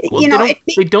 Well,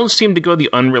 they don't seem to go the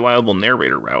unreliable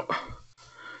narrator route.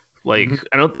 Like,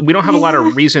 we don't have a lot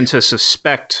of reason to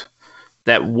suspect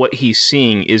that what he's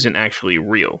seeing isn't actually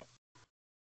real.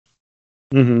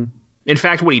 Mm-hmm. In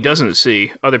fact, what he doesn't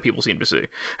see, other people seem to see.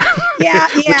 Yeah,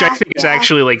 Which I think is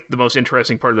actually like the most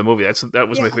interesting part of the movie. That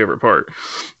was my favorite part.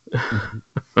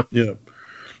 Yeah.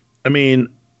 I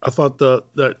mean, I thought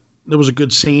that there was a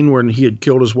good scene when he had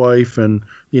killed his wife and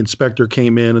the inspector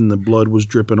came in and the blood was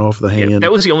dripping off the hand. Yeah,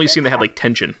 that was the only scene that had like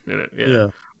tension in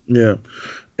it. Yeah.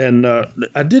 And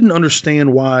I didn't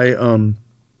understand why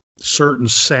certain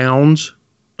sounds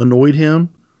annoyed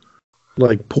him,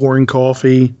 like pouring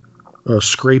coffee,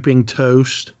 scraping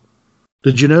toast.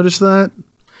 Did you notice that?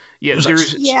 Yeah,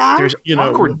 there's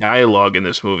awkward dialogue in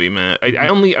this movie, man. I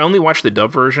only watched the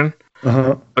dub version,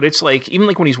 but it's like even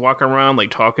like when he's walking around like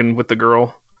talking with the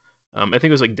girl. I think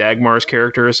it was like Dagmar's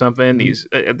character or something. He's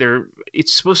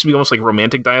it's supposed to be almost like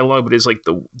romantic dialogue, but it's like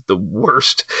the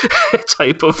worst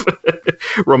type of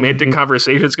romantic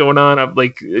conversations going on.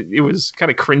 It was kind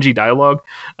of cringy dialogue.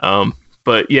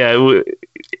 But yeah,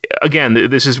 again,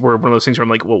 this is where one of those things where I'm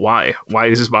like, well, why? Why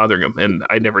is this bothering him? And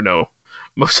I never know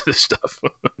most of this stuff.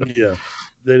 Yeah,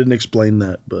 they didn't explain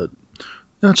that, but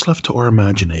that's left to our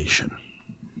imagination.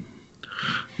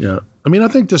 Yeah, I mean, I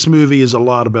think this movie is a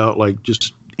lot about like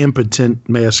just impotent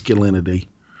masculinity.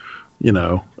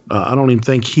 I don't even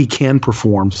think he can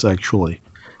perform sexually.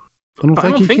 I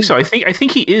don't think so. I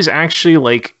think he is actually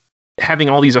like having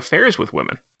all these affairs with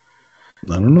women.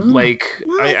 I don't know. Like,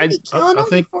 I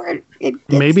think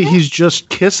maybe he's just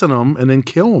kissing them and then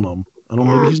killing them. I don't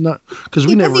know. Maybe he's not, because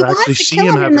we never actually see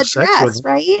him having sex with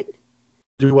them. Right?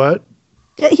 Do what?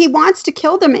 He wants to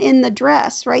kill them in the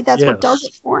dress, right? That's what does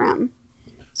it for him.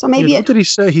 So maybe what did he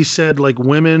say? He said like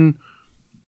women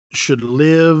should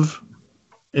live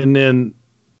and then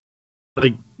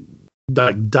like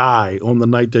die on the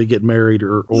night they get married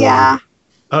or I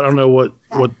don't know what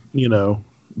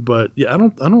but yeah, I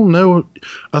don't know.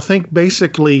 I think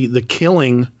basically the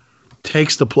killing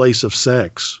takes the place of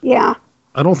sex. Yeah.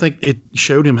 I don't think it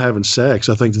showed him having sex.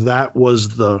 I think that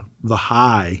was the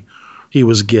high he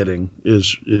was getting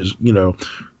is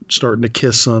starting to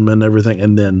kiss him and everything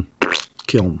and then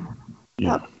kill him.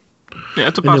 Yeah. Yeah,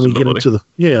 that's a possibility. And then we get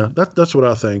into that's what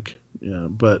I think. Yeah,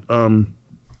 but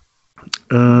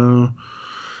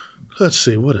let's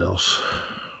see what else.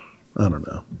 I don't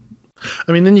know.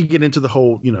 I mean, then you get into the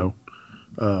whole,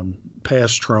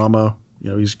 past trauma.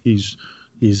 He's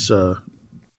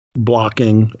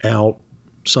blocking out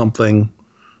something,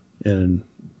 and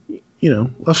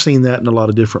I've seen that in a lot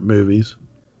of different movies,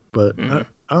 but I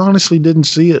honestly didn't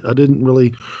see it. I didn't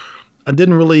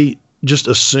really just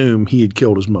assume he had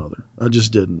killed his mother. I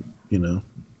just didn't.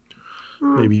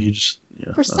 Maybe you just.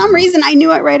 Yeah, for some reason, I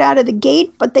knew it right out of the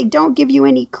gate, but they don't give you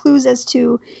any clues as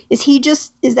to is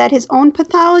that his own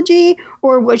pathology,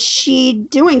 or was she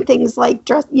doing things like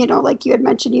dress, like you had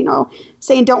mentioned,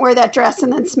 saying don't wear that dress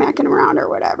and then smacking him around or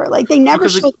whatever. Like they never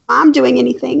showed mom doing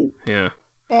anything. Yeah,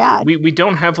 bad. We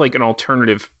don't have like an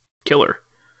alternative killer.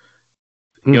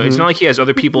 It's not like he has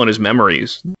other people in his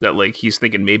memories that like he's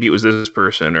thinking maybe it was this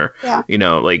person or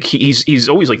like he's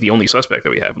always like the only suspect that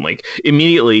we have, and like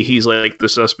immediately he's like the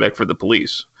suspect for the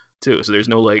police too. So there's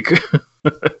no like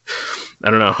I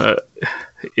don't know.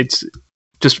 It's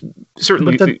just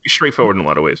certainly straightforward in a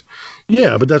lot of ways.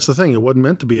 Yeah, but that's the thing. It wasn't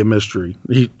meant to be a mystery.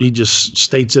 He just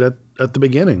states it at the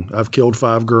beginning. I've killed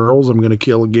 5 girls. I'm going to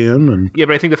kill again. And yeah,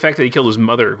 but I think the fact that he killed his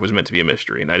mother was meant to be a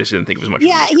mystery, and I just didn't think it was much.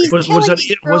 Yeah,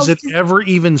 was it ever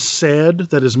even said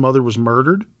that his mother was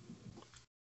murdered?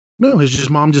 No, his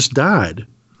mom just died,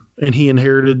 and he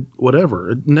inherited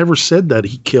whatever. It never said that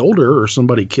he killed her or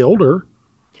somebody killed her.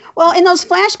 Well, in those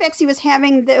flashbacks he was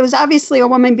having, there was obviously a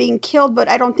woman being killed, but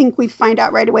I don't think we find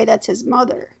out right away that's his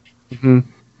mother. Mm-hmm.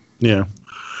 Yeah.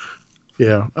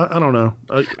 Yeah. I don't know.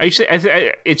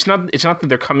 It's not that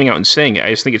they're coming out and saying it.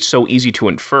 I just think it's so easy to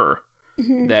infer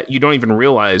that you don't even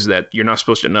realize that you're not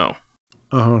supposed to know.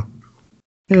 Uh-huh.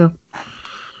 Yeah.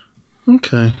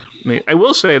 Okay. I mean, I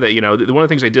will say that, one of the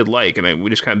things I did like, and we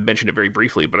just kind of mentioned it very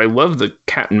briefly, but I love the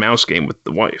cat and mouse game with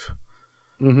the wife.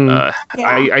 Mm-hmm.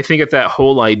 I think that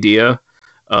whole idea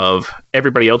of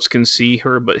everybody else can see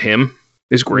her but him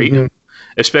is great. Mm-hmm.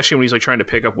 Especially when he's like trying to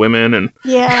pick up women and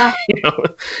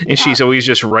and she's always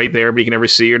just right there, but you can never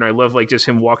see her. And I love like just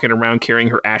him walking around carrying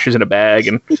her ashes in a bag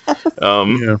and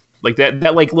like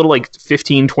that like little like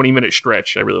 15, 20-minute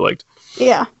stretch I really liked.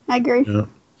 Yeah, I agree.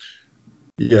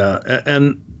 Yeah.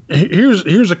 And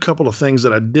here's a couple of things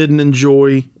that I didn't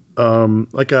enjoy.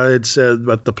 Like I had said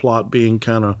about the plot being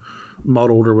kind of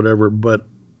muddled or whatever, but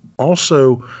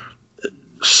also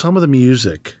some of the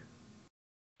music.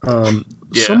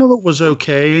 Some of it was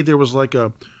okay. There was like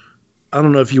I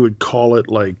don't know if you would call it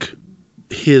like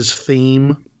his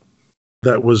theme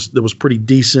that was pretty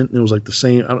decent. It was like the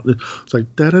same. It's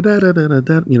like da da da da da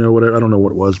da. Whatever. I don't know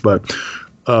what it was, but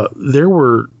there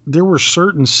were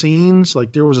certain scenes.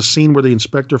 Like there was a scene where the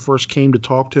inspector first came to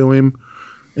talk to him,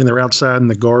 and they're outside in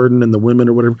the garden, and the women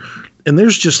or whatever. And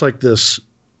there's just like this,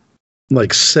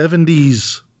 like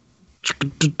 70s.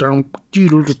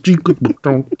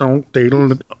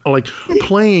 Like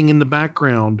playing in the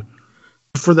background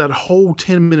for that whole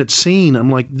 10-minute scene.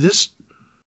 I'm like, this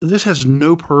has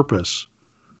no purpose.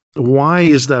 Why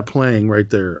is that playing right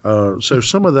there? So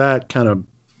some of that kind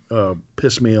of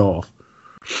pissed me off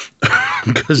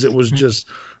because it was just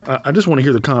I just want to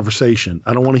hear the conversation.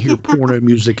 I don't want to hear porno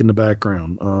music in the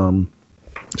background.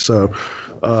 So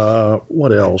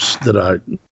what else did I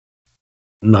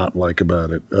not like about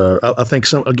it? I think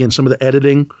some of the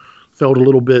editing felt a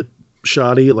little bit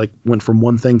shoddy. It like went from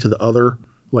one thing to the other,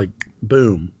 like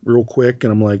boom, real quick.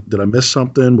 And I'm like, did I miss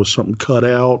something? Was something cut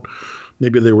out?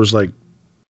 Maybe there was like,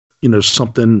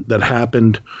 something that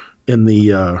happened in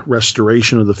the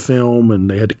restoration of the film and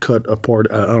they had to cut a part.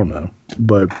 I don't know.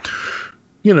 But,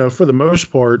 for the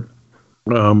most part,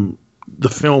 the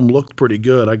film looked pretty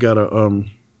good. I got a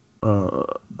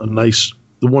nice,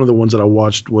 one of the ones that I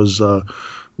watched was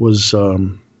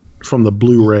from the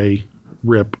Blu-ray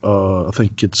rip. I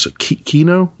think it's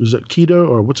Kino. Is that Keto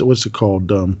or what's it called?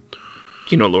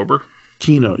 Kino Lorber.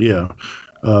 Kino, yeah.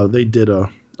 They did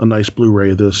a nice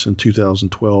Blu-ray of this in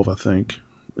 2012, I think,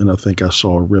 and I think I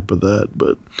saw a rip of that.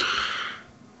 But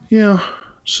yeah,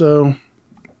 so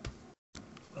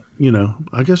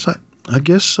I guess I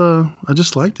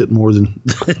just liked it more than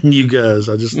you guys.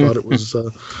 I just thought it was.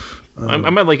 I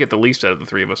might like it the least out of the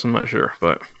three of us. I'm not sure,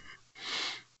 but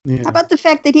how about the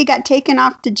fact that he got taken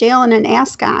off to jail in an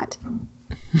ascot?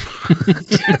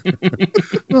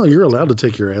 Well, you're allowed to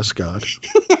take your ascot.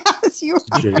 Yes, you are.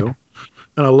 To jail,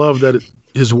 and I love that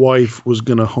his wife was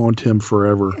going to haunt him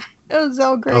forever. It was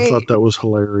so great. I thought that was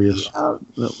hilarious. Yep.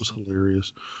 That was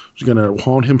hilarious. She's going to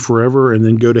haunt him forever and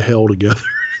then go to hell together.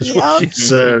 Is what she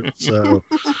said. So,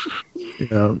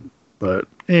 but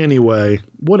anyway,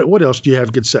 what else do you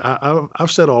have to say?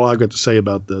 I've said all I've got to say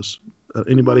about this.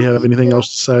 Anybody have anything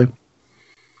else to say?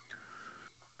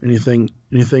 Anything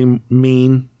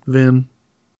mean, Vin?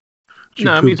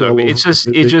 No, I mean, it's just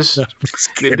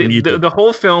the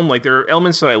whole film. Like there are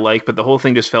elements that I like, but the whole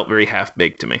thing just felt very half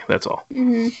baked to me. That's all.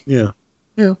 Mm-hmm.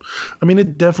 Yeah. I mean,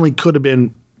 it definitely could have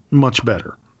been much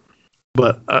better,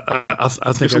 but I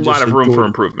think there's a lot of room for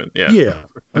improvement. Yeah.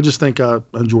 I just think I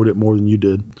enjoyed it more than you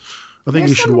did. I think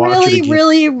you should watch it again.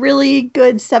 Really, really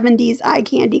good 70s eye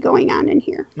candy going on in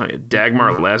here. Oh, yeah.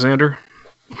 Dagmar Lazander.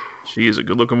 She is a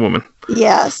good-looking woman.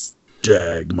 Yes.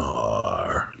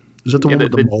 Dagmar. Is that the one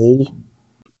with the mole?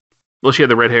 Well, she had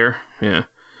the red hair. Yeah.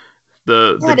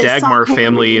 The Dagmar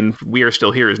family in We Are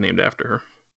Still Here is named after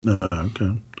her.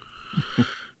 Okay.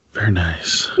 Very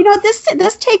nice.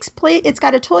 This takes place. It's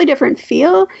got a totally different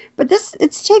feel, but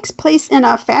it takes place in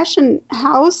a fashion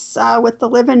house with the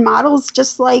live-in models,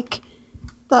 just like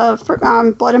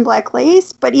the Blood and Black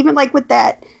Lace. But even like with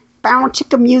that bound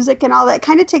chicka music and all that,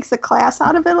 kind of takes the class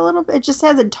out of it a little bit. It just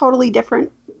has a totally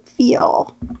different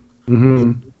feel.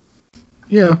 Mm-hmm.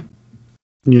 Yeah.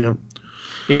 You're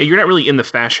not really in the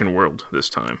fashion world this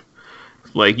time.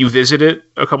 Like you visit it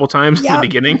a couple times in the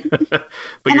beginning, but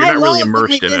you're not really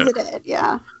immersed in it.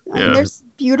 Yeah. I mean, there's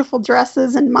beautiful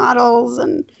dresses and models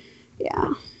and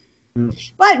yeah.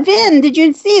 Mm. But Vin, did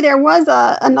you see there was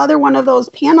another one of those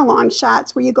pan-along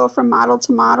shots where you go from model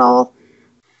to model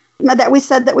that we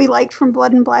said that we liked from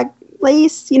Blood and Black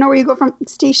Lace? Where you go from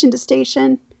station to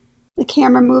station, the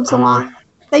camera moves along.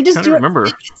 They just do it.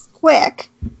 It's quick.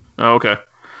 Oh, okay.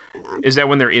 Is that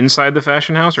when they're inside the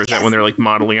fashion house, or is that when they're like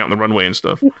modeling out on the runway and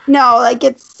stuff? No, like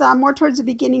it's more towards the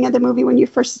beginning of the movie when you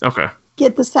first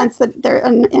get the sense that they're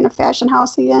in a fashion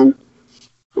house again.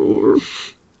 Yeah.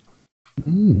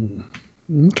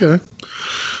 Okay.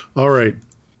 All right.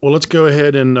 Well, let's go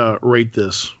ahead and rate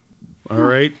this. All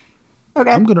right.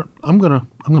 Okay. I'm gonna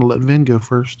let Vin go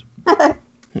first.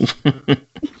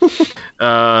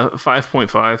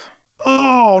 5.5.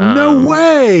 Oh, no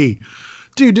way.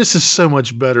 Dude, this is so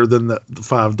much better than the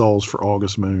 $5 for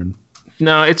August Moon.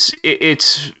 No, it's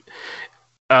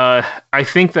I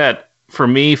think that for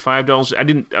me, $5, I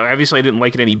didn't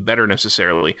like it any better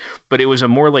necessarily, but it was a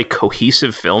more like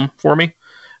cohesive film for me.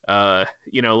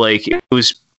 Like it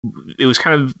was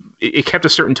kind of, it kept a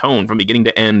certain tone from beginning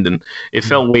to end, and it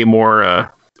felt way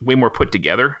more put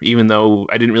together, even though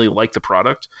I didn't really like the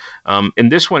product.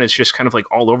 And this one, it's just kind of like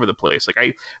all over the place.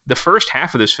 Like the first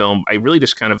half of this film, I really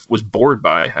just kind of was bored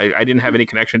by. I didn't have any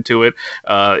connection to it.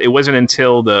 It wasn't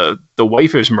until the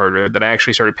wife is murdered that I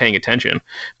actually started paying attention.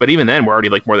 But even then, we're already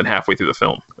like more than halfway through the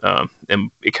film.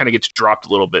 And it kind of gets dropped a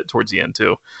little bit towards the end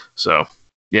too. So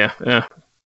yeah. All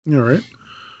right.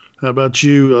 How about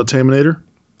you, Taminator?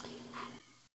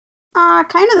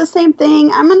 Kind of the same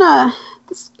thing.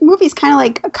 This movie's kind of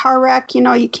like a car wreck.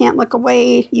 You can't look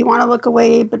away. You want to look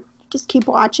away, but just keep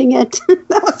watching it.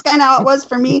 That was kind of how it was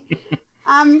for me.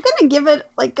 I'm going to give it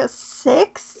like a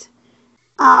 6.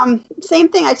 Same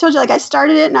thing. I told you, like, I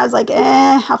started it and I was like,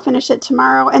 I'll finish it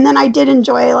tomorrow. And then I did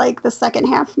enjoy like the second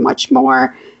half much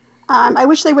more. I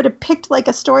wish they would have picked like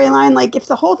a storyline. Like if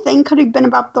the whole thing could have been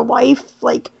about the wife,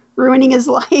 like ruining his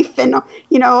life, and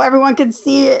everyone could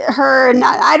see her, and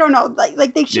I don't know,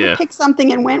 like they should have picked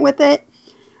something and went with it.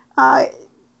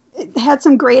 It had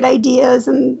some great ideas,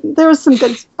 and there was some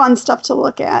good fun stuff to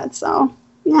look at. So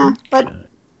yeah, but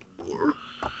yeah.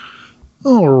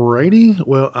 Alrighty.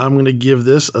 Well, I'm going to give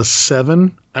this a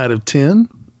 7 out of 10.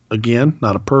 Again,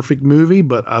 not a perfect movie,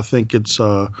 but I think it's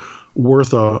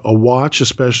worth a watch,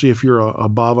 especially if you're a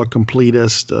Bava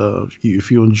completist.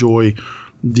 If you enjoy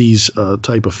these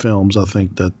type of films, I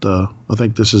think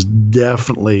this is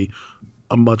definitely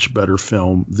a much better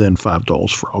film than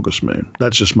 $5 for August Moon.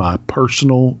 That's just my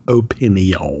personal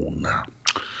opinion.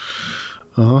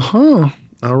 All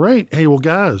right. Hey, well,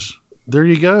 guys, there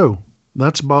you go.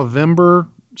 That's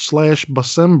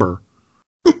Bavember/Bacember.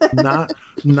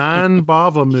 9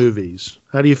 Bava movies.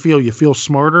 How do you feel? You feel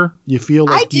smarter? You feel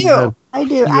like I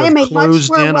do. I am a closed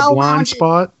much more in a blind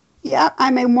spot? Yeah,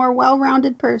 I'm a more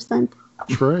well-rounded person.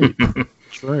 That's right.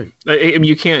 That's right. I mean,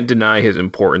 you can't deny his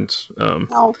importance.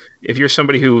 No. If you're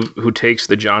somebody who takes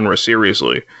the genre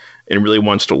seriously and really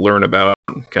wants to learn about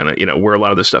kind of where a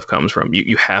lot of this stuff comes from,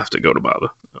 you have to go to Bava.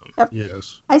 Yep.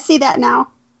 Yes. I see that now.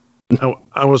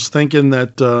 I was thinking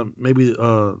that maybe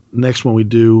next one we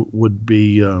do would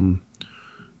be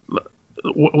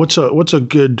what's a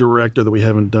good director that we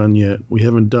haven't done yet? We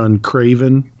haven't done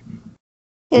Craven.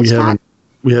 Hitchcock.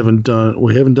 We haven't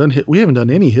done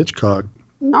any Hitchcock.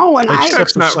 No, and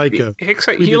except for Psycho.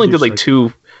 He only did like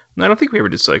 2. I don't think we ever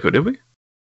did Psycho, did we?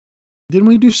 Didn't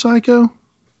we do Psycho?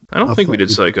 I don't think we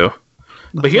did Psycho.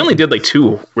 But he only did like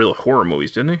 2 real horror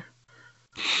movies, didn't he?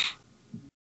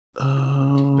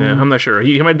 Yeah, I'm not sure.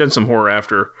 He might have done some horror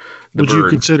after The Bird. Would you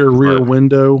consider Rear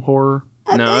Window horror?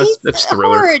 No, that's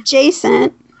thriller. Horror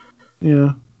adjacent.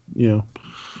 Yeah.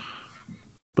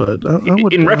 But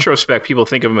in retrospect, people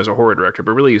think of him as a horror director,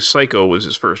 but really, Psycho was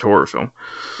his first horror film.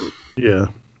 Yeah.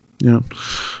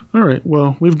 All right.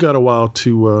 Well, we've got a while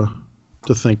to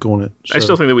think on it. So, I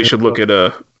still think that we should look at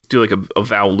do like a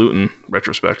Val Lewton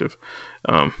retrospective.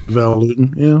 Val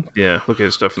Lewton, yeah. Yeah, look at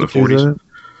his stuff from the 40s.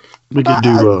 We could do.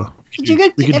 Have you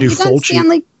done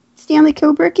Stanley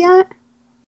Kubrick yet?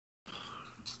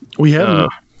 We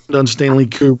haven't done Stanley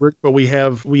Kubrick, but we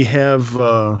have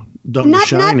done The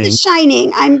Shining. Not The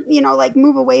Shining. I'm like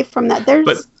move away from that.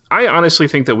 But I honestly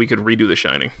think that we could redo The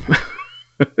Shining.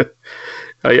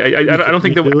 I don't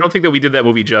think that we did that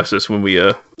movie justice when we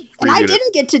and I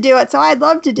didn't get to do it, so I'd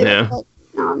love to do it. But,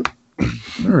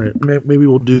 all right, maybe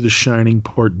we'll do The Shining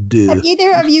Part 2. Have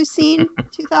either of you seen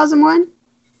 2001?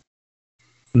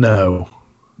 No.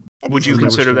 Would you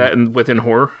consider that within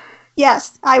horror?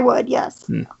 Yes, I would.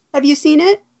 Yes. Have you seen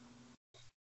it?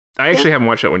 I actually haven't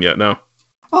watched that one yet. No.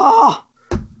 Oh.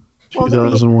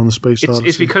 2001: The Space Odyssey.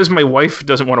 It's because my wife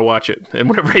doesn't want to watch it, and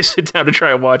whenever I sit down to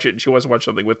try and watch it, she wants to watch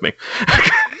something with me.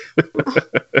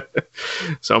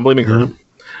 So I'm blaming her.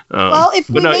 Well,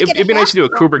 it'd be nice to do a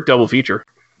Kubrick double feature.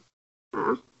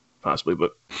 Possibly,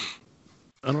 but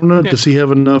I don't know. Does he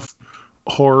have enough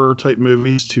horror type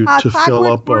movies to fill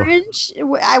up? Orange,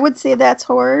 I would say that's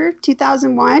horror.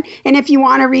 2001, and if you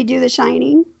want to redo The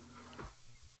Shining,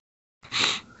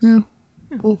 well,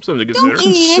 something to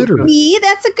consider. Me,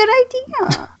 that's a good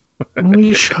idea.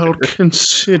 We shall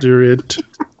consider it.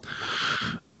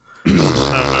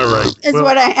 All right. Is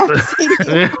what I have to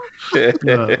say.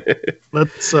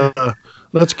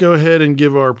 let's go ahead and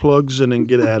give our plugs and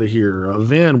get out of here.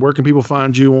 Vin, where can people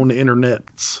find you on the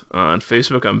internets? On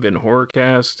Facebook, I'm Vin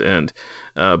Horrorcast, and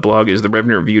blog is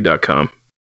therevenantreview.com.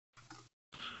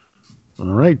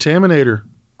 All right, Taminator.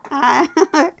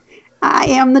 I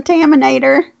am the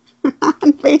Taminator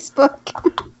on Facebook.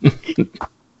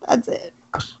 That's it.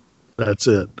 That's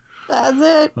it.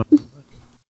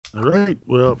 All right.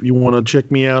 Well, if you want to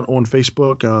check me out on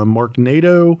Facebook, Mark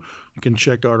Nato. You can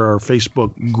check out our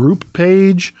Facebook group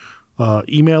page.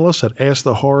 Email us at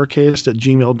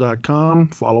askthehorrorcast@gmail.com.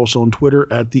 Follow us on Twitter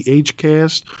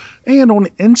 @thehcast and on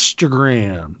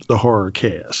Instagram, The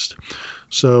Horrorcast.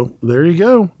 So there you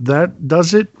go. That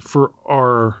does it for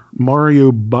our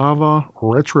Mario Bava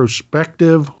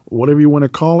retrospective, whatever you want to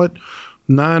call it.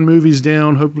 9 movies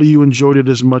down. Hopefully you enjoyed it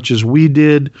as much as we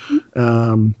did.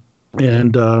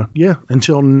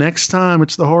 Until next time,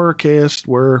 it's the Horrorcast,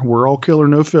 where we're all killer,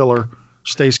 no filler.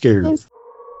 Stay scared.